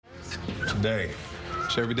today.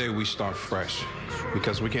 So every day we start fresh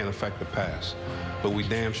because we can't affect the past, but we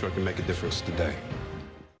damn sure can make a difference today.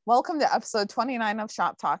 Welcome to episode 29 of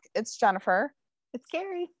Shop Talk. It's Jennifer. It's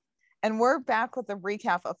Carrie. And we're back with a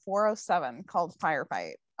recap of 407 called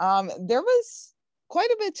Firefight. There was quite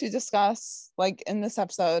a bit to discuss in this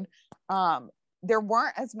episode. There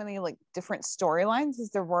weren't as many different storylines as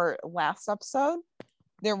there were last episode.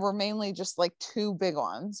 There were mainly just two big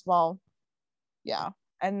ones. Well, yeah.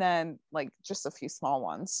 And then just a few small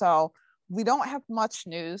ones. So we don't have much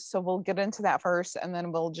news. So we'll get into that first and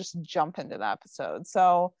then we'll just jump into the episode.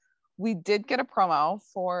 So we did get a promo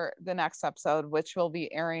for the next episode, which will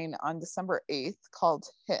be airing on December 8th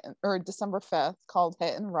December 5th called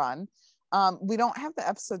Hit and Run. We don't have the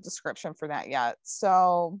episode description for that yet.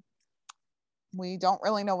 So we don't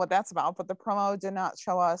really know what that's about, but the promo did not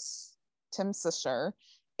show us Tim's sister.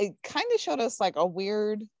 It kind of showed us a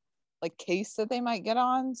weird case that they might get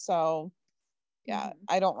on. So yeah,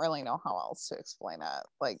 I don't really know how else to explain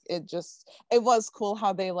it. It was cool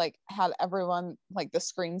how they had everyone the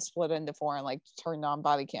screen split into four and turned on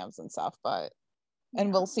body cams and stuff, but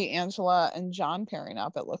and we'll see Angela and John pairing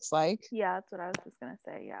up, it looks like. Yeah, that's what I was just gonna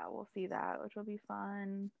say. Yeah, we'll see that, which will be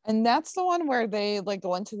fun. And that's the one where they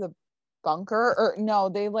go into the bunker, or no,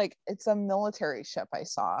 they it's a military ship I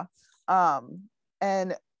saw.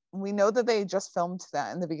 And we know that they just filmed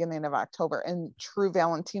that in the beginning of October, and True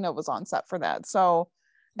Valentino was on set for that. So,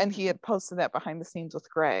 and he had posted that behind the scenes with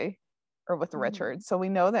Gray or with Richard. So we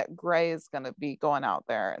know that Gray is going to be going out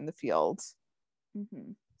there in the field.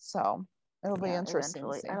 So it'll be interesting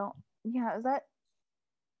to see. Is that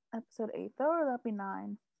episode 8 though, or that'd be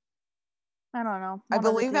 9? I don't know. I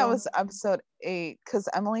believe that was episode 8 because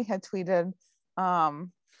Emily had tweeted, I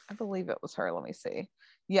believe it was her. Let me see.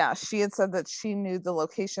 Yeah, she had said that she knew the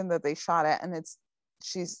location that they shot at, and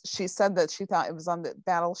she said that she thought it was on the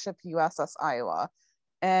battleship USS Iowa,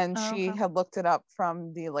 and she had looked it up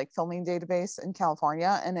from the filming database in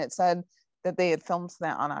California, and it said that they had filmed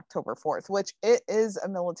that on October 4th, which it is a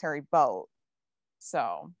military boat.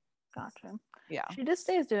 So, gotcha. Yeah, she just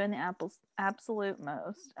stays doing the absolute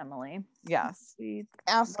most, Emily. Yes,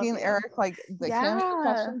 asking Eric the camera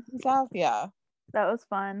questions and stuff. Yeah. That was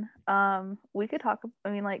fun. We could talk,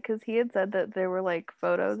 because he had said that there were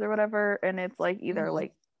photos or whatever, and it's either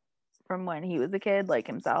from when he was a kid,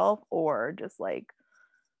 himself, or just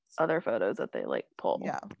other photos that they pull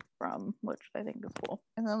from, which I think is cool.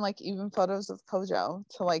 And then even photos of Kojo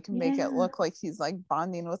to make it look like he's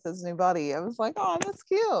bonding with his new buddy. I was oh, that's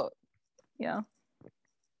cute. Yeah.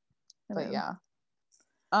 But yeah.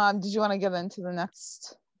 Did you want to get into the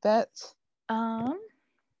next bit?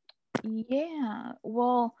 Yeah,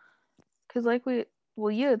 well, because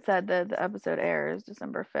you had said that the episode airs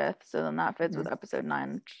December 5th, so then that fits with episode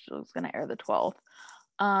 9, which was going to air the 12th.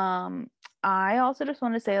 I also just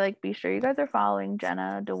want to say, be sure you guys are following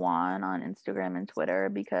Jenna Dewan on Instagram and Twitter,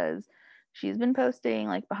 because she's been posting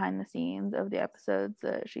behind the scenes of the episodes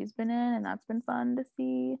that she's been in, and that's been fun to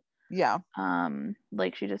see. Yeah.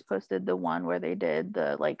 She just posted the one where they did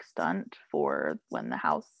the stunt for when the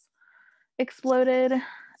house exploded.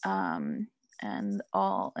 And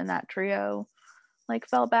all in that trio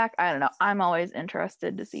fell back. I don't know. I'm always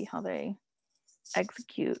interested to see how they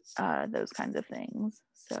execute those kinds of things.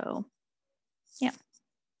 So yeah.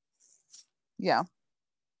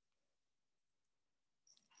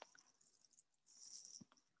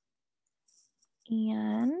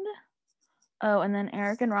 And then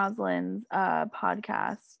Eric and Rosalind's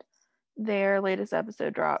podcast, their latest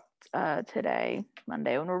episode dropped today,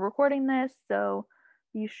 Monday, when we're recording this, so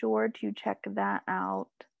be sure to check that out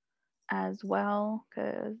as well,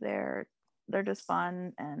 because they're just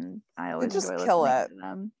fun, and I always enjoy listening to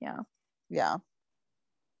them. Yeah.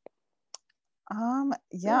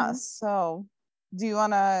 So do you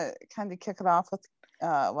want to kind of kick it off with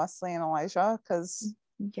Wesley and Elijah? Because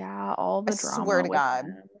all the drama. I swear to God,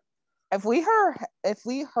 if we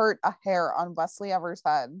hurt a hair on Wesley Evers'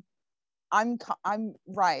 head, I'm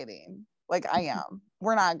rioting. I am.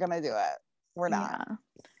 We're not gonna do it. We're not. Yeah.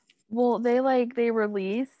 Well, they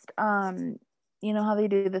released you know how they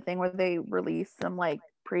do the thing where they release some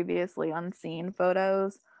previously unseen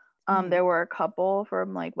photos. There were a couple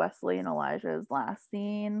from Wesley and Elijah's last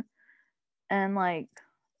scene, and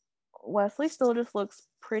Wesley still just looks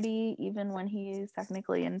pretty even when he's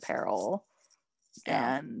technically in peril.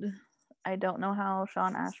 And I don't know how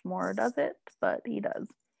Shawn Ashmore does it, but he does.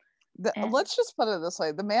 Let's just put it this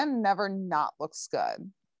way: the man never not looks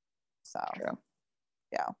good. So true.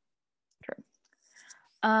 Yeah.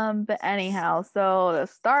 But anyhow, so to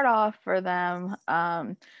start off for them,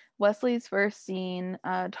 Wesley's first seen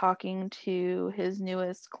talking to his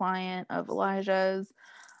newest client of Elijah's.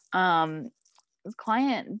 His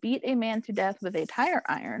client beat a man to death with a tire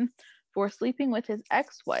iron for sleeping with his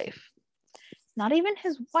ex-wife. Not even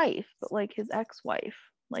his wife, but like his ex-wife.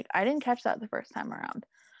 Like, I didn't catch that the first time around.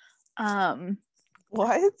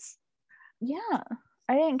 What? Yeah,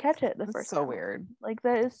 I didn't catch it the That's first so time. weird. Like,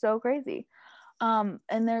 that is so crazy. And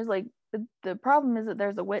there's like the problem is that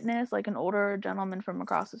there's a witness, like an older gentleman from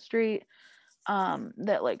across the street,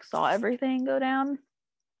 that like saw everything go down.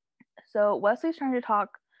 So Wesley's trying to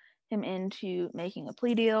talk him into making a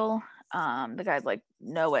plea deal. The guy's like,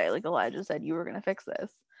 no way, like Elijah said you were gonna fix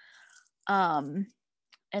this. And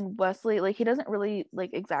Wesley, like, he doesn't really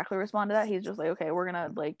like exactly respond to that. He's just like, okay, we're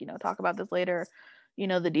gonna like, you know, talk about this later. You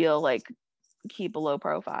know the deal, like keep a low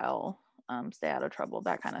profile, stay out of trouble,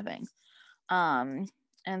 that kind of thing.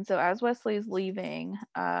 And so as Wesley's leaving,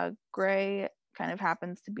 Gray kind of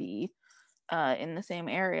happens to be in the same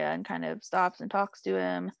area and kind of stops and talks to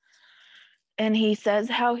him. And he says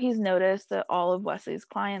how he's noticed that all of Wesley's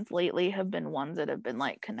clients lately have been ones that have been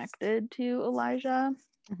like connected to Elijah.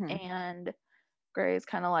 Mhm. And Gray's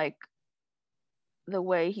kind of like, the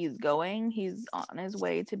way he's going, he's on his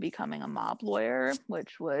way to becoming a mob lawyer,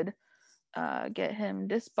 which would get him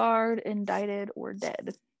disbarred, indicted, or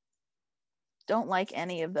dead. Don't like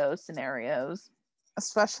any of those scenarios.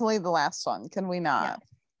 Especially the last one. Can we not?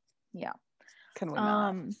 Yeah. Can we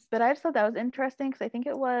not? But I just thought that was interesting because I think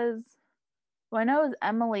it was, well, I know it was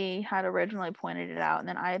Emily had originally pointed it out, and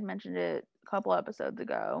then I had mentioned it a couple episodes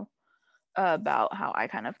ago about how I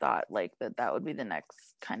kind of thought like that would be the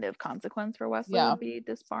next kind of consequence for Wesley, Yeah. would be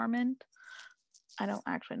disbarment. I don't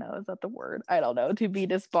actually know, is that the word? I don't know, to be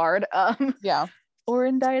disbarred. Yeah. Or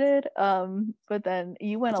indicted. But then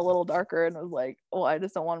you went a little darker and was like, well, I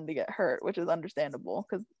just don't want him to get hurt, which is understandable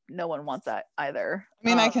because no one wants that either. I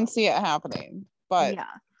mean, I can see it happening, but yeah.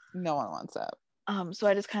 no one wants it. So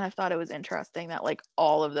I just kind of thought it was interesting that like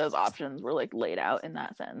all of those options were like laid out in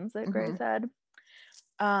that sentence that Gray said.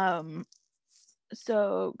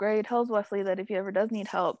 So Gray tells Wesley that if he ever does need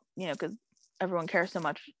help, you know, because everyone cares so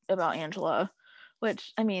much about Angela,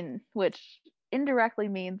 which indirectly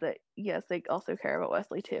means that yes, they also care about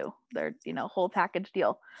Wesley too. They're, you know, whole package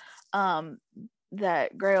deal.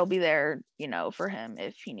 That Gray will be there, you know, for him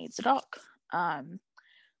if he needs to talk.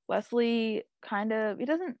 Wesley kind of, he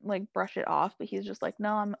doesn't like brush it off, but he's just like,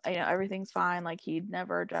 no, I'm, you know, everything's fine. Like he'd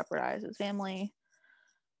never jeopardize his family.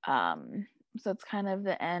 So it's kind of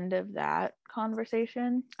the end of that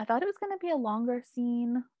conversation. I thought it was going to be a longer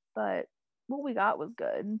scene, but what we got was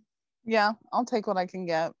good. Yeah, I'll take what I can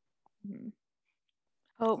get. Mm-hmm.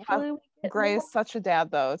 Hopefully, Gray is such a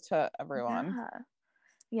dad though to everyone.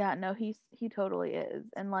 Yeah, no, he totally is,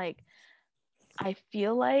 and like, I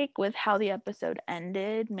feel like with how the episode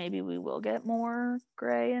ended, maybe we will get more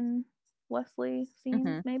Gray and Wesley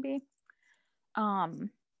scenes, maybe. But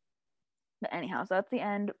anyhow, so that's the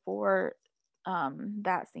end for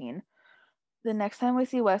that scene. The next time we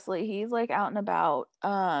see Wesley, he's like out and about.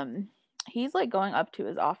 He's like going up to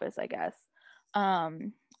his office, I guess.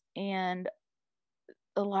 And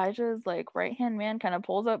Elijah's like right hand man kind of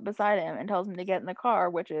pulls up beside him and tells him to get in the car,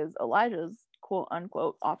 which is Elijah's quote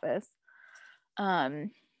unquote office.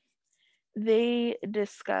 They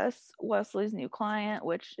discuss Wesley's new client,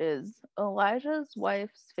 which is Elijah's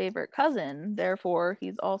wife's favorite cousin. Therefore,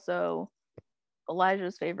 he's also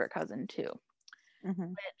Elijah's favorite cousin too.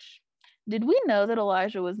 Which, did we know that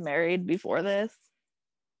Elijah was married before this,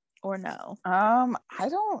 or no? I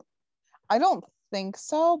don't think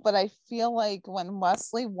so, but I feel like when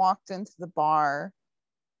Wesley walked into the bar,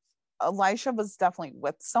 Elijah was definitely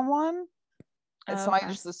with someone, and so I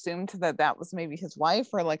just assumed that was maybe his wife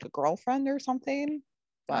or like a girlfriend or something.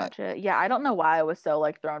 But gotcha. Yeah, I don't know why I was so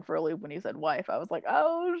like thrown for a loop when he said wife. I was like,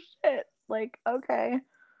 oh shit, like okay.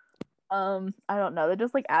 I don't know. That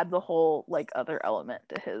just like adds a whole like other element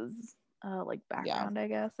to his like background, I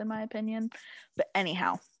guess, in my opinion. But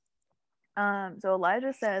anyhow, so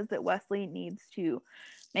Elijah says that Wesley needs to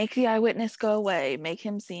make the eyewitness go away, make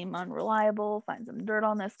him seem unreliable, find some dirt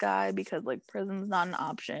on this guy because like prison's not an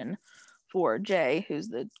option for Jay, who's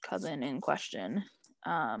the cousin in question.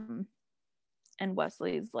 And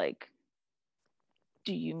Wesley's like,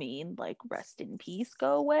 do you mean like rest in peace,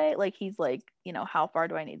 go away? Like he's like, you know, how far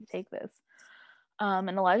do I need to take this? And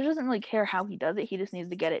Elijah doesn't really care how he does it. He just needs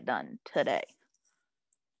to get it done today.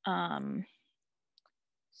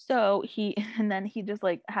 So and then he just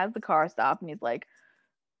like has the car stop and he's like,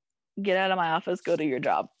 get out of my office, go do your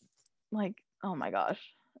job. Like, oh my gosh.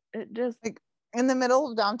 It just like in the middle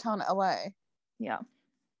of downtown LA. Yeah.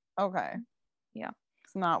 Okay. Yeah.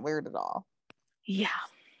 It's not weird at all. Yeah.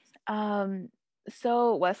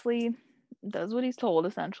 So Wesley does what he's told,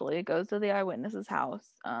 essentially. Goes to the eyewitness's house,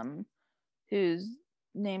 whose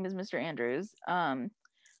name is Mr. Andrews.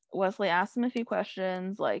 Wesley asks him a few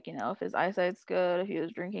questions, like, if his eyesight's good, if he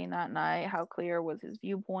was drinking that night, how clear was his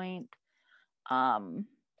viewpoint.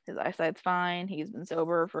 His eyesight's fine. He's been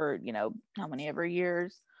sober for, how many ever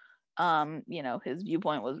years. His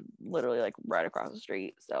viewpoint was literally like right across the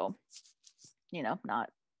street. So, not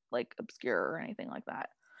like obscure or anything like that.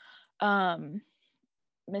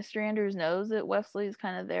 Mr. Andrews knows that Wesley's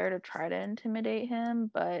kind of there to try to intimidate him,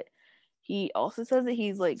 but he also says that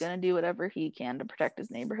he's like gonna do whatever he can to protect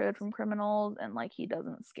his neighborhood from criminals, and like he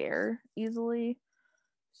doesn't scare easily.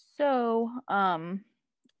 So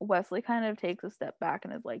Wesley kind of takes a step back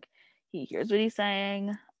and is like, he hears what he's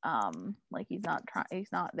saying. Like he's not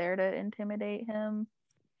there to intimidate him.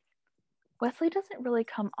 Wesley doesn't really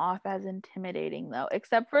come off as intimidating though,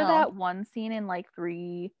 except for that one scene in like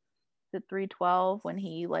 312 when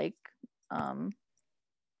he like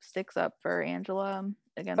sticks up for Angela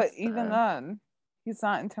against. But even then, he's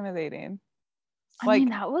not intimidating. I mean,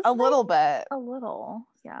 that was a little bit. A little,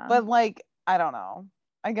 yeah. But like, I don't know.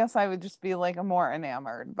 I guess I would just be like more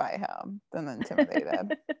enamored by him than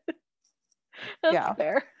intimidated. That's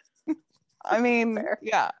fair. I mean, fair.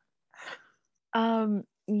 Yeah.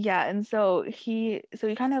 Yeah, and so he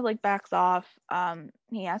kind of like backs off.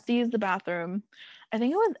 He has to use the bathroom. I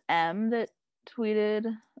think it was M that tweeted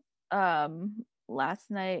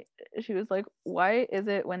last night. She was like, why is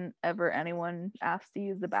it whenever anyone asks to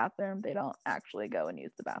use the bathroom, they don't actually go and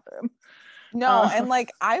use the bathroom? No, and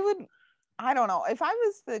like I don't know. If I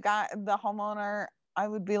was the homeowner, I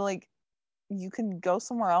would be like, you can go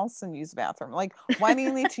somewhere else and use the bathroom. Like, why do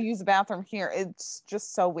you need to use the bathroom here? It's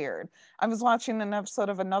just so weird. I was watching an episode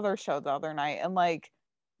of another show the other night, and like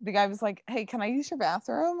the guy was like, hey, can I use your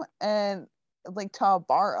bathroom? And like to a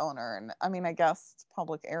bar owner. And I mean, I guess it's a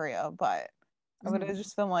public area, but I would have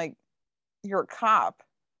just been like, you're a cop.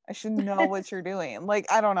 I should know what you're doing.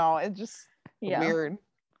 Like, I don't know. It's just weird.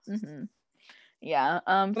 Mm-hmm. Yeah.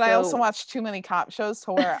 But I also watch too many cop shows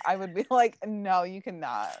to where I would be like, no, you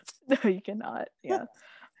cannot. No, you cannot. Yeah.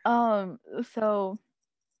 So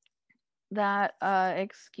that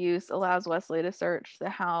excuse allows Wesley to search the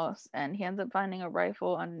house, and he ends up finding a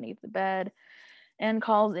rifle underneath the bed and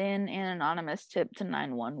calls in an anonymous tip to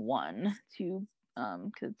 911 to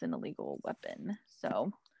because it's an illegal weapon.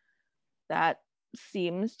 So that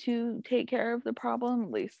seems to take care of the problem,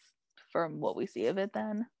 at least from what we see of it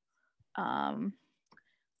then.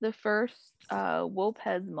 The first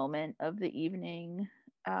Wopez moment of the evening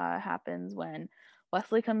happens when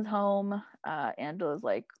Wesley comes home. Angela's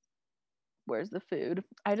like, where's the food?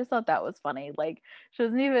 I just thought that was funny. Like, she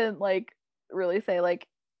doesn't even like really say like,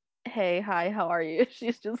 hey, hi, how are you?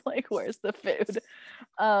 She's just like, where's the food?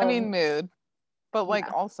 I mean, mood, but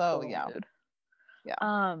like also mood.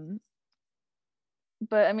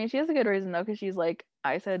 But I mean, she has a good reason though, because she's like,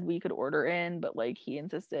 I said we could order in, but like he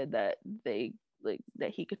insisted that that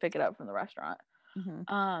he could pick it up from the restaurant.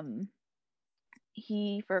 Mm-hmm.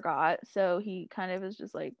 He forgot, so he kind of is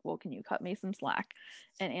just like, well, can you cut me some slack?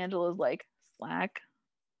 And Angela's like, slack?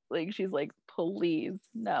 Like, she's like, please,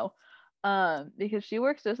 no. Because she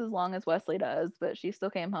works just as long as Wesley does, but she still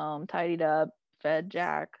came home, tidied up, fed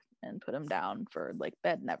Jack, and put him down for like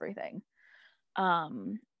bed and everything.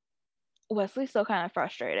 Wesley's still kind of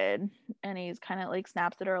frustrated, and he's kind of like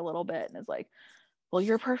snaps at her a little bit and is like, well,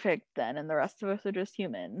 you're perfect then, and the rest of us are just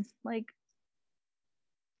human. Like,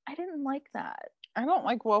 I didn't like that. I don't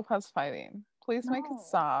like Wopez fighting. Please make it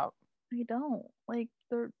stop. I don't. Like,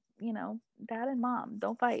 they're, dad and mom,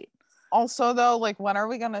 don't fight. Also, though, like, when are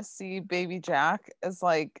we gonna see baby Jack as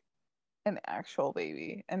like an actual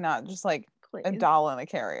baby and not just like a doll in a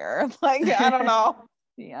carrier? Like, I don't know.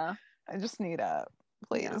 Yeah. I just need it.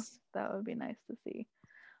 Please. Yeah, that would be nice to see.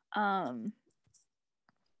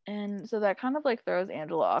 And so that kind of like throws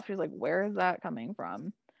Angela off. She's like, where is that coming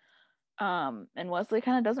from? And Wesley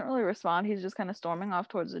kind of doesn't really respond. He's just kind of storming off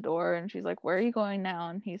towards the door, and she's like, where are you going now?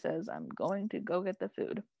 And he says, I'm going to go get the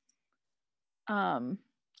food.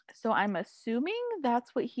 So I'm assuming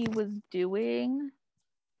that's what he was doing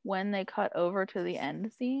when they cut over to the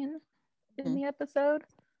end scene in the episode.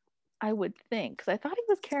 I would think, because I thought he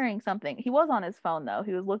was carrying something. He was on his phone though.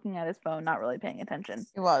 He was looking at his phone, not really paying attention.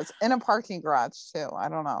 He was in a parking garage too. I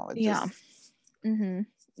don't know. Yeah.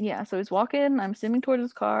 Yeah. So he's walking, I'm assuming, towards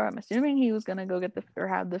his car. I'm assuming he was gonna go get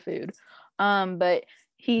have the food. But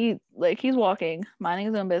he's walking, minding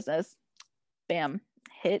his own business. Bam!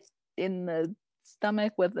 Hit in the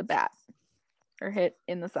stomach with a bat, or hit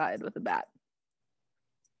in the side with a bat.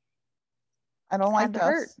 I don't like this.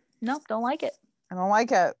 Hurt. Nope, don't like it. I don't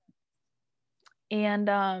like it.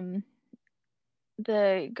 And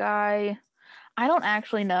the guy, I don't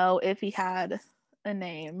actually know if he had a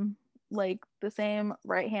name, like the same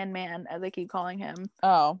right-hand man, as I keep calling him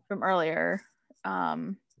from earlier,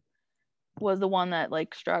 was the one that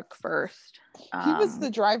like struck first. He was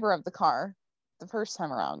the driver of the car the first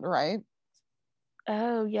time around, right?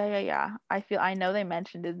 Oh, yeah. I know they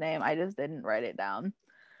mentioned his name. I just didn't write it down.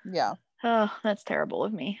 Yeah. Oh, that's terrible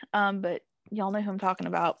of me. But y'all know who I'm talking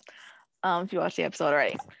about. If you watched the episode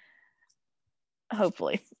already.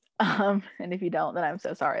 Hopefully. And if you don't, then I'm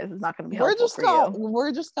so sorry. This is not going to be helpful for you.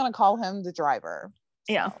 We're just gonna call him the driver.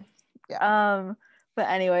 So, yeah. But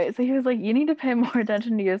anyway, so he was like, you need to pay more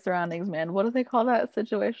attention to your surroundings, man. What do they call that?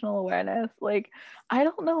 Situational awareness. Like, I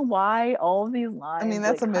don't know why all of these lines, I mean,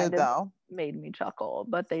 that's like, a mood though, made me chuckle,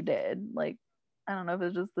 but they did. Like, I don't know if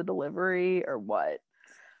it's just the delivery or what.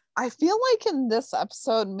 I feel like in this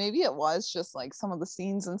episode, maybe it was just like some of the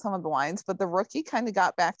scenes and some of the lines, but the rookie kind of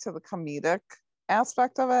got back to the comedic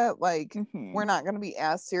aspect of it. Like, we're not going to be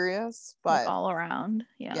as serious, but like all around.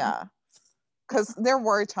 Yeah. Because there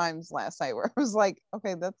were times last night where I was like,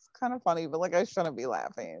 okay, that's kind of funny, but like I shouldn't be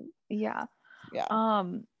laughing. Yeah. Yeah.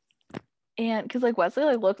 And because like Wesley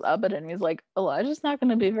like looks up at him, he's like, Elijah's not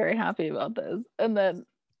going to be very happy about this. And then,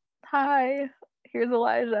 hi, here's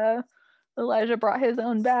Elijah. Elijah brought his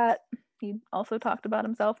own bat. He also talked about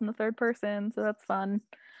himself in the third person, so that's fun.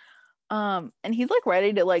 And he's like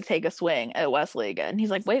ready to like take a swing at Wesley again.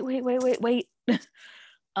 He's like, wait.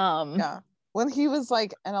 Yeah. When he was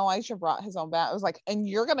like, and Elijah brought his own bat, I was like, and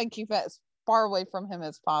you're gonna keep it as far away from him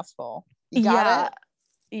as possible. You got it?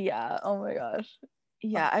 Yeah. Oh my gosh.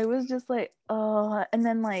 Yeah, I was just like, oh, and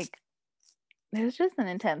then like it was just an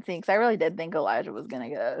intense scene because I really did think Elijah was gonna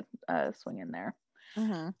get a swing in there.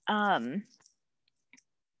 Mm-hmm.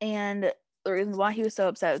 And the reason why he was so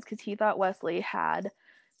upset was because he thought Wesley had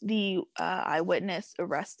the eyewitness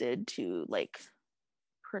arrested to like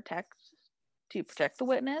protect the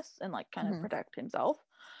witness and like kind of protect himself,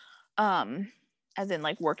 as in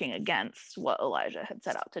like working against what Elijah had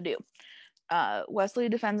set out to do. Wesley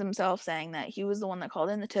defends himself, saying that he was the one that called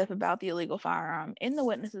in the tip about the illegal firearm in the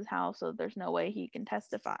witness's house, so there's no way he can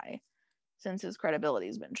testify since his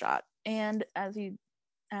credibility's been shot. And as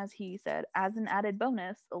he said, as an added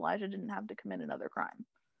bonus, Elijah didn't have to commit another crime.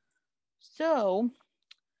 So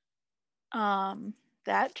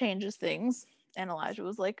that changes things. And Elijah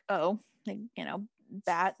was like, oh,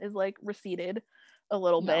 bat is like receded a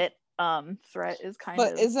little bit. Threat is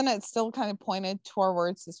but isn't it still kind of pointed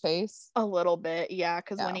towards his face? A little bit, yeah,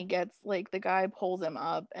 because when he gets like the guy pulls him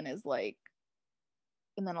up and is like,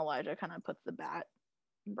 and then Elijah kind of puts the bat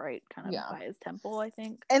right kind of by his temple, I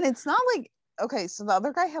think. And it's not like, okay, so the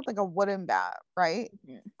other guy had like a wooden bat, right?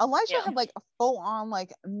 Elijah had like a full-on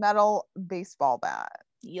like metal baseball bat.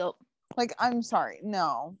 Yep. Like, I'm sorry,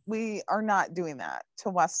 no, we are not doing that to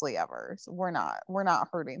Wesley ever. So we're not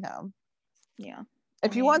hurting him. Yeah.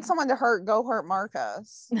 If you want someone to hurt, go hurt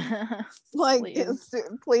Marcus. Like,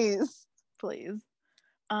 please.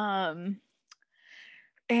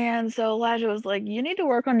 And so Elijah was like, you need to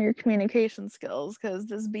work on your communication skills because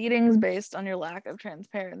this beating's based on your lack of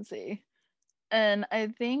transparency. And I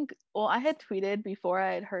think, well, I had tweeted before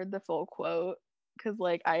I had heard the full quote, because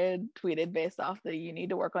like I had tweeted based off the you need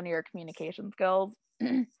to work on your communication skills.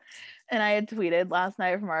 And I had tweeted last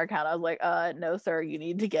night from our account, I was like, no sir, you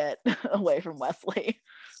need to get away from Wesley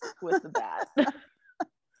with the bat.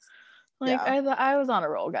 I was on a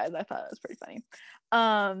roll, guys. I thought it was pretty funny.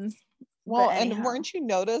 Well, and weren't you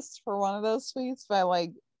noticed for one of those tweets by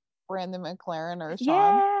like Brandon McLaren or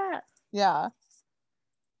Sean? Yeah,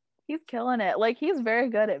 he's killing it. Like, he's very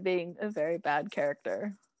good at being a very bad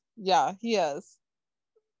character. Yeah, he is.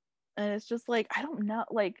 And it's just like, I don't know,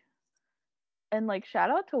 like, and like shout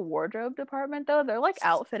out to wardrobe department though, they're like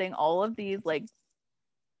outfitting all of these like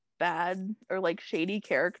bad or like shady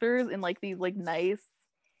characters in like these like nice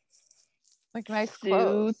suits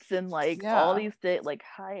clothes. And like all these like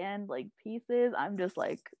high-end like pieces. I'm just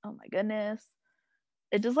like, oh my goodness.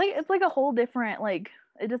 It just like, it's like a whole different, like,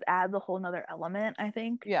 it just adds a whole nother element, I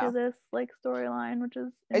think, to this like storyline, which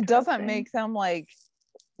is it doesn't make them like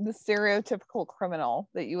the stereotypical criminal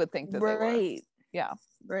that you would think that they were. Yeah,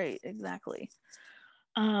 right, exactly.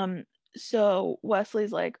 So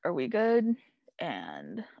Wesley's like, are we good?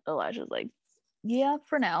 And Elijah's like, yeah,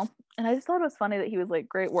 for now. And I just thought it was funny that he was like,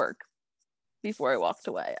 great work, before I walked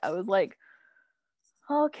away. I was like,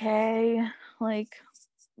 okay, like,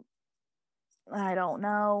 I don't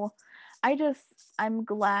know. I'm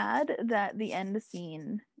glad that the end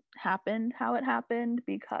scene happened how it happened,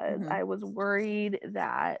 because I was worried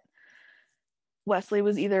that Wesley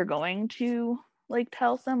was either going to like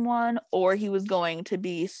tell someone, or he was going to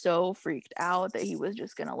be so freaked out that he was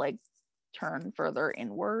just gonna like turn further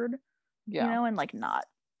inward, Yeah. you know, and like not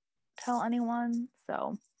tell anyone.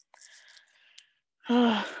 So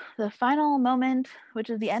the final moment, which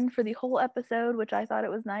is the end for the whole episode, which I thought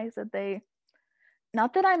it was nice that they,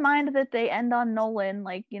 not that I mind that they end on Nolan,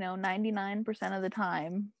 like, you know, 99% of the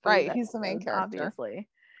time. Right, he's the main character. Obviously.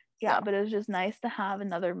 Yeah, but it was just nice to have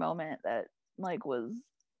another moment that like was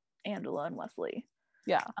Angela and Wesley.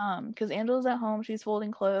 Yeah. Because Angela's at home, she's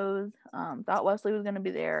folding clothes. Thought Wesley was gonna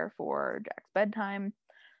be there for Jack's bedtime.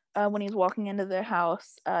 When he's walking into their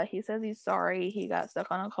house, he says he's sorry he got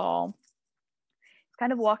stuck on a call. He's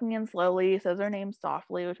kind of walking in slowly, says her name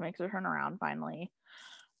softly, which makes her turn around finally.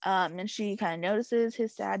 And she kind of notices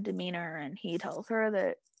his sad demeanor, and he tells her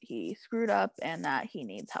that he screwed up and that he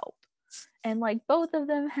needs help. And like both of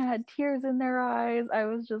them had tears in their eyes. I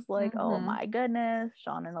was just like, oh my goodness,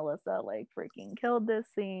 Sean and Alyssa like freaking killed this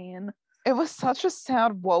scene. It was such a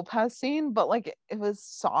sad Lopez scene, but like it was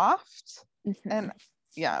soft. And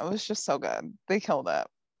yeah, it was just so good. They killed it.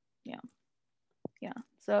 Yeah.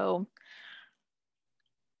 So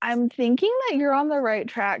I'm thinking that you're on the right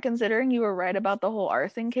track, considering you were right about the whole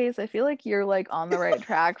arson case. I feel like you're like on the right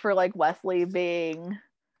track for like Wesley being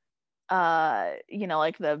you know,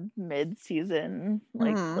 like the mid-season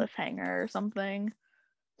like cliffhanger or something.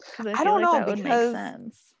 I don't know, that would make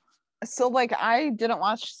sense. So like I didn't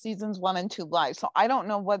watch seasons 1 and 2 live, so I don't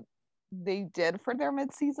know what they did for their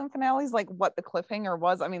mid-season finales, like what the cliffhanger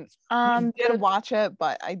was. I mean, I did watch it,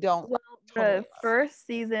 but I don't. Well, the first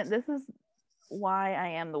season, this is why I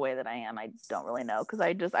am the way that I am. I don't really know, because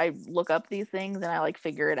I look up these things and I like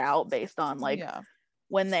figure it out based on like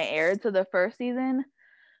when they aired. So the first season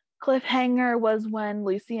cliffhanger was when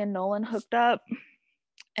Lucy and Nolan hooked up,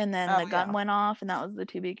 and then the gun went off, and that was the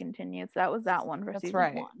to be continued. So that was that one for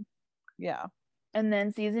season 1. Yeah. And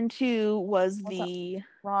then season 2 was the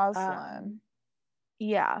Roslyn.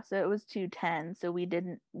 Yeah, so it was 210. So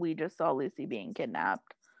we just saw Lucy being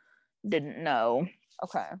kidnapped. Didn't know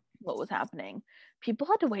what was happening. People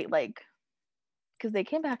had to wait like, because they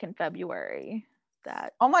came back in February.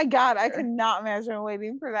 That, oh my god, I could not imagine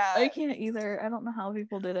waiting for that. I can't either. I don't know how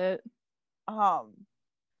people did it.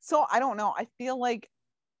 So I don't know. I feel like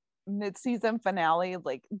mid-season finale,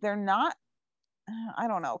 like they're not, I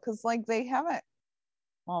don't know, because like they haven't,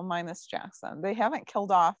 well, minus Jackson, they haven't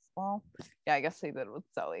killed off, well, yeah, I guess they did with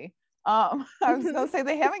Zoe. I was gonna say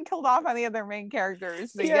they haven't killed off any of their main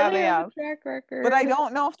characters, but yeah, they have a track record. But I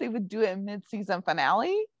don't know if they would do it in mid-season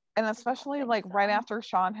finale, and especially like right after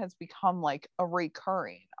Sean has become like a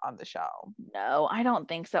recurring on the show. No, I don't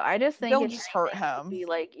think so. I just think they'll just hurt him. Be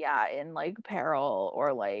like, in like peril,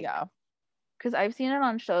 or like, because I've seen it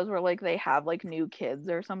on shows where like they have like new kids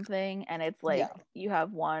or something, and it's like you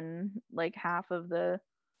have one like half of the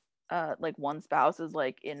like one spouse is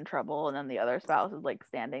like in trouble, and then the other spouse is like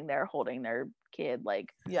standing there holding their kid,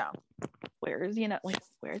 like where's, you know, like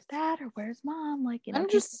where's dad or where's mom, like, you know,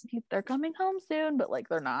 they're coming home soon, but like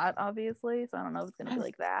they're not, obviously. So I don't know if it's gonna be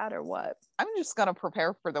like that or what. I'm just gonna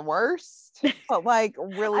prepare for the worst, but like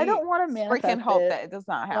really I don't want to freaking hope that it does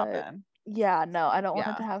not happen. Yeah, no, I don't want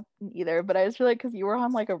it to happen either, but I just feel like because you were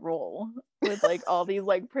on like a roll with like all these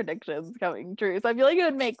like predictions coming true, so I feel like it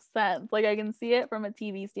would make sense. Like I can see it from a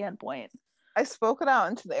TV standpoint. I spoke it out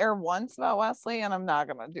into the air once about Wesley, and I'm not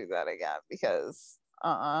gonna do that again, because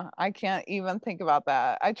I can't even think about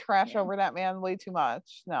that. I trash over that man way too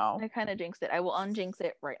much. No, I kind of jinxed it. I will unjinx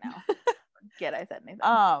it right now. Forget I said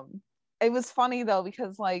anything. It was funny though,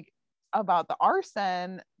 because like about the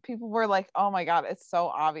arson, people were like, oh my god, it's so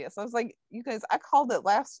obvious. I was like, you guys, I called it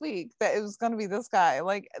last week that it was going to be this guy.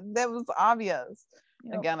 Like, that was obvious.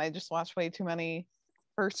 Again, I just watched way too many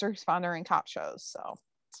first responder and cop shows, so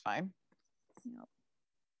it's fine.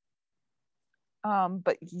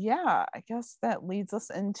 But yeah, I guess that leads us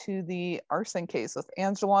into the arson case with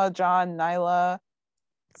Angela, John, Nyla,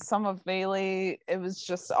 some of Bailey. It was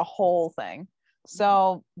just a whole thing.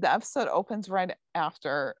 So the episode opens right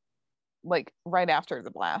after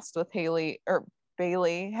the blast, with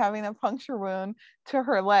Bailey having a puncture wound to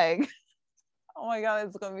her leg. Oh my god,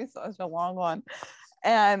 it's gonna be such a long one.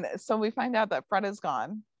 And so we find out that Fred is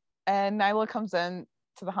gone, and Nyla comes in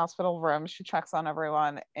to the hospital room. She checks on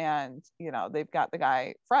everyone, and you know, they've got the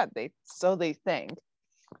guy Fred, they think.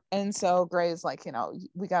 And so Gray's like, you know,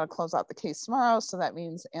 we got to close out the case tomorrow, so that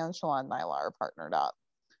means Angela and Nyla are partnered up.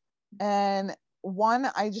 And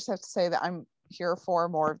I just have to say that I'm here for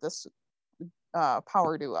more of this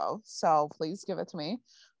power duo, so please give it to me.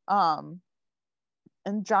 And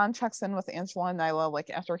John checks in with Angela and Nyla like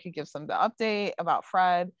after he gives them the update about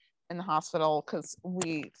Fred, in the hospital, because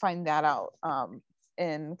we find that out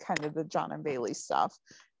in kind of the John and Bailey stuff.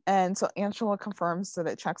 And so Angela confirms that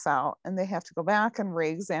it checks out, and they have to go back and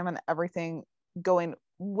re-examine everything, going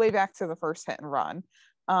way back to the first hit and run,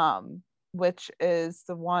 which is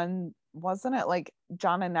the one, wasn't it like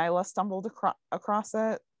John and Nyla stumbled across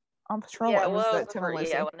it on patrol? Yeah, or was well, that Tim and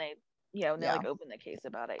Lacey? when they like opened the case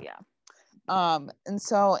about it, yeah. And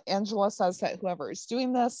so Angela says that whoever is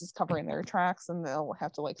doing this is covering their tracks, and they'll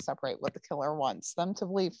have to like separate what the killer wants them to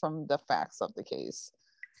believe from the facts of the case.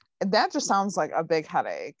 And that just sounds like a big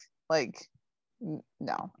headache. Like,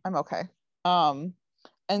 no, I'm okay.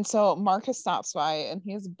 And so Marcus stops by, and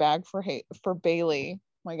he has a bag for Bailey. Oh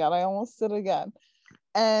my God, I almost did it again.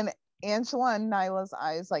 And Angela and Nyla's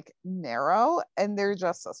eyes like narrow, and they're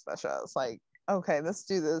just suspicious. Like, okay, this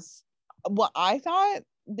dude is, what I thought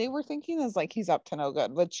they were thinking is like he's up to no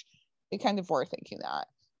good, which they kind of were thinking that.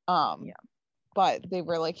 Yeah. But they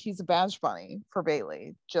were like, he's a badge bunny for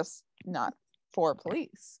Bailey, just not for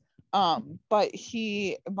police. But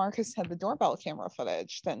Marcus had the doorbell camera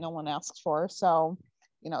footage that no one asked for. So,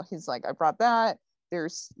 you know, he's like, I brought that.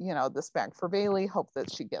 There's, you know, this bag for Bailey, hope that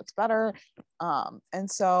she gets better. And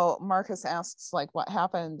so Marcus asks like what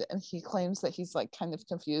happened, and he claims that he's like kind of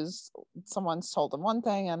confused. Someone's told him one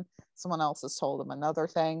thing and someone else has told him another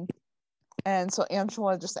thing. And so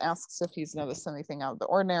Angela just asks if he's noticed anything out of the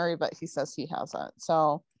ordinary, but he says he hasn't.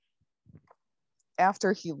 So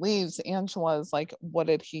after he leaves, Angela is like, what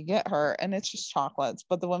did he get her? And it's just chocolates.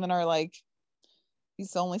 But the women are like,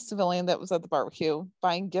 he's the only civilian that was at the barbecue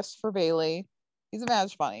buying gifts for Bailey. He's a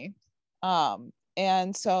badge bunny.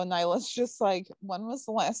 And so Nyla's just like, when was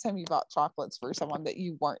the last time you bought chocolates for someone that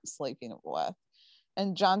you weren't sleeping with?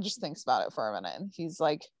 And John just thinks about it for a minute, and he's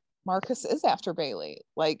like, Marcus is after Bailey.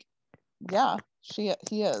 Like, yeah, he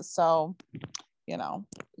is. So, you know,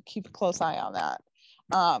 keep a close eye on that.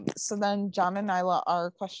 So then John and Nyla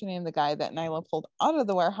are questioning the guy that Nyla pulled out of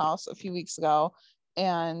the warehouse a few weeks ago.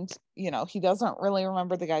 And, you know, he doesn't really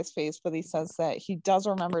remember the guy's face, but he says that he does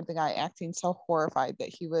remember the guy acting so horrified that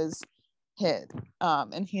he was hit.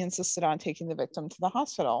 And he insisted on taking the victim to the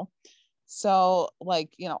hospital. So, like,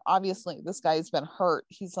 you know, obviously this guy's been hurt.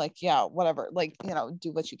 He's like, yeah, whatever, like, you know,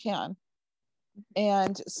 do what you can.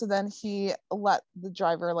 And so then he let the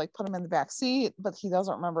driver like put him in the back seat, but he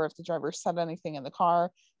doesn't remember if the driver said anything in the car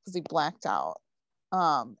because he blacked out.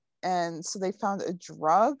 And so they found a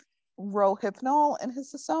drug, Rohypnol, in his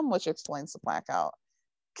system, which explains the blackout.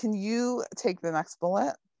 Can you take the next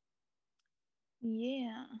bullet?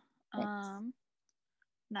 Yeah.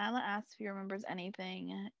 Nyla asks if he remembers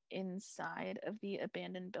anything inside of the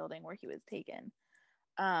abandoned building where he was taken.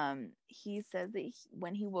 He says that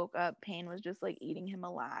when he woke up, pain was just like eating him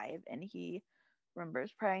alive, and he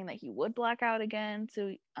remembers praying that he would black out again.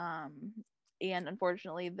 So, and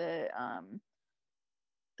unfortunately, the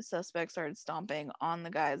suspect started stomping on the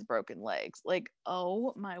guy's broken legs. Like,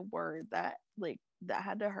 oh my word, that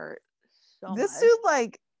had to hurt so this much. Dude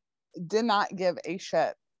like did not give a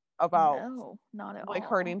shit about no, not at like all.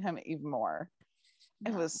 hurting him even more.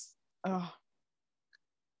 No. It was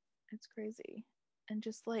it's crazy. And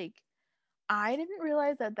just like, I didn't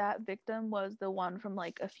realize that victim was the one from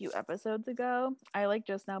like a few episodes ago. I like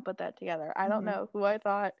just now put that together. I don't know who I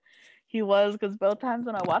thought he was, because both times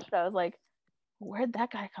when I watched it, I was like, where'd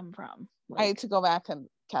that guy come from? Like, I had to go back and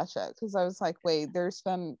catch it because I was like, wait, there's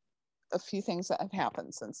been a few things that have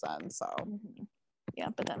happened since then. So yeah,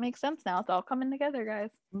 but that makes sense now. It's all coming together,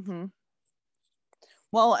 guys.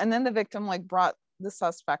 Well, and then the victim like brought the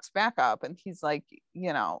suspects back up, and he's like,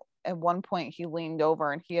 you know, at one point he leaned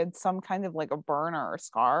over and he had some kind of like a burn or a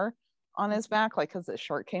scar on his back, like because his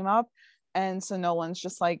shirt came up. And so Nolan's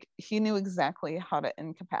just like, he knew exactly how to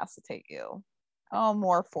incapacitate you. Oh,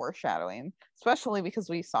 more foreshadowing, especially because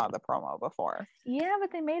we saw the promo before. Yeah,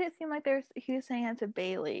 but they made it seem like he was saying it to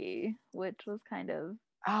Bailey, which was kind of,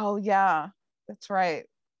 oh yeah, that's right.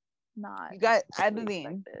 Not, you got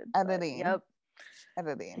editing. Yep,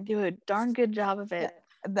 editing. They do a darn good job of it.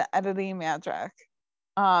 The editing magic.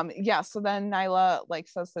 Yeah, so then Nyla like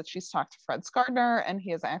says that she's talked to Fred Skardner and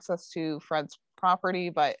he has access to Fred's property,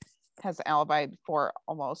 but has alibied for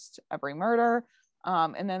almost every murder.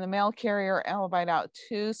 And then the mail carrier alibied out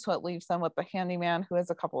too, so it leaves them with the handyman who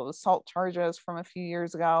has a couple of assault charges from a few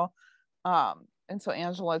years ago. And so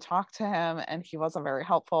Angela talked to him and he wasn't very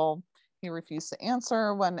helpful. He refused to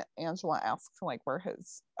answer when Angela asked like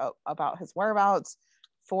about his whereabouts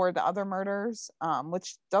for the other murders,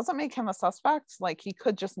 which doesn't make him a suspect. Like, he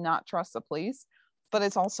could just not trust the police, but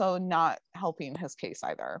it's also not helping his case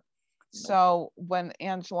either. So when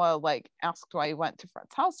Angela like asked why he went to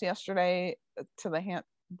Fred's house yesterday to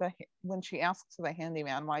when she asked the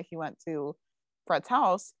handyman why he went to Fred's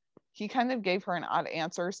house, he kind of gave her an odd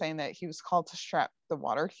answer saying that he was called to strap the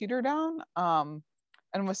water heater down,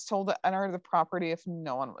 and was told to enter the property if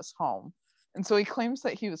no one was home. And so he claims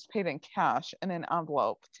that he was paid in cash in an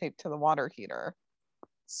envelope taped to the water heater.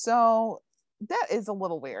 So that is a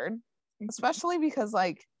little weird, especially because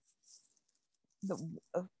like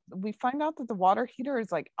we find out that the water heater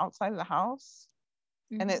is like outside of the house,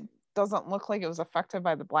 and it doesn't look like it was affected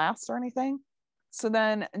by the blast or anything. So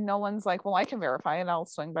then Nolan's like, well, I can verify it. I'll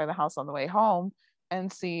swing by the house on the way home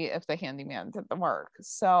and see if the handyman did the work.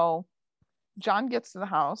 So John gets to the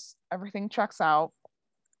house, everything checks out.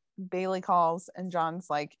 Bailey calls and John's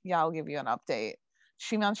like, yeah, I'll give you an update.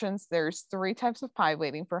 She mentions there's 3 types of pie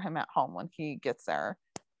waiting for him at home when he gets there.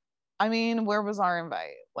 I mean, where was our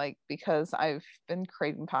invite? Like, because I've been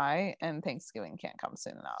craving pie and Thanksgiving can't come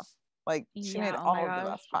soon enough. Like, she made all of the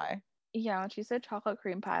best pie. Yeah, when she said chocolate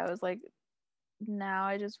cream pie, I was like, now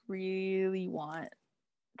I just really want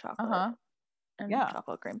chocolate and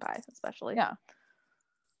chocolate cream pie, especially. Yeah.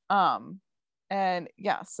 And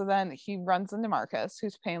yeah, so then he runs into Marcus,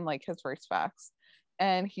 who's paying like his respects,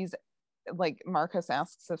 and he's like, Marcus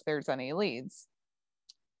asks if there's any leads.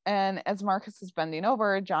 And as Marcus is bending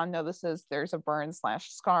over, John notices there's a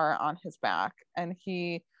burn/scar on his back, and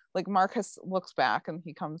he like Marcus looks back and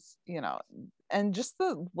he comes, and just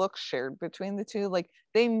the look shared between the two, like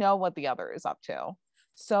they know what the other is up to.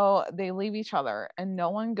 So they leave each other and no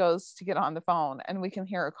one goes to get on the phone, and we can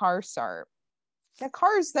hear a car start. That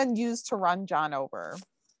car is then used to run John over.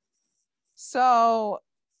 So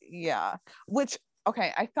yeah, which,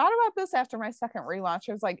 okay, I thought about this after my second rewatch.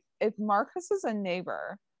 I was like, if Marcus is a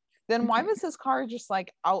neighbor, then why was his car just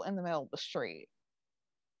like out in the middle of the street?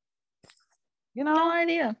 No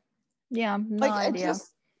idea. Yeah, no idea.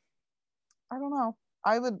 I don't know.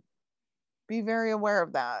 I would be very aware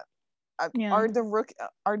of that.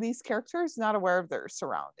 Are these characters not aware of their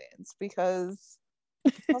surroundings? Because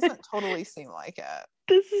it doesn't totally seem like it.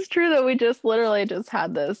 This is true though. We just literally just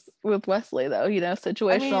had this with Wesley though,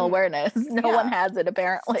 situational awareness. No one has it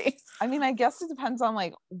apparently. I mean, I guess it depends on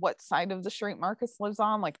like what side of the street Marcus lives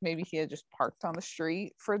on. Like maybe he had just parked on the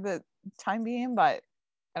street for the time being, but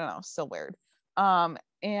I don't know, still weird.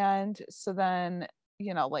 And so then,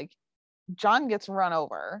 like John gets run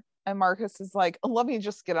over and Marcus is like, let me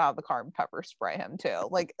just get out of the car and pepper spray him too,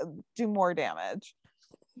 like do more damage.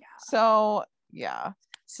 Yeah. So yeah.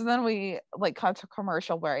 So then we like cut to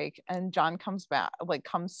commercial break and John comes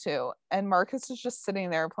to, and Marcus is just sitting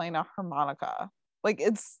there playing a harmonica. Like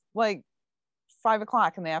it's like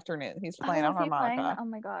 5:00 in the afternoon. He's playing a harmonica. Oh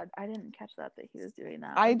my God. I didn't catch that he was doing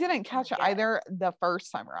that. I didn't catch it either the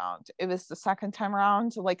first time around. It was the second time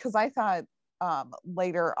around. Like, cause I thought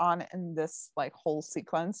later on in this like whole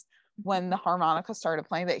sequence, when the harmonica started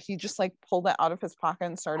playing, that he just like pulled it out of his pocket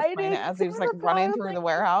and started playing it as he was like running through the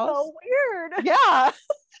warehouse. So weird. Yeah.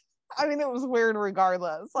 I mean, it was weird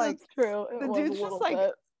regardless. Like, that's true. The dude's just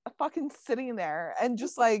like fucking sitting there and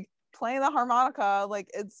just like playing the harmonica. Like,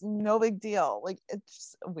 it's no big deal. Like, it's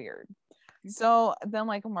just weird. So then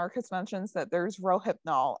like Marcus mentions that there's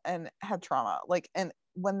Rohypnol and head trauma. Like, and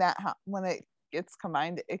when it gets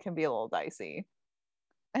combined, it can be a little dicey.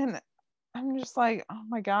 And I'm just like, oh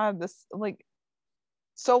my God, this like,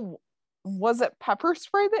 so was it pepper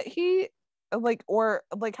spray that he like, or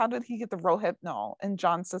like, how did he get the Rohypnol in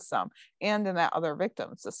John's system and in that other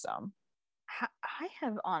victim's system? I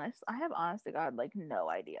have honest to God, like no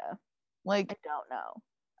idea. Like, I don't know.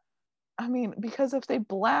 I mean, because if they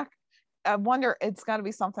I wonder, it's got to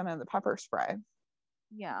be something in the pepper spray.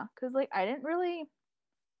 Yeah, because like I didn't really,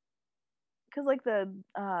 because like the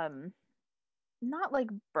not like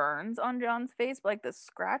burns on John's face, but like the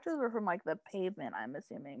scratches were from like the pavement, I'm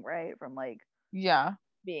assuming, right? From like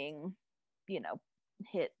being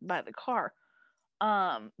hit by the car.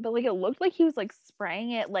 But like it looked like he was like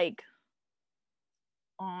spraying it like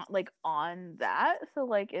on that. So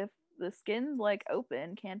like if the skin's like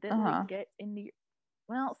open, can't it like get into your,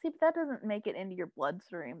 well, see, but that doesn't make it into your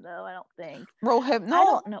bloodstream though, I don't think. Rohypnol, I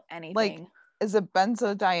don't know anything. Like, is a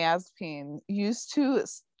benzodiazepine used to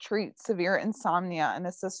treat severe insomnia and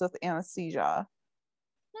assist with anesthesia.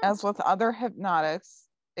 As with other hypnotics,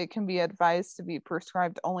 it can be advised to be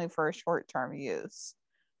prescribed only for a short-term use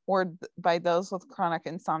or by those with chronic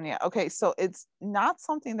insomnia. Okay, so it's not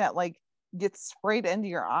something that like gets sprayed into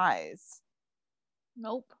your eyes.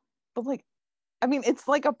 Nope. But like, I mean, it's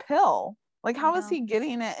like a pill. Like, how is he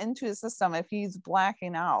getting it into his system if he's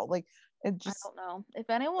blacking out? Like, it just, I don't know. If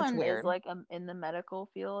anyone is like in the medical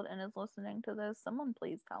field and is listening to this, someone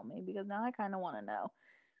please tell me, because now I kind of want to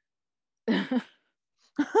know.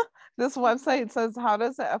 This website says, how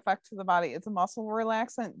does it affect the body? It's a muscle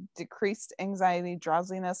relaxant, decreased anxiety,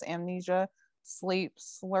 drowsiness, amnesia, sleep,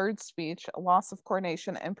 slurred speech, loss of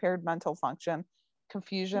coordination, impaired mental function,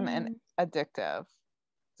 confusion, and addictive.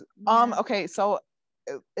 Okay, so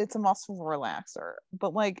it's a muscle relaxer,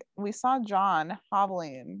 but like we saw John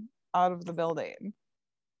hobbling out of the building.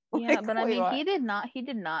 Yeah, Like, but I wait, mean, what? he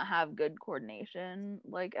did not have good coordination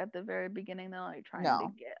like at the very beginning though, like trying to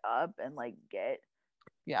No. get up and like get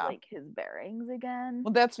Yeah. like his bearings again.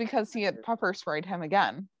 Well, that's because he had pepper sprayed him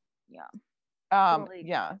again. Yeah. So, like,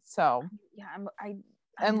 yeah. So, yeah, I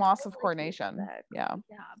and know loss of what to coordination. expect. Yeah.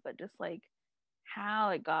 Yeah, but just like how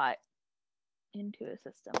it got into his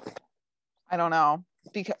system. I don't know.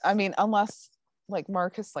 Because I mean, unless like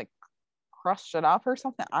Marcus like crushed it up or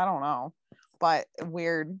something. I don't know. But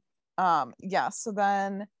weird. Yeah, so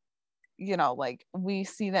then like we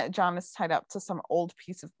see that John is tied up to some old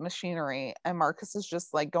piece of machinery, and Marcus is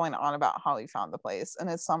just like going on about how he found the place, and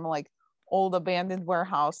it's some like old abandoned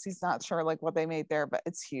warehouse. He's not sure like what they made there, but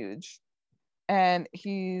it's huge. And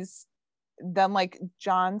he's then like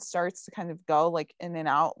John starts to kind of go like in and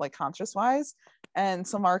out like conscious wise, and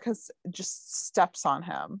so Marcus just steps on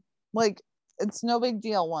him. Like it's no big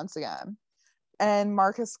deal once again. And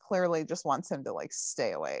Marcus clearly just wants him to like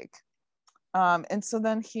stay awake. And so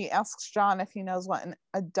then he asks John if he knows what an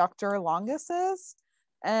adductor longus is,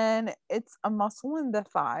 and it's a muscle in the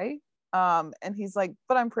thigh. And he's like,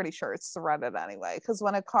 but I'm pretty sure it's shredded anyway, because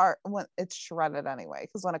when it's shredded anyway,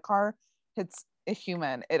 because when a car hits a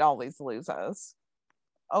human, it always loses.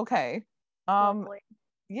 Okay.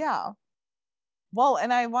 Yeah. Well,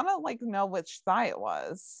 and I want to like know which thigh it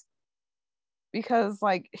was, because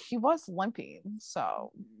like he was limping,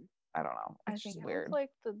 so I don't know. It's just weird. Was like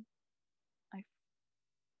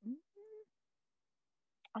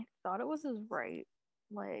I thought it was his right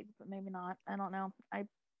leg, but maybe not. I don't know.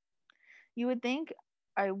 You would think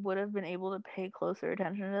I would have been able to pay closer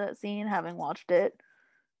attention to that scene having watched it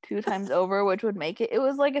 2 times over, which would make it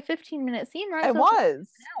was like a 15-minute scene, right? It was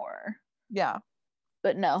an hour. Yeah.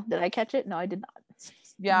 But no, did I catch it? No, I did not.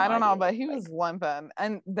 Yeah, no, I don't know, but he was limping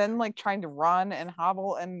and then like trying to run and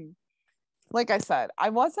hobble, and like I said,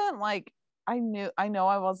 I wasn't like I know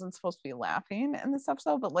I wasn't supposed to be laughing in this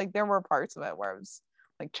episode, but like there were parts of it where I was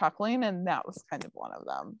like chuckling, and that was kind of one of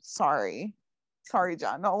them. Sorry,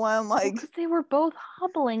 John Nolan. Like, because they were both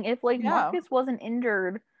hobbling. If like Marcus wasn't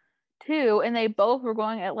injured too, and they both were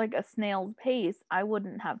going at like a snail's pace, I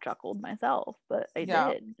wouldn't have chuckled myself, but I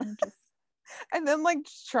did. And then like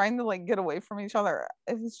trying to like get away from each other.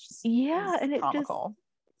 It was just and it comical.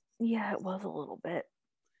 It was a little bit.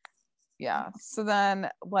 Yeah. So then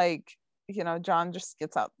like John just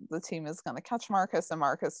gets out. The team is going to catch Marcus, and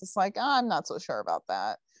Marcus is like, I'm not so sure about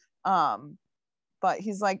that. But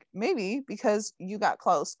he's like, maybe, because you got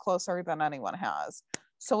closer than anyone has.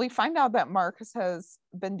 So we find out that Marcus has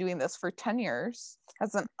been doing this for 10 years,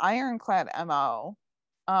 has an ironclad MO,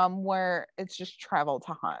 where it's just travel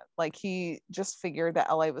to hunt. Like he just figured that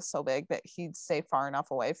LA was so big that he'd stay far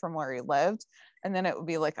enough away from where he lived, and then it would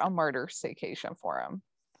be like a murder staycation for him.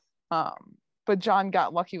 But John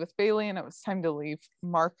got lucky with Bailey, and it was time to leave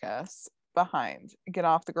Marcus behind, get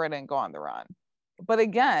off the grid and go on the run. But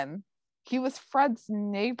again, he was Fred's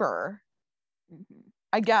neighbor.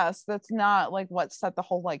 I guess that's not like what set the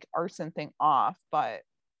whole like arson thing off, but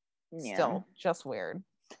still just weird.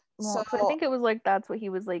 Well, so I think it was like that's what he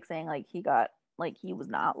was like saying, like he got like he was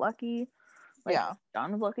not lucky. Like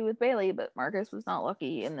John was lucky with Bailey, but Marcus was not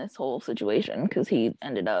lucky in this whole situation because he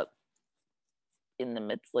ended up in the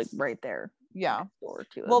midst, like right there. Yeah.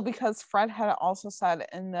 Well, because Fred had also said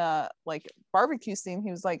in the like barbecue scene,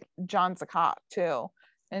 he was like, John's a cop too.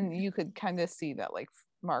 And you could kind of see that like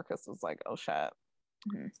Marcus was like, oh shit.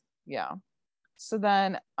 Yeah. So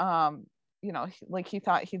then he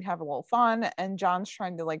thought he'd have a little fun, and John's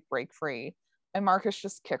trying to like break free, and Marcus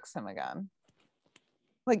just kicks him again.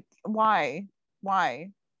 Like, why?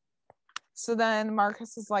 So then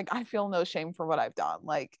Marcus is like, I feel no shame for what I've done,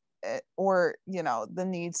 like, or the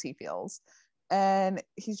needs he feels. And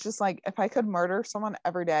he's just like, if I could murder someone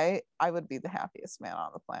every day, I would be the happiest man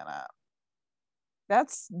on the planet.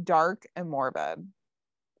 That's dark and morbid.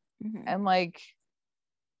 And like,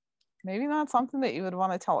 maybe not something that you would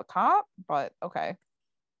want to tell a cop, but okay.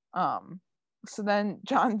 So then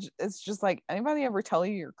John is just like, anybody ever tell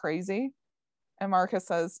you you're crazy? And Marcus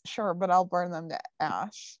says, sure, but I'll burn them to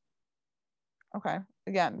ash. Okay.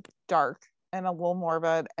 Again, dark and a little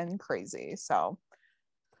morbid and crazy. So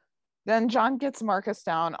then John gets Marcus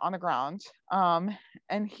down on the ground.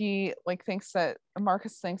 And he like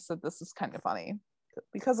Marcus thinks that this is kind of funny,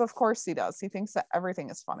 because of course he does. He thinks that everything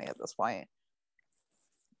is funny at this point.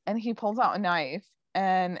 And he pulls out a knife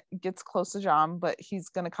and gets close to John, but he's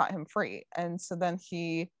gonna cut him free. And so then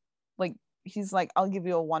he's like, I'll give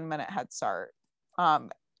you a 1 minute head start.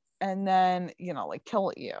 And then, like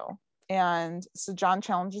kill you. And so John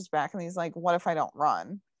challenges back and he's like, what if I don't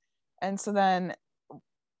run? And so then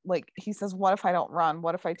like he says, what if I don't run?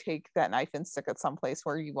 What if I take that knife and stick it someplace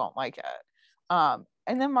where you won't like it?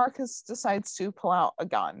 And then Marcus decides to pull out a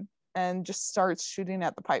gun and just starts shooting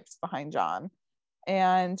at the pipes behind John.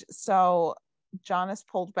 And so John is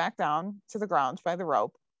pulled back down to the ground by the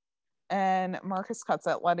rope, and Marcus cuts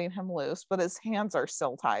it, letting him loose, but his hands are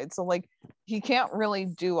still tied. So like he can't really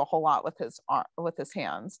do a whole lot with his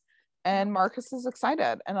hands. And Marcus is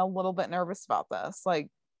excited and a little bit nervous about this. Like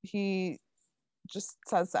he just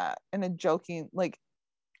says that in a jovial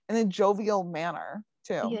manner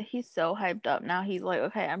too. Yeah, he's so hyped up now. He's like,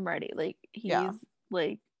 okay, I'm ready. Like he's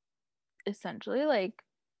like essentially like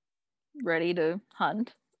ready to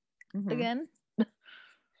hunt again.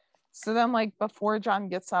 So then like before John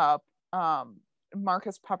gets up,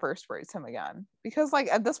 Marcus pepper sprays him again, because like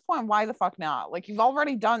at this point, why the fuck not? Like you've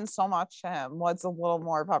already done so much to him. What's a little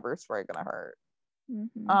more pepper spray gonna hurt?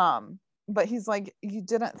 But he's like, you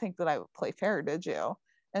didn't think that I would play fair, did you?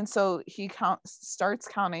 And so he starts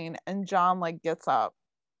counting, and John like gets up,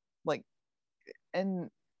 like, and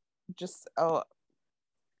just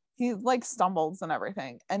he like stumbles and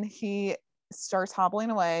everything, and he starts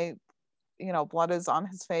hobbling away. Blood is on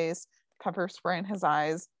his face, pepper spray in his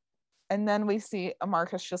eyes. And then we see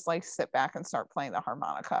Marcus just like sit back and start playing the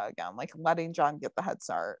harmonica again, like letting John get the head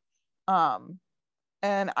start.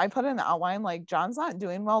 And I put in the outline, like John's not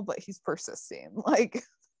doing well, but he's persisting. Like,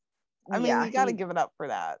 I mean, you got to give it up for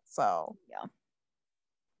that. So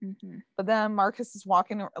yeah. But then Marcus is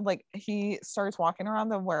he starts walking around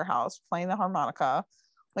the warehouse playing the harmonica.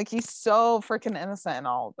 Like he's so freaking innocent in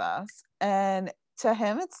all of this. And to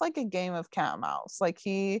him, it's like a game of cat and mouse. Like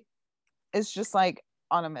he is just like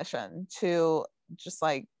on a mission to just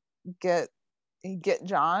like get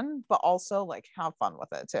John, but also like have fun with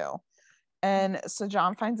it too. And so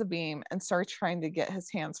John finds a beam and starts trying to get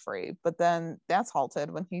his hands free, but then that's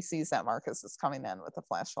halted when he sees that Marcus is coming in with a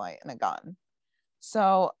flashlight and a gun.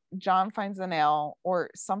 So John finds a nail or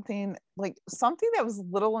something that was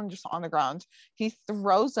little and just on the ground. He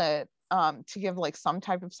throws it to give like some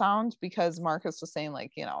type of sound, because Marcus was saying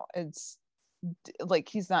like, it's like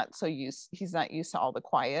he's not used to all the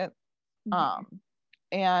quiet.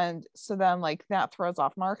 And so then like that throws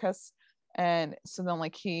off Marcus, and so then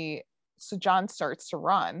like so John starts to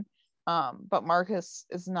run, but Marcus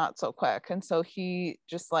is not so quick, and so he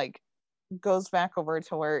just like goes back over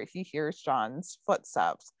to where he hears John's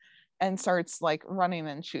footsteps and starts like running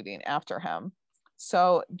and shooting after him.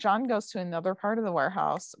 So John goes to another part of the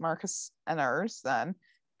warehouse. Marcus enters then,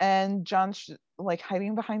 and John's like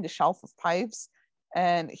hiding behind a shelf of pipes,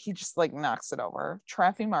 and he just like knocks it over,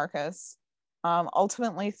 trapping Marcus,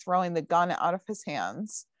 ultimately throwing the gun out of his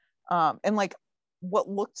hands, and like what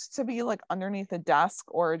looked to be like underneath a desk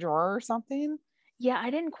or a drawer or something. Yeah,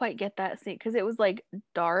 I didn't quite get that scene because it was like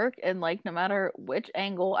dark, and like no matter which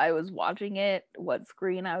angle I was watching it, what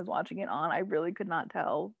screen I was watching it on, I really could not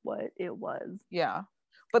tell what it was. Yeah,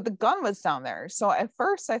 but the gun was down there. So at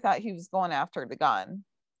first I thought he was going after the gun.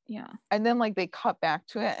 Yeah. And then like they cut back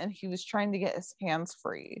to it and he was trying to get his hands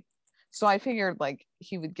free. So I figured like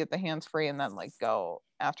he would get the hands free and then like go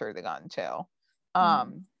after the gun too.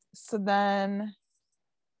 So then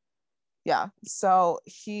so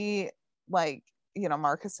he like,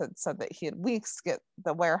 Marcus had said that he had weeks to get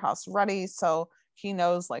the warehouse ready, so he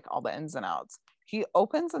knows like all the ins and outs. He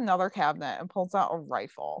opens another cabinet and pulls out a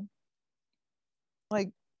rifle. Like,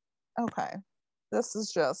 okay, this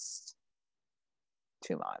is just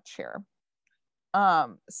too much here.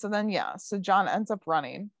 So then so John ends up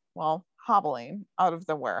hobbling out of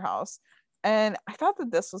the warehouse, and I thought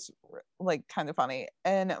that this was like kind of funny.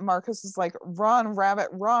 And Marcus is like, "Run, rabbit,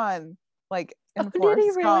 run!" Like in Forrest did he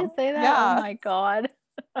really Gump. say that? Yeah. Oh my god!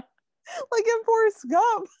 Like in Forrest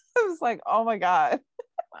Gump. I was like, "Oh my god!"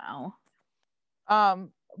 Wow.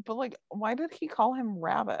 But like, why did he call him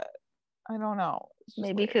Rabbit? I don't know.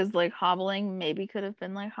 Maybe because like hobbling maybe could have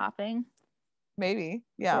been like hopping. Maybe,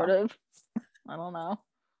 yeah. Sort of. I don't know.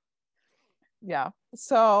 Yeah.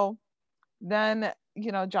 So then,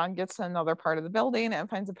 John gets to another part of the building and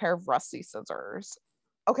finds a pair of rusty scissors.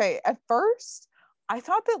 Okay, at first, I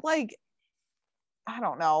thought that like, I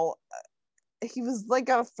don't know, he was like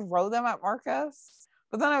gonna throw them at Marcus.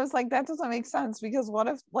 But then I was like, that doesn't make sense, because what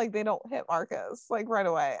if like they don't hit Marcus like right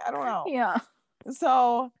away? I don't know. Yeah.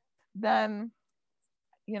 So then,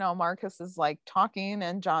 Marcus is like talking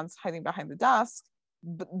and John's hiding behind the desk.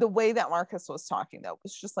 the way that Marcus was talking though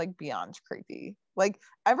was just like beyond creepy. Like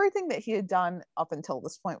everything that he had done up until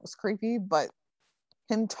this point was creepy, but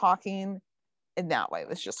him talking in that way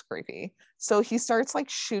was just creepy. So he starts like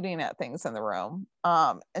shooting at things in the room,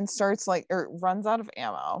 and starts like, or runs out of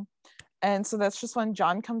ammo. And so that's just when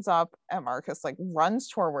John comes up and Marcus like runs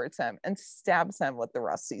towards him and stabs him with the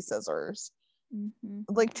rusty scissors,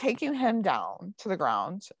 like taking him down to the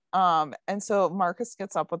ground. And so Marcus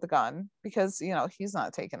gets up with the gun because, you know, he's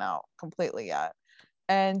not taken out completely yet.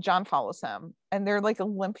 And John follows him and they're like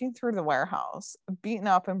limping through the warehouse, beaten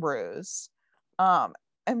up and bruised.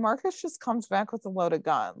 And Marcus just comes back with a loaded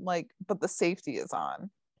gun, like, but the safety is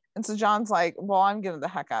on. And so John's like, well, I'm getting the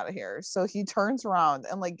heck out of here. So he turns around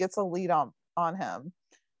and like gets a lead on him.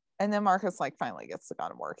 And then Marcus like finally gets the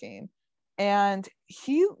gun working. And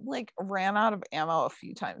he like ran out of ammo a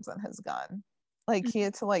few times on his gun. Like he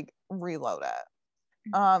had to like reload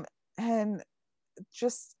it. And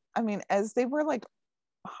just, I mean, as they were like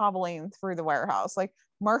hobbling through the warehouse, like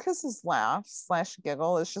Marcus's laugh /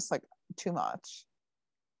 giggle is just like too much.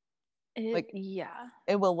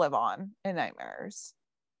 It will live on in nightmares.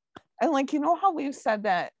 And like, you know how we've said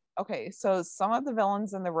that, okay, so some of the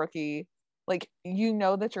villains in The Rookie, like, you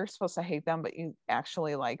know that you're supposed to hate them, but you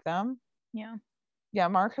actually like them. Yeah,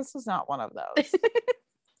 Marcus is not one of those.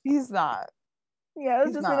 He's not. Yeah, I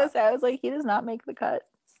was just gonna say, I was like, he does not make the cut.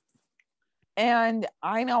 And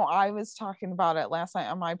I know I was talking about it last night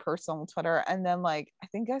on my personal Twitter, and then like I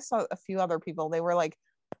think I saw a few other people, they were like,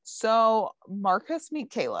 so Marcus meet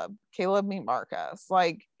Caleb meet Marcus,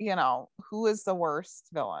 like, you know, who is the worst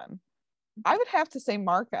villain? I would have to say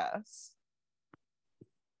Marcus.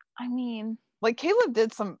 I mean, like Caleb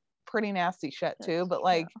did some pretty nasty shit too, but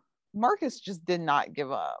like Marcus just did not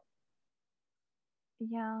give up.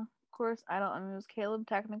 Yeah, of course. I mean, was Caleb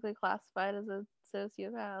technically classified as a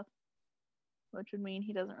sociopath? Which would mean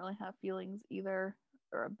he doesn't really have feelings either,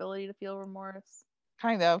 or ability to feel remorse.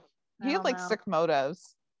 Kind of. He had like sick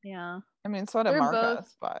motives. Yeah. I mean, so did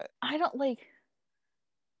Marcus, but I don't like.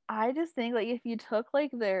 I just think like if you took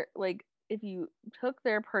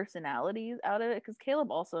their personalities out of it, because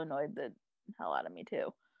Caleb also annoyed the hell out of me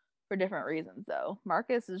too, for different reasons though.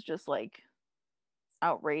 Marcus is just like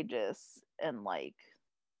outrageous and like,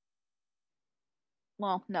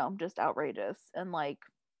 well, no, just outrageous, and like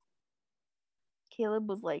Caleb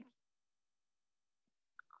was like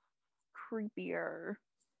creepier.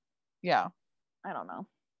 Yeah. I don't know.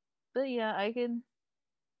 But yeah, I can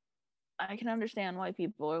understand why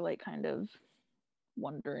people are like kind of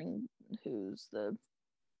wondering who's the.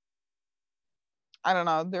 I don't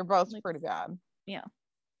know. They're both like, pretty bad. Yeah.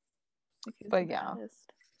 But yeah.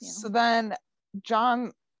 So then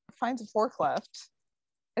John finds a forklift.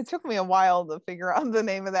 It took me a while to figure out the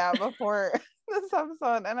name of that before this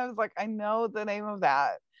episode. And I was like, I know the name of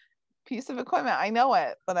that piece of equipment. I know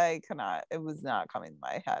it, but I cannot. It was not coming to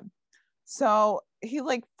my head. So he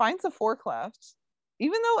like finds a forklift,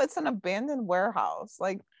 even though it's an abandoned warehouse.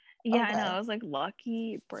 Like, yeah, okay. I know. I was like,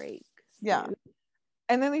 lucky break. Yeah.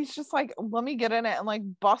 And then he's just like, let me get in it and like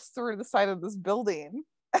bust through the side of this building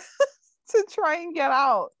to try and get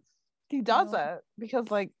out. He does it because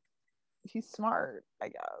like he's smart, I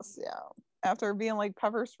guess. Yeah. After being like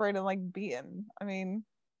pepper sprayed and like beaten. I mean,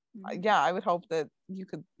 yeah, I would hope that you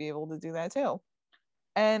could be able to do that too.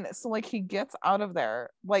 And so like he gets out of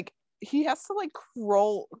there, like he has to like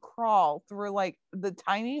crawl through like the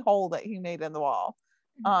tiny hole that he made in the wall,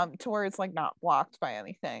 to where it's like not blocked by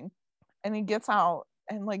anything. And he gets out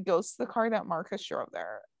and like goes to the car that Marcus drove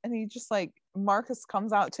there. And he just like, Marcus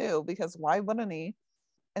comes out too, because why wouldn't he?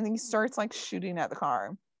 And he starts like shooting at the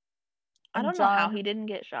car. I don't know how he didn't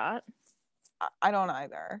get shot. I don't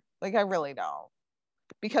either. Like, I really don't.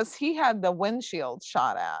 Because he had the windshield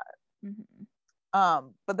shot at.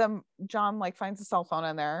 But then John like finds a cell phone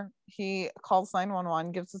in there. He calls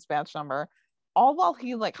 911, gives his badge number, all while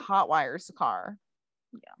he like hot wires the car.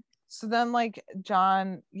 Yeah. So then like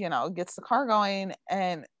John, you know, gets the car going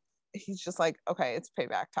and he's just like, okay, it's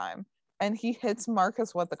payback time. And he hits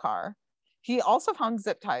Marcus with the car. He also found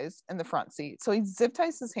zip ties in the front seat. So he zip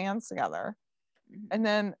ties his hands together and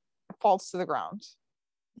then falls to the ground.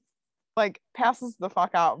 Like passes the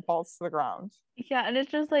fuck out and falls to the ground. Yeah, and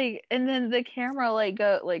it's just like, and then the camera like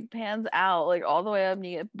pans out like all the way up and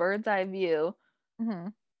you get bird's eye view.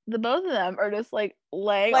 The both of them are just like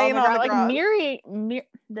laying on the ground, like mirroring.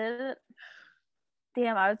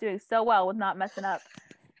 Damn, I was doing so well with not messing up.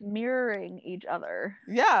 Mirroring each other.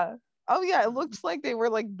 Yeah. Oh yeah, it looks like they were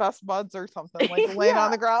like best buds or something, like laying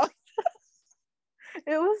on the ground.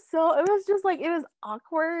 It was just like, it was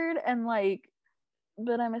awkward and like,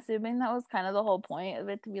 but I'm assuming that was kind of the whole point of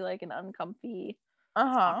it, to be like an uncomfy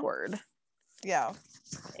awkward. Yeah.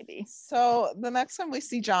 Maybe. So the next time we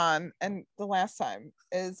see John, and the last time,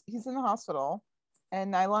 is he's in the hospital,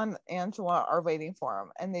 and Nyla and Angela are waiting for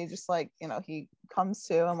him, and they just like, he comes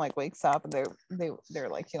to and like wakes up, and they're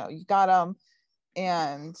like, you got him,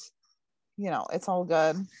 and it's all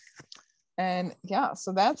good. And yeah,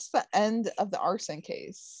 so that's the end of the arson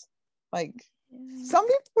case. Like, some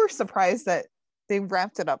people were surprised that they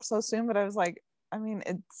wrapped it up so soon, but I was like, I mean,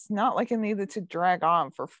 it's not like it needed to drag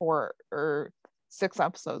on for 4 or 6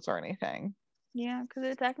 episodes or anything. Yeah, because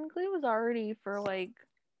it technically was already for like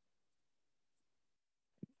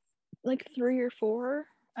 3 or 4,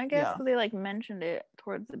 I guess, because they like mentioned it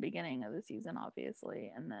towards the beginning of the season,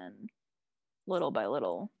 obviously, and then little by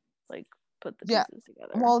little, like put the pieces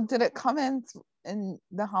together. Well, did it come in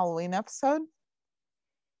the Halloween episode?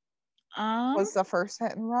 Was the first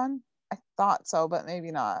hit and run? I thought so, but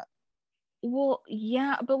maybe not. Well,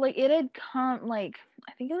 yeah, but like it had come, like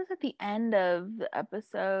I think it was at the end of the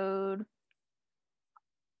episode. Was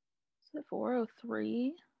it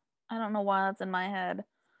 403? I don't know why that's in my head.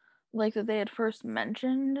 Like that they had first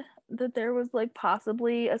mentioned that there was like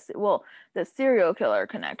possibly the serial killer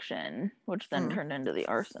connection, which then turned into the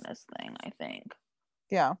arsonist thing, I think.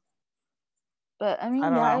 Yeah. But I mean,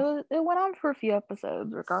 it went on for a few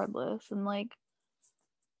episodes regardless, and like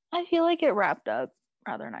I feel like it wrapped up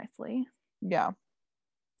rather nicely. Yeah.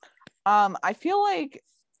 I feel like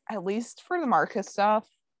at least for the Marcus stuff,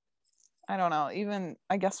 I don't know, even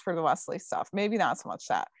I guess for the Wesley stuff, maybe not so much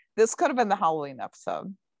that. This could have been the Halloween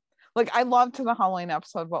episode. Like, I loved the Halloween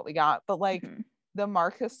episode what we got, but like the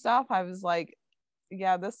Marcus stuff, I was like,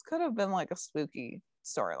 yeah, this could have been like a spooky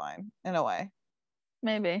storyline in a way.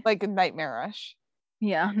 Maybe. Like nightmarish.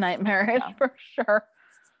 Yeah, nightmarish for sure.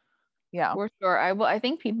 Yeah. For sure. I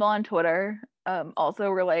think people on Twitter also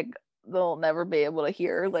were like, they'll never be able to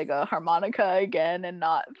hear like a harmonica again and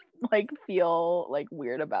not like feel like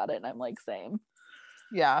weird about it. And I'm like, same.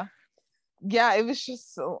 Yeah. Yeah, it was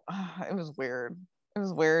just so it was weird. It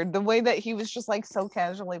was weird. The way that he was just like so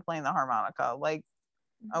casually playing the harmonica. Like,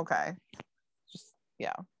 okay. Just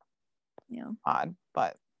yeah. Odd,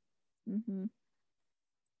 but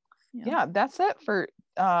yeah, that's it for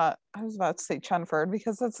I was about to say Chenford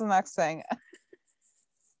because that's the next thing.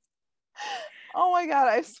 Oh my god,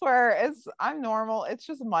 I swear I'm normal. It's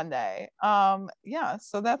just Monday. Yeah,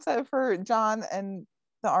 so that's it for John and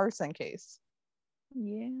the arson case.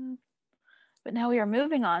 Yeah. But now we are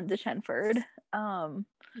moving on to Chenford.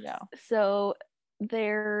 Yeah. So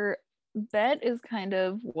their bet is kind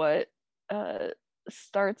of what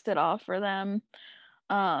starts it off for them.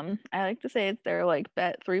 I like to say it's their like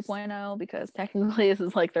bet 3.0 because technically this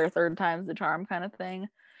is like their third time's the charm kind of thing.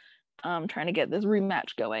 Trying to get this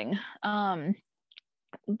rematch going.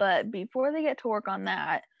 But before they get to work on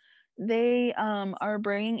that, they are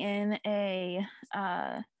bringing in a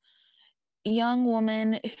young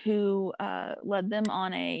woman who led them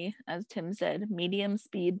on a, as Tim said, medium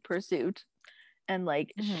speed pursuit. And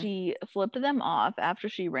like she flipped them off after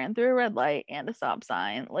she ran through a red light and a stop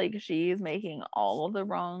sign. Like she's making all of the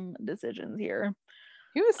wrong decisions here.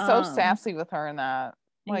 He was so sassy with her in that.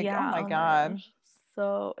 Like, yeah, oh my god.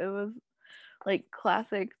 So it was like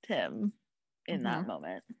classic Tim in that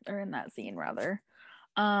moment, or in that scene rather.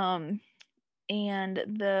 And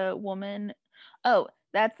the woman,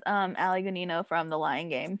 that's Ali Gunino from The Lion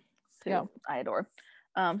Game, who I adore.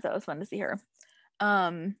 So it was fun to see her.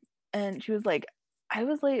 And she was like, I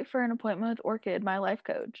was late for an appointment with Orchid, my life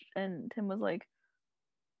coach. And Tim was like,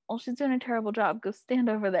 well, she's doing a terrible job. Go stand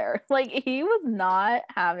over there. Like, he was not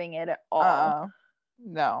having it at all.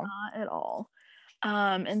 No. Not at all.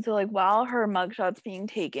 And so like while her mugshot's being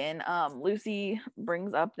taken, Lucy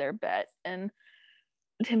brings up their bet and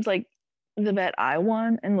Tim's like, the bet I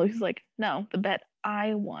won, and Lucy's like, no, the bet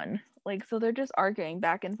I won. Like, so they're just arguing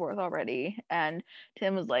back and forth already, and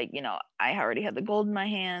Tim was like, I already had the gold in my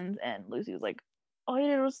hands, and Lucy was like, all you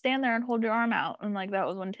did was stand there and hold your arm out, and like that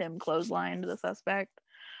was when Tim clotheslined the suspect.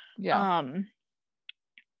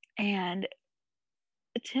 And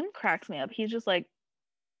Tim cracks me up. He's just like,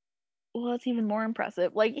 well, that's even more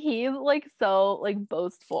impressive. Like, he's like so like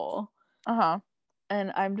boastful.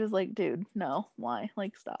 And I'm just like, dude, no, why?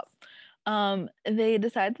 Like, stop. They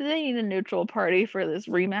decide that they need a neutral party for this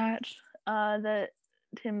rematch that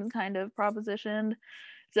Tim's kind of propositioned.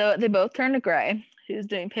 So they both turn to Gray, who's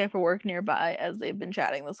doing paperwork nearby as they've been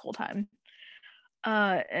chatting this whole time.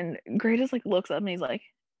 And Gray just like looks up and he's like,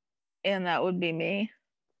 and that would be me.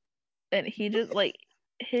 And he just like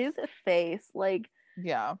his face, like,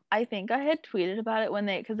 I think I had tweeted about it when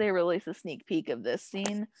because they released a sneak peek of this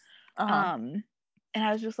scene. And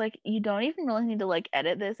I was just like, you don't even really need to like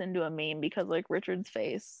edit this into a meme because like Richard's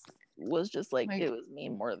face was just like it was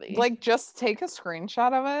meme worthy. Like just take a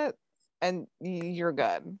screenshot of it and you're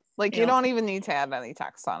good. Like you don't even need to add any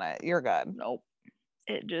text on it. You're good. Nope.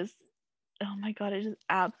 It just, oh my God, it just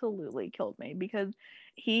absolutely killed me because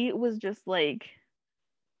he was just like,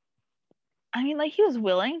 I mean, like he was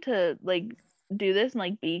willing to like do this and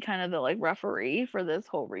like be kind of the like referee for this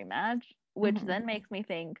whole rematch, which then makes me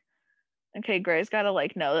think, okay, Gray's got to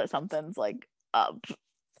like know that something's like up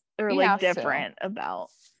or like different about.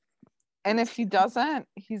 And if he doesn't,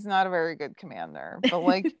 he's not a very good commander. But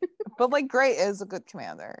like, Gray is a good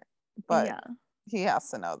commander. But he has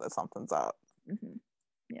to know that something's up. Mm-hmm.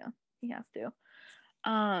 Yeah, he has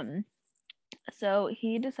to. So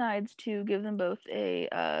he decides to give them both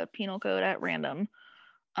a penal code at random.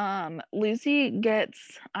 Lucy gets.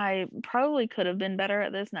 I probably could have been better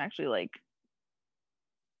at this and actually like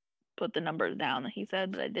put the numbers down that he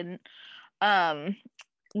said, but I didn't.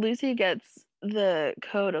 Lucy gets the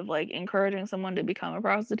code of like encouraging someone to become a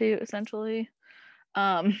prostitute, essentially.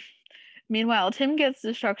 Meanwhile, Tim gets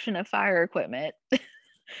destruction of fire equipment.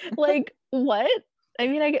 Like what? I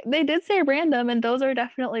mean, they did say random, and those are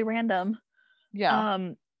definitely random. Yeah.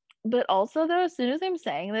 But also though, as soon as I'm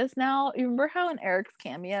saying this now, you remember how in Eric's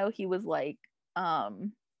cameo he was like,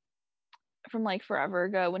 from like forever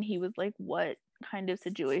ago when he was like, what kind of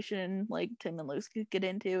situation like Tim and Lucy could get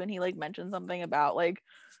into, and he like mentioned something about like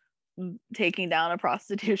taking down a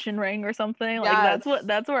prostitution ring or something. Like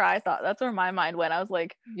that's where I thought, that's where my mind went. I was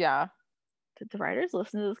like, yeah, did the writers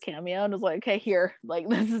listen to this cameo and was like, okay, here, like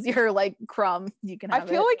this is your like crumb, you can have I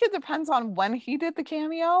feel like it depends on when he did the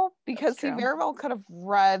cameo, because he very well could have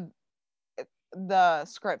read the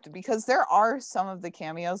script, because there are some of the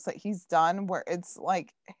cameos that he's done where it's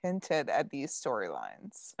like hinted at these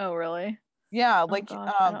storylines. Oh really? Yeah, like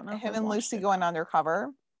him and Lucy going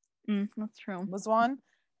undercover. That's true. Was one.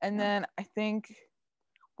 And then I think,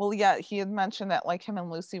 well, yeah, he had mentioned that like him and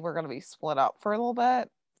Lucy were going to be split up for a little bit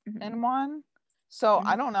in one. So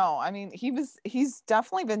I don't know. I mean, he's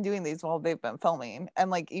definitely been doing these while they've been filming, and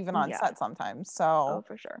like even on set sometimes. So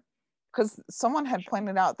for sure. Because someone had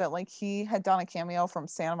pointed out that like he had done a cameo from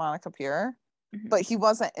Santa Monica Pier, but he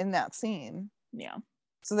wasn't in that scene. Yeah.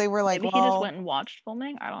 So they were like, maybe he just went and watched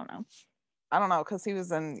filming. I don't know, because he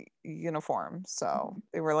was in uniform. So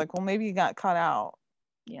they were like, well, maybe he got cut out.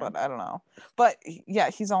 Yeah. But I don't know. But yeah,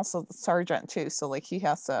 he's also the sergeant too. So like he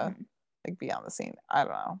has to like be on the scene. I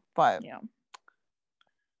don't know. But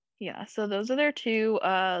yeah. So those are their two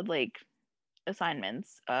like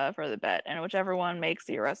assignments for the bet, and whichever one makes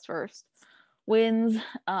the arrest first wins.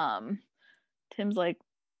 Tim's like,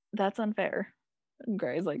 that's unfair. And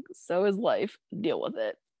Gray's like, so is life. Deal with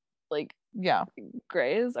it. Like, yeah,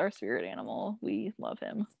 Gray is our spirit animal. We love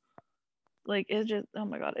him. Like, it just, oh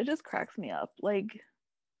my God, it just cracks me up. Like,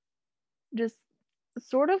 just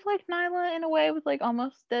sort of like Nyla in a way, with like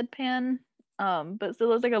almost deadpan. But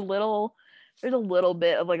still there's a little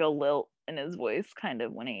bit of like a lilt in his voice kind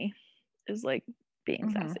of when he is like being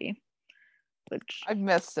sassy. Which I've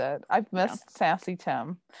missed it. I've missed sassy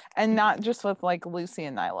Tim. And not just with like Lucy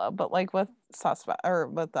and Nyla, but like with suspect or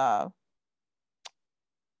with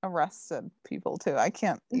arrested people too. I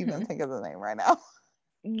can't even think of the name right now.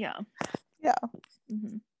 Yeah.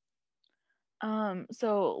 Mm-hmm.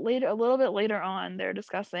 So later, a little bit later on, they're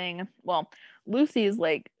discussing, well, Lucy's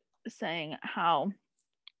like saying how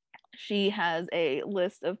she has a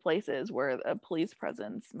list of places where a police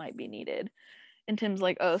presence might be needed. And Tim's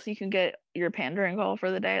like, oh, so you can get your pandering call for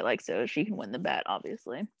the day, like, so she can win the bet,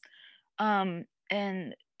 obviously. And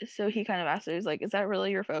so he kind of asks her, he's like, is that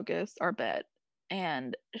really your focus, our bet?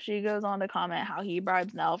 And she goes on to comment how he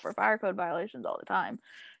bribes Nell for fire code violations all the time.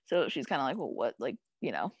 So she's kind of like, well, what, like,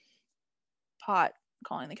 pot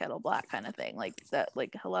calling the kettle black kind of thing, like that,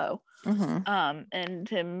 like, hello. And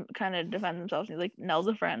Tim kind of defends himself. He's like, Nell's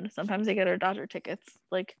a friend. Sometimes they get her Dodger tickets.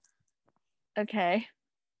 Like, okay.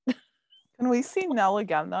 Can we see Nell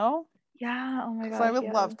again though? Yeah. Oh my gosh. I would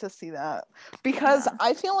love to see that, because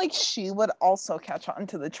I feel like she would also catch on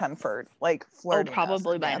to the Chenford like flirting. Oh,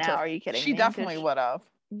 probably by now. Are you kidding? She definitely would have.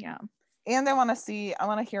 Yeah. And I want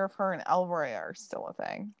to hear if her and Elroy are still a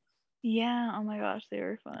thing. Yeah. Oh my gosh, they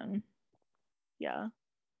were fun. Yeah.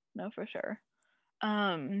 No, for sure.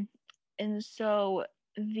 And so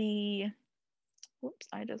whoops,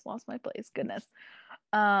 I just lost my place. Goodness.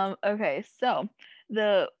 Okay, so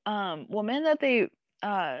the woman that they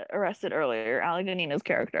arrested earlier, Alleganino's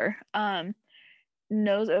character,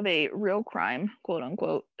 knows of a real crime, quote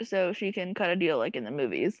unquote, so she can cut a deal like in the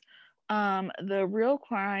movies. The real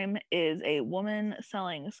crime is a woman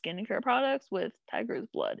selling skincare products with tiger's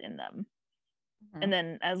blood in them. And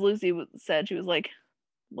then, as Lucy said, she was like,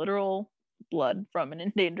 literal blood from an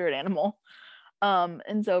endangered animal.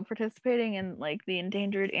 And so participating in like the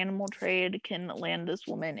endangered animal trade can land this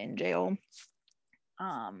woman in jail.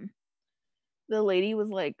 The lady was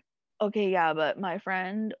like, okay, yeah, but my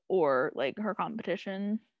friend, or like her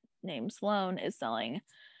competition named Sloan, is selling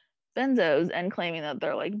benzos and claiming that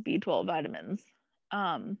they're like B12 vitamins.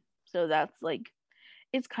 So that's like,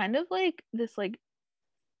 it's kind of like this like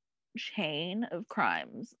chain of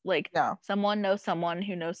crimes. Like, Yeah. someone knows someone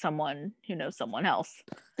who knows someone who knows someone else.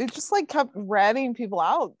 They just like kept ratting people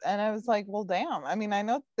out, and I was like, well, damn. I mean, I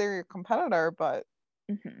know they're your competitor, but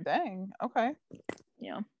dang, okay.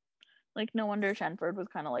 Yeah. Like, no wonder Shenford was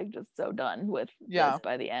kind of like just so done with Yeah. this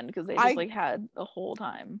by the end, because they just like had the whole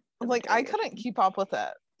time. Like, I couldn't keep up with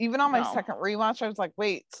it. Even on my No. second rewatch, I was like,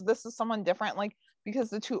 wait, so this is someone different? Like, because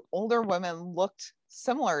the two older women looked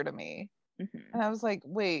similar to me. And I was like,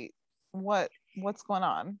 wait, what's going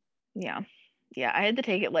on? Yeah. Yeah, I had to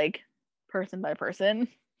take it like person by person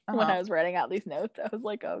when I was writing out these notes. I was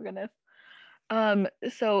like, oh goodness.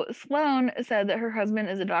 So Sloan said that her husband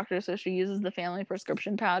is a doctor, so she uses the family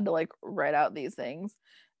prescription pad to like write out these things.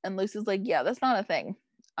 And Lucy's like, yeah, that's not a thing.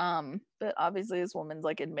 But obviously this woman's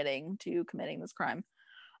like admitting to committing this crime.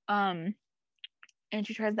 And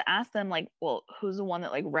she tries to ask them like, well, who's the one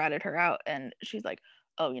that like ratted her out? And she's like,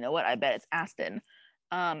 oh, you know what? I bet it's Aston.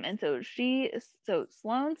 And so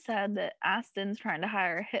Sloan said that Aston's trying to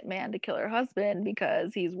hire a hitman to kill her husband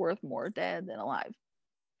because he's worth more dead than alive.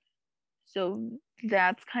 So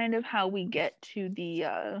that's kind of how we get to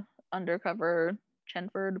the undercover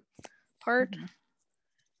Chenford part.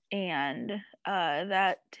 And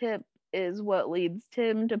that tip is what leads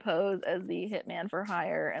Tim to pose as the hitman for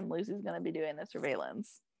hire, and Lucy's going to be doing the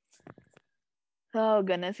surveillance. Oh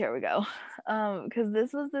goodness, here we go. Because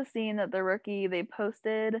this was the scene that the Rookie, they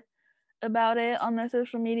posted about it on their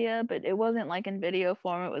social media, but it wasn't like in video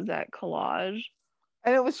form. It was that collage.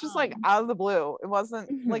 And it was just like out of the blue. It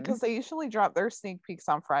wasn't like, because they usually drop their sneak peeks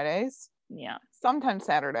on Fridays. Yeah. Sometimes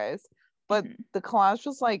Saturdays. But the collage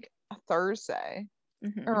was like a Thursday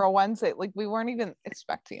or a Wednesday. Like, we weren't even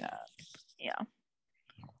expecting it. Yeah.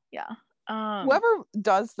 Yeah. Whoever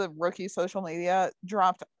does the Rookie social media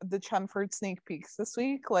dropped the Chenford sneak peeks this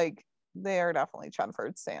week. Like, they are definitely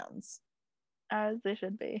Chenford stands. As they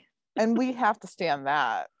should be. And we have to stand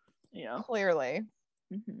that. Yeah. Clearly.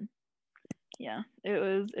 Yeah, it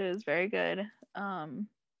was very good. And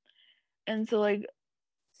so like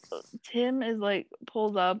Tim is like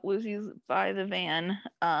pulls up, Lucy's by the van,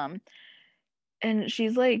 and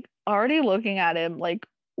she's like already looking at him like,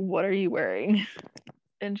 what are you wearing?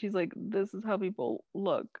 And she's like, this is how people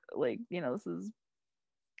look, like, you know, this is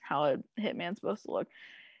how a hitman's supposed to look.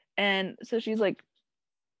 And so she's like,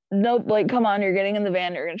 nope, like, come on, you're getting in the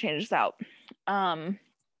van, you're gonna change this out.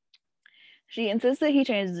 She insists that he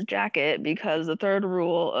changes his jacket because the third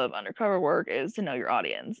rule of undercover work is to know your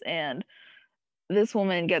audience. And this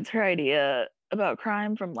woman gets her idea about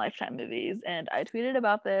crime from Lifetime movies. And I tweeted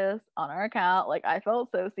about this on our account. Like, I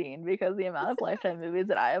felt so seen because the amount of Lifetime movies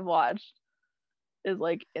that I have watched is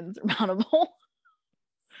like insurmountable.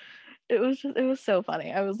 It was so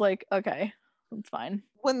funny. I was like, okay, that's fine.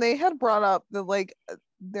 When they had brought up the like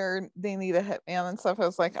they need a hitman and stuff, I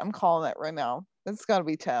was like, I'm calling it right now. It's gotta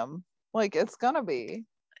be Tim. Like, it's gonna be.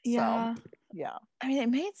 Yeah. So, yeah. I mean, it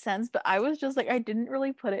made sense, but I was just like, I didn't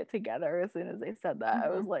really put it together as soon as they said that. I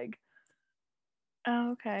was like,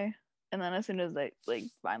 oh, okay. And then as soon as they like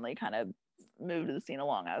finally kind of moved the scene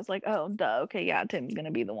along, I was like, oh, duh. Okay, yeah, Tim's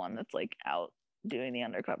gonna be the one that's like out doing the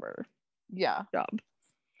undercover job.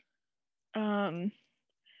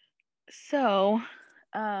 So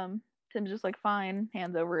Tim's just like, fine,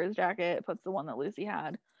 hands over his jacket, puts the one that Lucy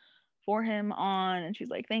had for him on, and she's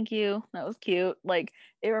like, thank you, that was cute. Like,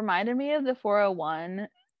 it reminded me of the 401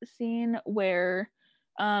 scene where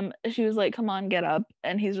she was like, come on, get up,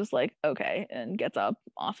 and he's just like, okay, and gets up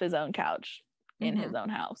off his own couch in his own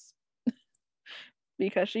house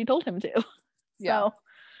because she told him to. So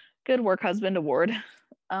good work, husband award.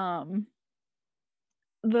 The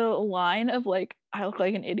line of like, I look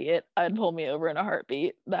like an idiot, I'd pull me over in a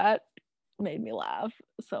heartbeat, that made me laugh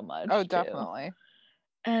so much. Oh, definitely.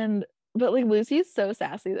 But like, Lucy's so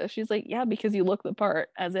sassy though. She's like, yeah, because you look the part,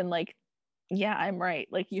 as in like, yeah, I'm right,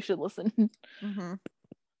 like, you should listen.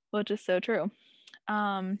 Which is so true.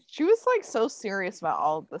 She was like so serious about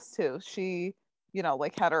all of this too. She, you know,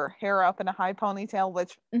 like had her hair up in a high ponytail,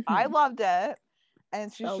 which I loved it.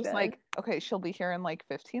 And she's just like, okay, she'll be here in like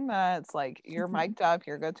 15 minutes, like, you're mic'd up,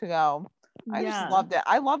 you're good to go. I just loved it.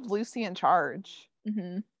 I loved Lucy in charge.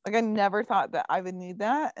 Like, I never thought that I would need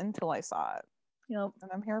that until I saw it. Yep.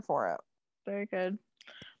 And I'm here for it. Very good.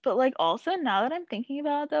 But like also now that I'm thinking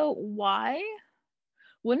about it though, why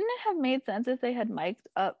wouldn't it have made sense if they had mic'd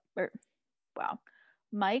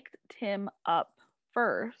Tim up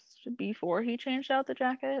first before he changed out the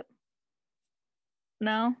jacket?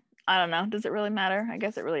 No? I don't know. Does it really matter? I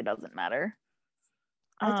guess it really doesn't matter.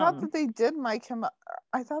 I thought that they did mic him up.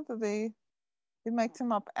 I thought that they mic'd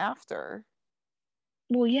him up after.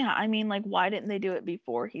 Well, yeah, I mean, like, why didn't they do it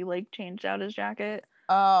before he like changed out his jacket?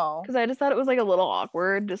 Oh. Because I just thought it was like a little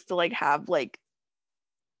awkward just to like have like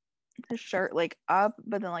his shirt like up,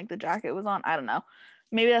 but then like the jacket was on. I don't know.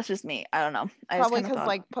 Maybe that's just me. I don't know. Probably because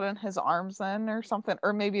like putting his arms in or something,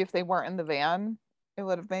 or maybe if they weren't in the van, it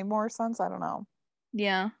would have made more sense. I don't know.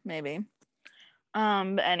 Yeah, maybe.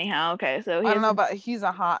 But anyhow, okay, so I don't know, but he's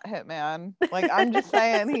a hot hitman. Like I'm just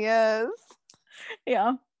saying, he is.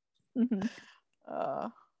 Yeah. Mm-hmm.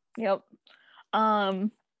 Yep.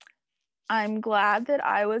 I'm glad that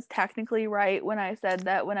I was technically right when I said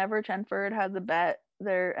that whenever Chenford has a bet,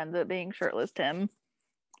 there ends up being shirtless Tim.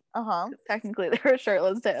 Technically, they're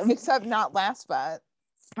shirtless Tim. Except not last bet.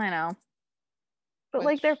 I know. But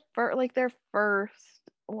like their first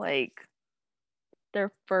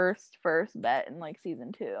bet in like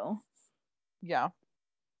season 2. Yeah.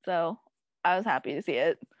 So I was happy to see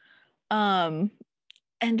it. And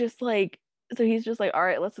just like, so he's just like, all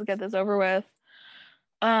right, let's just get this over with.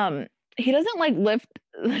 He doesn't like lift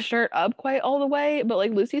the shirt up quite all the way, but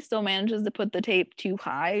like Lucy still manages to put the tape too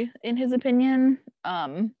high in his opinion.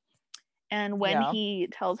 And when he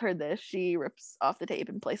tells her this, she rips off the tape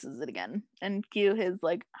and places it again. And cue his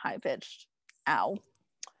like high-pitched ow.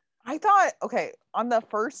 I thought, okay, on the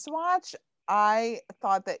first watch, I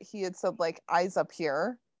thought that he had said like eyes up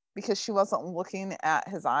here because she wasn't looking at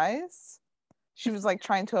his eyes. She was like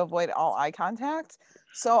trying to avoid all eye contact.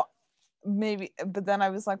 So maybe, but then I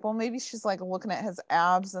was like, well, maybe she's like looking at his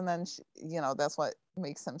abs, and then she, that's what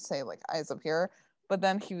makes him say like eyes up here. But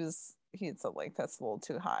then he had said like that's a little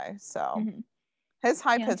too high. So his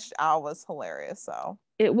high-pitched ow was hilarious. So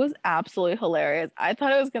it was absolutely hilarious. I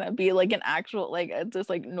thought it was gonna be like an actual like just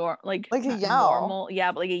like like a yell. Normal,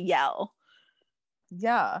 yeah, but like a yell.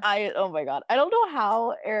 Yeah. Oh my god, I don't know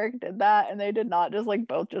how Eric did that, and they did not just like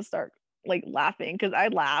both just start like laughing, because I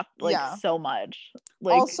laughed like so much.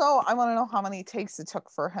 Like, also, I want to know how many takes it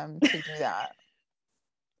took for him to do that.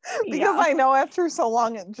 Because I know after so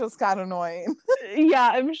long it just got annoying.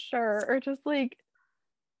 Yeah, I'm sure. Or just like,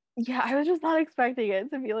 yeah, I was just not expecting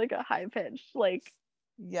it to be like a high pitch, like,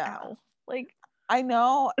 ow. Like, I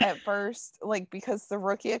know at first, like, because the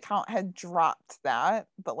rookie account had dropped that,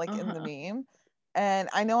 but like in the meme. And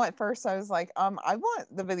I know at first I was like, I want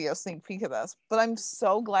the video sneak peek of this, but I'm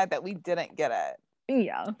so glad that we didn't get it.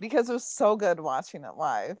 Yeah. Because it was so good watching it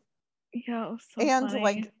live. Yeah, it was so and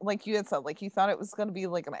funny. like you had said, like you thought it was gonna be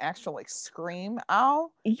like an actual like scream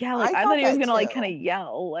ow. Yeah, like I thought he was gonna like kind of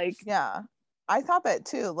yell, like yeah. I thought that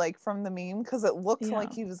too, like from the meme, because it looked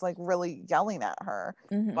like he was like really yelling at her.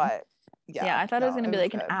 But yeah, I thought it was gonna be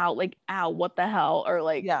like an ow, like ow, what the hell, or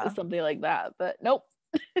like something like that. But nope.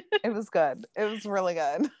 It was good. It was really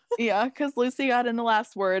good. Yeah, because Lucy got in the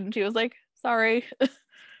last word and she was like, sorry.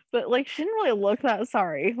 But like she didn't really look that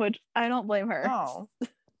sorry, which I don't blame her. No.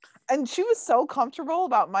 And she was so comfortable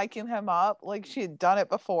about miking him up, like she had done it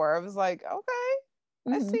before. I was like,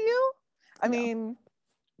 okay, I see you. I mean,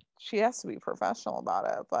 she has to be professional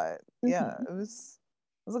about it, but yeah, it was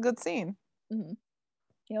a good scene.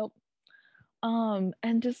 Yep.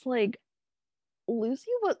 And just like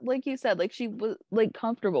Lucy was, like you said, like she was like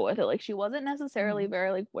comfortable with it. Like she wasn't necessarily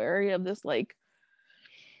very like wary of this like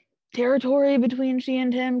territory between she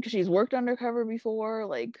and Tim, because she's worked undercover before.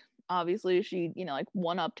 Like obviously she, like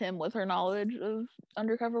one-upped him with her knowledge of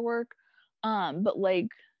undercover work. But like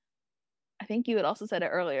I think you had also said it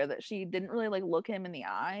earlier that she didn't really like look him in the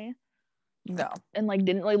eye. No. And like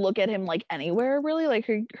didn't really look at him like anywhere really. Like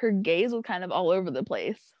her gaze was kind of all over the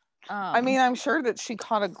place. I mean, I'm sure that she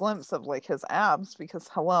caught a glimpse of like his abs, because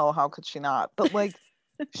hello, how could she not? But like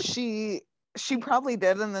she probably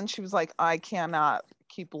did, and then she was like, I cannot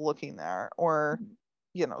keep looking there, or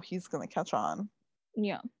he's gonna catch on.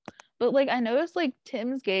 Yeah. But like I noticed like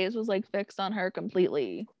Tim's gaze was like fixed on her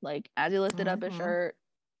completely, like as he lifted up his shirt,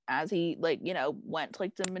 as he like went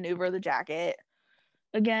like to maneuver the jacket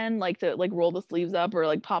again, like to like roll the sleeves up or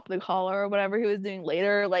like pop the collar or whatever he was doing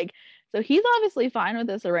later. Like, so he's obviously fine with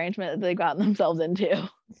this arrangement that they've gotten themselves into.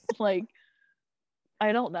 Like,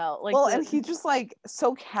 I don't know. Like, well, and he just like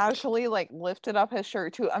so casually like lifted up his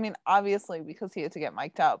shirt too. I mean, obviously because he had to get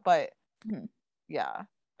mic'd up, but yeah,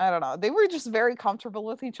 I don't know. They were just very comfortable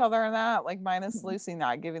with each other in that, like minus Lucy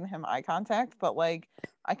not giving him eye contact, but like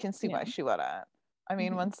I can see why she wouldn't. I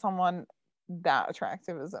mean, when someone that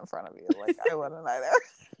attractive is in front of you. Like, I wouldn't either.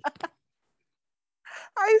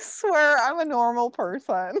 I swear I'm a normal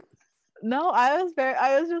person. No, I was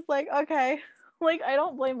just like, okay. Like, I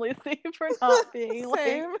don't blame Lucy for not being like,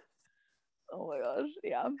 Same. oh my gosh,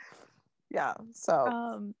 yeah. Yeah,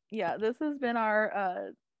 so Yeah, this has been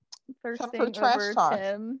our for thirsting trash over talk.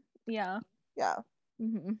 Tim. Yeah. Yeah.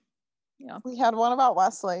 Mm-hmm. Yeah. We had one about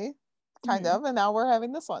Wesley, kind Mhm. of, and now we're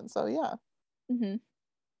having this one. So yeah. Mm-hmm.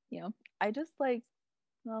 Yeah. I just like,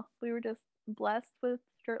 well, we were just blessed with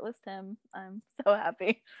shirtless Tim. I'm so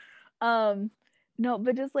happy. No,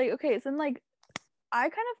 but just like, okay, so then like I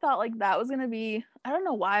kind of thought like that was gonna be, I don't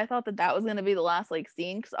know why I thought that was gonna be the last like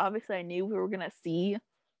scene, because obviously I knew we were gonna see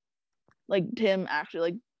like Tim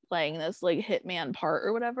actually like playing this like hitman part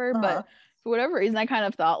or whatever, but for whatever reason I kind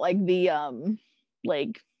of thought like the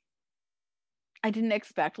like I didn't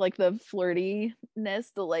expect like the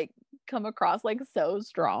flirtiness to like come across like so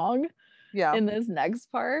strong Yeah. in this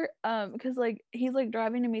next part, because like he's like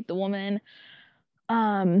driving to meet the woman,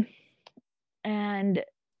 and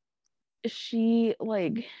she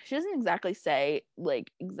doesn't exactly say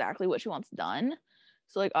like exactly what she wants done,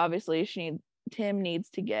 so like obviously Tim needs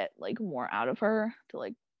to get like more out of her to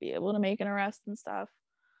like be able to make an arrest and stuff.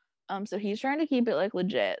 So he's trying to keep it like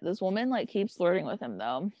legit. This woman like keeps flirting with him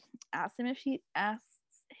though, asks him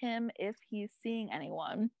if he's seeing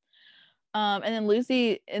anyone, and then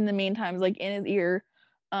Lucy in the meantime is like in his ear,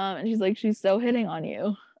 and she's like, she's so hitting on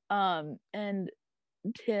you, and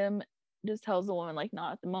Tim just tells the woman like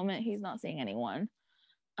not at the moment, he's not seeing anyone.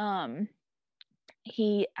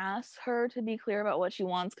 He asks her to be clear about what she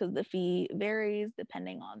wants because the fee varies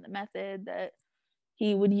depending on the method that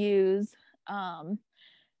he would use.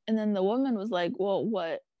 And then the woman was like, well,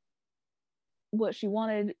 what she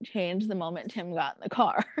wanted changed the moment Tim got in the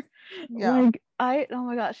car. Yeah. Oh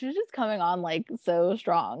my gosh, she's just coming on like so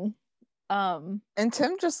strong. And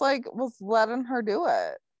Tim just like was letting her do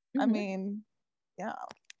it. I Mhm. mean, yeah.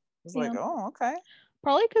 It was like, Yeah. oh, okay.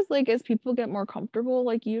 Probably because like as people get more comfortable,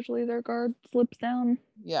 like usually their guard slips down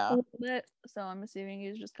a Yeah. little bit. So I'm assuming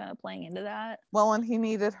he's just kind of playing into that. Well, and he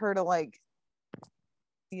needed her to like,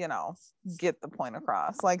 you know, get the point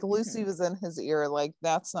across. Like Lucy was in his ear, like,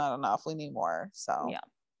 that's not enough. We need more. So Yeah.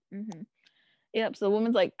 Mm-hmm. Yep. So the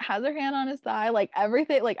woman's like has her hand on his thigh, like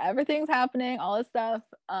everything's happening, all this stuff.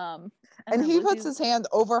 and then he puts his hand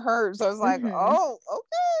over hers. So I was like, oh,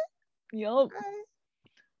 okay. Yep. Okay.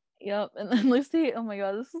 Yep. And then Lucy, oh my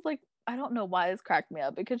god, this is like, I don't know why this cracked me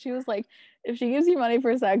up, because she was like, if she gives you money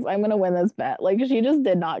for sex, I'm gonna win this bet. Like she just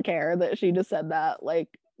did not care that she just said that, like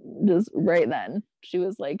just right then. She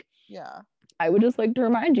was like, yeah, I would just like to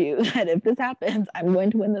remind you that if this happens, I'm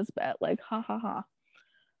going to win this bet. Like, ha ha ha.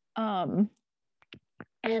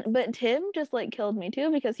 But Tim just like killed me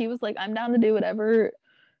too, because he was like, I'm down to do whatever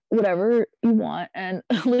you want. And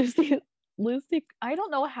Lucy, I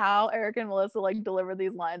don't know how Eric and Melissa like delivered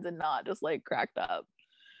these lines and not just like cracked up.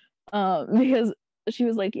 Because she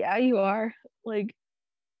was like, yeah, you are. Like,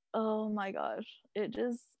 oh my gosh.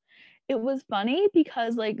 It was funny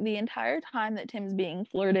because like the entire time that Tim's being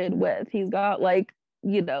flirted with, he's got like,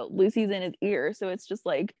 Lucy's in his ear. So it's just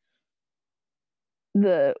like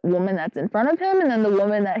the woman that's in front of him and then the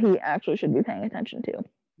woman that he actually should be paying attention to.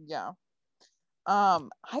 Yeah. I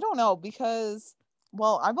don't know, because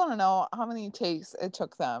I want to know how many takes it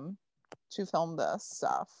took them to film this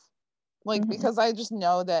stuff. Like, because I just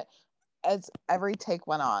know that as every take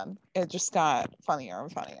went on, it just got funnier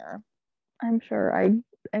and funnier. I'm sure.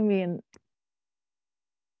 I mean,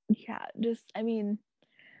 yeah,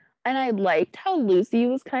 and I liked how Lucy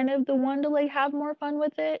was kind of the one to like have more fun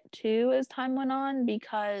with it too as time went on,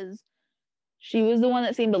 because she was the one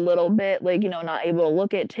that seemed a little bit like, not able to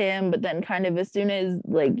look at Tim, but then kind of as soon as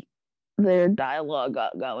like their dialogue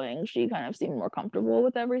got going, she kind of seemed more comfortable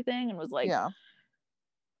with everything and was like, yeah,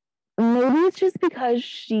 maybe it's just because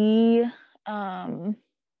she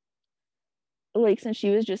like since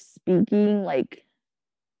she was just speaking like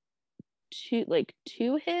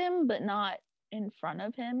to him but not in front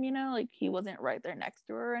of him, like he wasn't right there next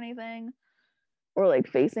to her or anything, or like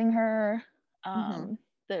facing her,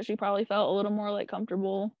 that she probably felt a little more like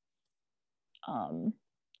comfortable.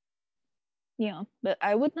 Yeah, but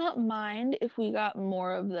I would not mind if we got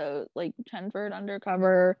more of the like Chenford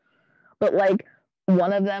undercover, but like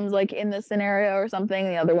one of them's like in this scenario or something,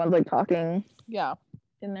 the other one's like talking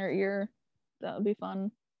in their ear. That would be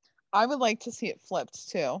fun. I would like to see it flipped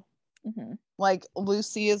too. Like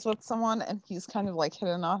Lucy is with someone and he's kind of like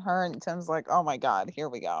hitting on her, and Tim's like, oh my god, here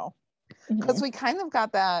we go. Because we kind of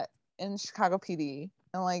got that in Chicago PD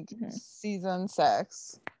in like season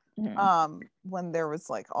 6. when there was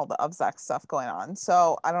like all the Upzak stuff going on.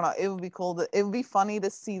 So I don't know, it would be cool it would be funny to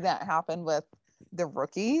see that happen with the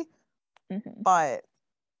rookie, but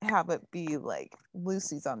have it be like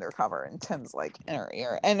Lucy's undercover and Tim's like in her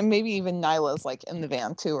ear, and maybe even Nyla's like in the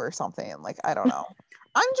van too or something. Like I don't know.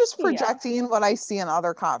 I'm just projecting what I see in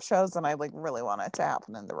other cop shows, and I like really want it to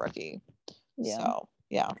happen in the rookie. So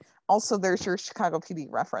yeah. Also, there's your Chicago PD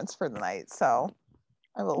reference for the night, so